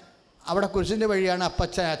 അവിടെ കുരിശിൻ്റെ വഴിയാണ്.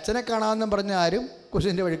 അച്ഛനെ കാണാമെന്നും പറഞ്ഞ് ആരും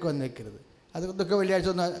കുരിശിൻ്റെ വഴിക്ക് വന്നേക്കരുത്. അതൊക്കെ വെള്ളിയാഴ്ച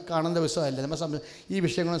ഒന്ന് കാണുന്ന ദിവസമല്ല, നമ്മൾ ഈ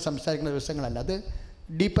വിഷയങ്ങളും സംസാരിക്കുന്ന ദിവസങ്ങളല്ല. അത്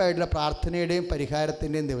ഡീപ്പായിട്ടുള്ള പ്രാർത്ഥനയുടെയും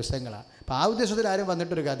പരിഹാരത്തിൻ്റെയും ദിവസങ്ങളാണ്. അപ്പോൾ ആ ഉദ്ദേശത്തിൽ ആരും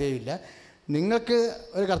വന്നിട്ടൊരു കഥയില്ല. നിങ്ങൾക്ക്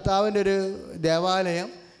ഒരു കർത്താവിൻ്റെ ഒരു ദേവാലയം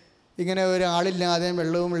ഇങ്ങനെ ഒരാളില്ലാതെയും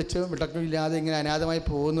വെള്ളവും വെളിച്ചവും വിളക്കും ഇല്ലാതെ ഇങ്ങനെ അനാഥമായി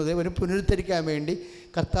പോകുന്നത് ഒരു പുനരുദ്ധരിക്കാൻ വേണ്ടി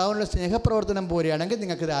കർത്താവിനുള്ള സ്നേഹപ്രവർത്തനം പോലെയാണെങ്കിൽ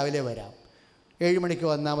നിങ്ങൾക്ക് രാവിലെ വരാം. 7 മണിക്ക്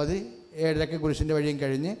വന്നാൽ മതി. 7:30 കുരിശിൻ്റെ വഴിയും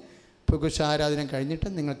കഴിഞ്ഞ് കുരിശാരാധന കഴിഞ്ഞിട്ട്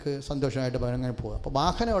നിങ്ങൾക്ക് സന്തോഷമായിട്ട് അങ്ങനെ പോകാം. അപ്പോൾ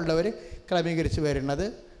വാഹനമുള്ളവർ ക്രമീകരിച്ച് വരുന്നത്,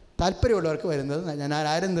 താല്പര്യമുള്ളവർക്ക് വരുന്നത്. ഞാൻ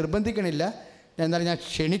ആരും നിർബന്ധിക്കണില്ല, എന്നാലും ഞാൻ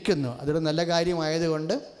ക്ഷണിക്കുന്നു. അതൊരു നല്ല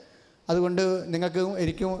കാര്യമായതുകൊണ്ട്. അതുകൊണ്ട് നിങ്ങൾക്കും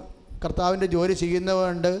എനിക്കും കർത്താവിൻ്റെ ജോലി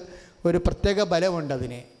ചെയ്യുന്നതുകൊണ്ട് ഒരു പ്രത്യേക ബലമുണ്ട്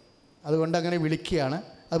അതിനെ. അതുകൊണ്ട് അങ്ങനെ വിളിക്കുകയാണ്.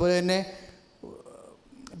 അതുപോലെ തന്നെ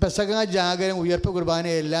പെസഹ ജാഗരം, ഉയർപ്പ്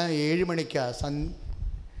കുർബാനയെല്ലാം 7 മണിക്കാണ്.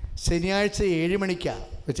 ശനിയാഴ്ച 7 മണിക്കാണ്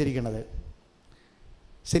വെച്ചിരിക്കുന്നത്.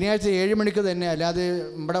 ശനിയാഴ്ച 7 മണിക്ക് തന്നെ. അല്ലാതെ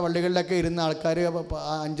നമ്മുടെ പള്ളികളിലൊക്കെ ഇരുന്ന ആൾക്കാർ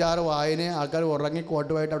 5-6 വായന ആൾക്കാർ ഉറങ്ങി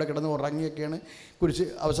കോട്ടുമായിട്ട് അവിടെ കിടന്ന് ഉറങ്ങിയൊക്കെയാണ് കുറിച്ച്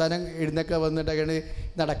അവസാനം എഴുന്നൊക്കെ വന്നിട്ടൊക്കെയാണ്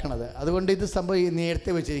നടക്കുന്നത്. അതുകൊണ്ട് ഇത് സംഭവം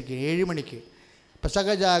നേരത്തെ വെച്ചിരിക്കുക 7 മണിക്ക്.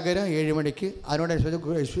 പെസഹ ജാഗരം 7 മണിക്ക്.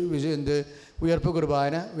 അതിനോടനുസരിച്ച് ഉയർപ്പ്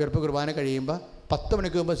കുർബാന കഴിയുമ്പോൾ 10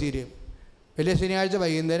 മണിക്ക് മുമ്പ് തീരും. വലിയ ശനിയാഴ്ച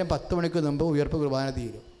വൈകുന്നേരം 10 മണിക്ക് മുമ്പ് ഉയർപ്പ് കുർബാന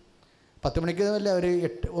തീരും. 10 മണിക്ക് അല്ല, ഒരു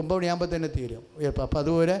 8-9 മണിയാകുമ്പോൾ തന്നെ തീരും ഉയർപ്പ്. അപ്പോൾ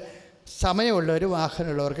അതുപോലെ സമയമുള്ളവർ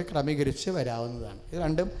വാഹനമുള്ളവർക്ക് ക്രമീകരിച്ച് വരാവുന്നതാണ്. ഇത്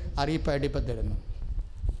രണ്ടും അറിയിപ്പായിട്ട് ഇപ്പം തരുന്നു.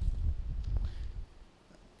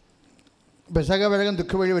 പെസഹ വെള്ളകം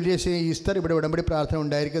ദുഃഖ വഴി വലിയ ഈസ്റ്റർ ഇവിടെ ഉടമ്പടി പ്രാർത്ഥന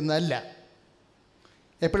ഉണ്ടായിരിക്കുന്നതല്ല.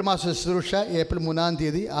 ഏപ്രിൽ മാസം ശുശ്രൂഷ ഏപ്രിൽ 3-ാം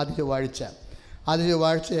തീയതി ആദ്യ ചൊവ്വാഴ്ച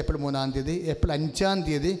ഏപ്രിൽ 3-ാം തീയതി. ഏപ്രിൽ 5-ാം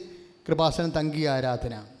തീയതി കൃപാസനം തങ്കി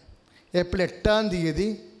ആരാധന. ഏപ്രിൽ 8-ാം തീയതി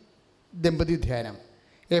ദമ്പതി ധ്യാനം.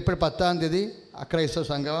 ഏപ്രിൽ 10-ാം തീയതി അക്രൈസ്തവ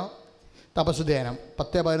സംഗമം തപസ് ധ്യാനം.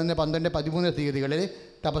 10, 11, 12, 13 തീയതികളിൽ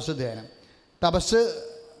തപസ് ധ്യാനം. തപസ്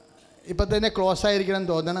ഇപ്പം തന്നെ ക്ലോസ് ആയിരിക്കണം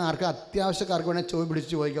തോന്നണം. ആർക്ക് അത്യാവശ്യക്കാർക്ക് വേണമെങ്കിൽ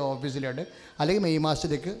പിടിച്ച് ചോദിക്കാം ഓഫീസിലോട്ട്. അല്ലെങ്കിൽ മെയ്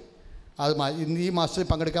മാസത്തിലേക്ക് അത് ഈ മാസത്തിൽ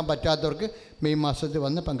പങ്കെടുക്കാൻ പറ്റാത്തവർക്ക് മെയ് മാസത്തിൽ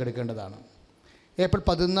വന്ന് പങ്കെടുക്കേണ്ടതാണ്. ഏപ്രിൽ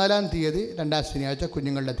 14 രണ്ടാം ശനിയാഴ്ച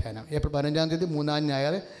കുഞ്ഞുങ്ങളുടെ ധ്യാനം. ഏപ്രിൽ 15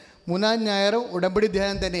 മൂന്നാം ഞായർ ഉടമ്പടി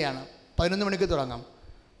ധ്യാനം തന്നെയാണ്. 11 മണിക്ക് തുടങ്ങാം.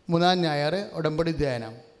 മൂന്നാം ഞായർ ഉടമ്പടി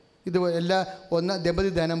ധ്യാനം. ഇത് എല്ലാ ദമ്പതി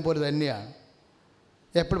ധ്യാനം പോലെ തന്നെയാണ്.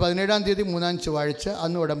 ഏപ്രിൽ 17 മൂന്നാം ചൊവ്വാഴ്ച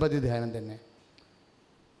അന്ന് ഉടമ്പതി ധ്യാനം തന്നെ.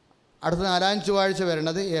 അടുത്ത 4-ാം ചൊവ്വാഴ്ച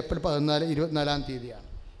വരണത് ഏപ്രിൽ 24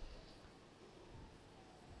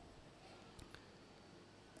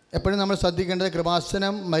 എപ്പോഴും നമ്മൾ ശ്രദ്ധിക്കേണ്ടത്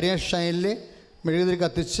കൃപാസനം മരിയ ഷൈനിൽ മെഴുകുതിരി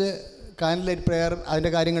കത്തിച്ച് കാൻഡിൽ ലൈറ്റ് പ്രെയർ അതിൻ്റെ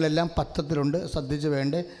കാര്യങ്ങളെല്ലാം പത്രത്തിലുണ്ട്. ശ്രദ്ധിച്ച്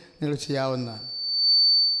വേണ്ടി നിങ്ങൾ ചെയ്യാവുന്നതാണ്.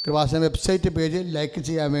 കൃപാസനം വെബ്സൈറ്റ് പേജ് ലൈക്ക്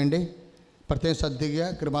ചെയ്യാൻ വേണ്ടി പ്രത്യേകം ശ്രദ്ധിക്കുക.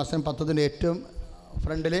 കൃപാസനം പത്രത്തിൻ്റെ ഏറ്റവും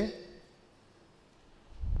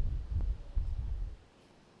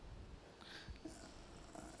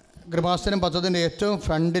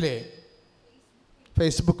ഫ്രണ്ടിൽ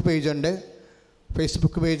ഫേസ്ബുക്ക് പേജുണ്ട്.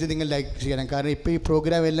 ഫേസ്ബുക്ക് പേജ് നിങ്ങൾ ലൈക്ക് ചെയ്യണം. കാരണം ഇപ്പോൾ ഈ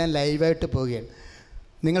പ്രോഗ്രാം എല്ലാം ലൈവായിട്ട് പോവുകയാണ്.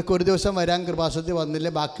 നിങ്ങൾക്കൊരു ദിവസം വരാൻ കൃപാസനത്തിൽ വന്നില്ല,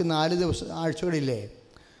 ബാക്കി 4 ആഴ്ചകളില്ലേ?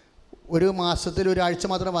 ഒരു മാസത്തിൽ ഒരാഴ്ച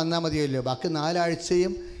മാത്രം വന്നാൽ മതിയല്ലോ. ബാക്കി 4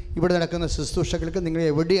 ആഴ്ചയും ഇവിടെ നടക്കുന്ന ശുശ്രൂഷകൾക്ക് നിങ്ങൾ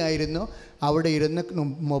എവിടെയായിരുന്നോ അവിടെ ഇരുന്ന്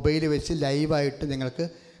മൊബൈൽ വെച്ച് ലൈവായിട്ട് നിങ്ങൾക്ക്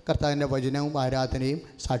കർത്താവിൻ്റെ വചനവും ആരാധനയും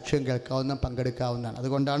സാക്ഷ്യം പങ്കെടുക്കാവുന്നതാണ്.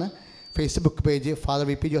 അതുകൊണ്ടാണ് Facebook page father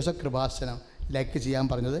V P Joseph Kripasanam like ചെയ്യാൻ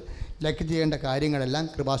പറഞ്ഞത്. ലൈക്ക് ചെയ്യേണ്ട കാര്യങ്ങളെല്ലാം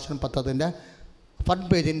കൃപാസനം പത്രത്തിൻ്റെ ഫ്രണ്ട്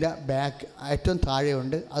പേജിൻ്റെ ബാക്ക് ഏറ്റവും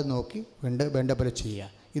താഴെയുണ്ട്. അത് നോക്കി വേണ്ട പോലെ ചെയ്യുക.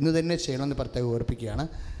 ഇന്ന് തന്നെ ചെയ്യണമെന്ന് പ്രത്യേകം ഓർപ്പിക്കുകയാണ്.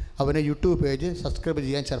 അവനെ യൂട്യൂബ് പേജ് സബ്സ്ക്രൈബ്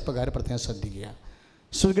ചെയ്യാൻ ചെറുപ്പക്കാർ പ്രത്യേകം ശ്രദ്ധിക്കുക.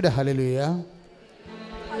 സുഖിയുടെ ഹല്ലേലൂയ.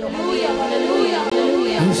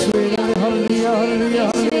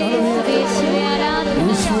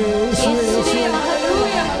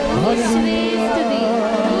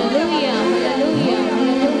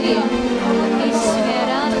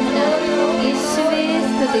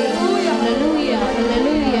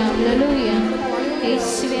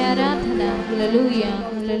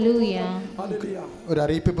 ഒരു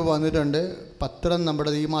അറിയിപ്പ് ഇപ്പോൾ വന്നിട്ടുണ്ട്. പത്രം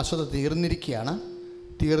നമ്മുടെ ഈ മാസത്തെ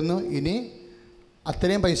തീർന്നു. ഇനി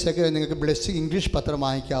അത്രയും പൈസയ്ക്ക് നിങ്ങൾക്ക് ബ്ലെസ്സിങ് ഇംഗ്ലീഷ് പത്രം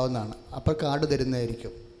വാങ്ങിക്കാവുന്നതാണ്. അപ്പോൾ കാർഡ്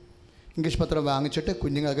തരുന്നതായിരിക്കും. ഇംഗ്ലീഷ് പത്രം വാങ്ങിച്ചിട്ട്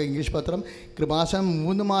കുഞ്ഞുങ്ങൾക്ക് ഇംഗ്ലീഷ് പത്രം കൃപാസനം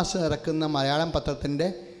 3 മാസം ഇറക്കുന്ന മലയാളം പത്രത്തിൻ്റെ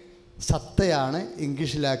സത്തയാണ്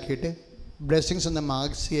ഇംഗ്ലീഷിലാക്കിയിട്ട് ബ്ലെസ്സിങ്സ് എന്ന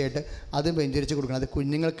മാഗസിയായിട്ട് അത് വെഞ്ചരിച്ച് കൊടുക്കണം. അത്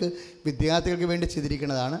കുഞ്ഞുങ്ങൾക്ക് വിദ്യാർത്ഥികൾക്ക് വേണ്ടി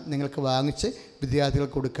ചെയ്തിരിക്കുന്നതാണ്. നിങ്ങൾക്ക് വാങ്ങിച്ച്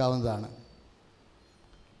വിദ്യാർത്ഥികൾക്ക് കൊടുക്കാവുന്നതാണ്.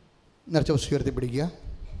 നിറച്ച വസ്തു ഉയർത്തി പിടിക്കുക.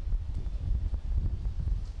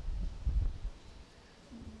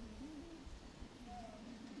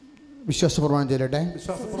 വിശ്വാസപ്രമാണം ചെയ്യട്ടെ.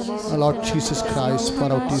 Lord Jesus Christ for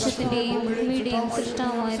our tears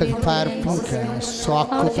the fire from Christ so our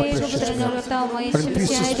precious but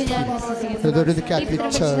pieces the Catholic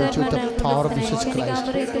Church with the power of Jesus Christ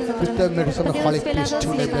with the medicine of the Holy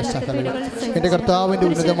Priesthood and bless എൻ്റെ കർത്താവിൻ്റെ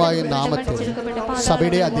ഉന്നതമായ നാമത്തിൽ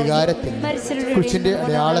സഭയുടെ അധികാരത്തിൽ കുരിശിൻ്റെ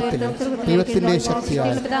അടയാളത്തിൽ ദൈവത്തിൻ്റെ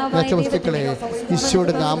ശക്തിയാൽ മറ്റു വസ്തുക്കളെ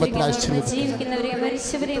ഈശോയുടെ നാമത്തിൽ ആശീർവദിക്കുന്നു.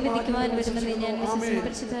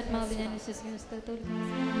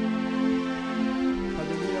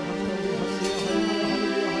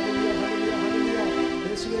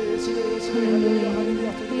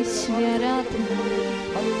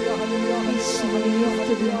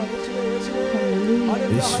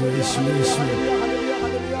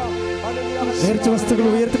 നേർച്ച വസ്തുക്കൾ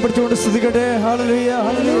ഉയർത്തിപ്പിടിച്ചുകൊണ്ട് സ്തുതിക്കട്ടെ. ഹല്ലേലൂയ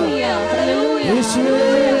ഹല്ലേലൂയ യേശുവേ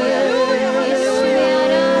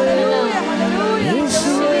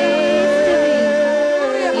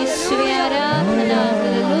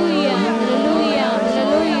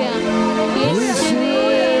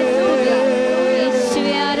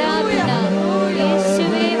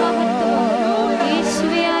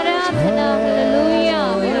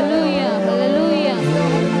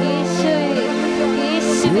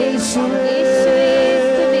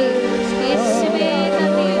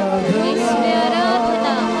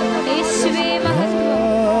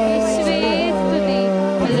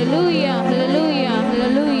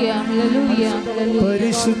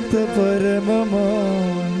പരിശുദ്ധ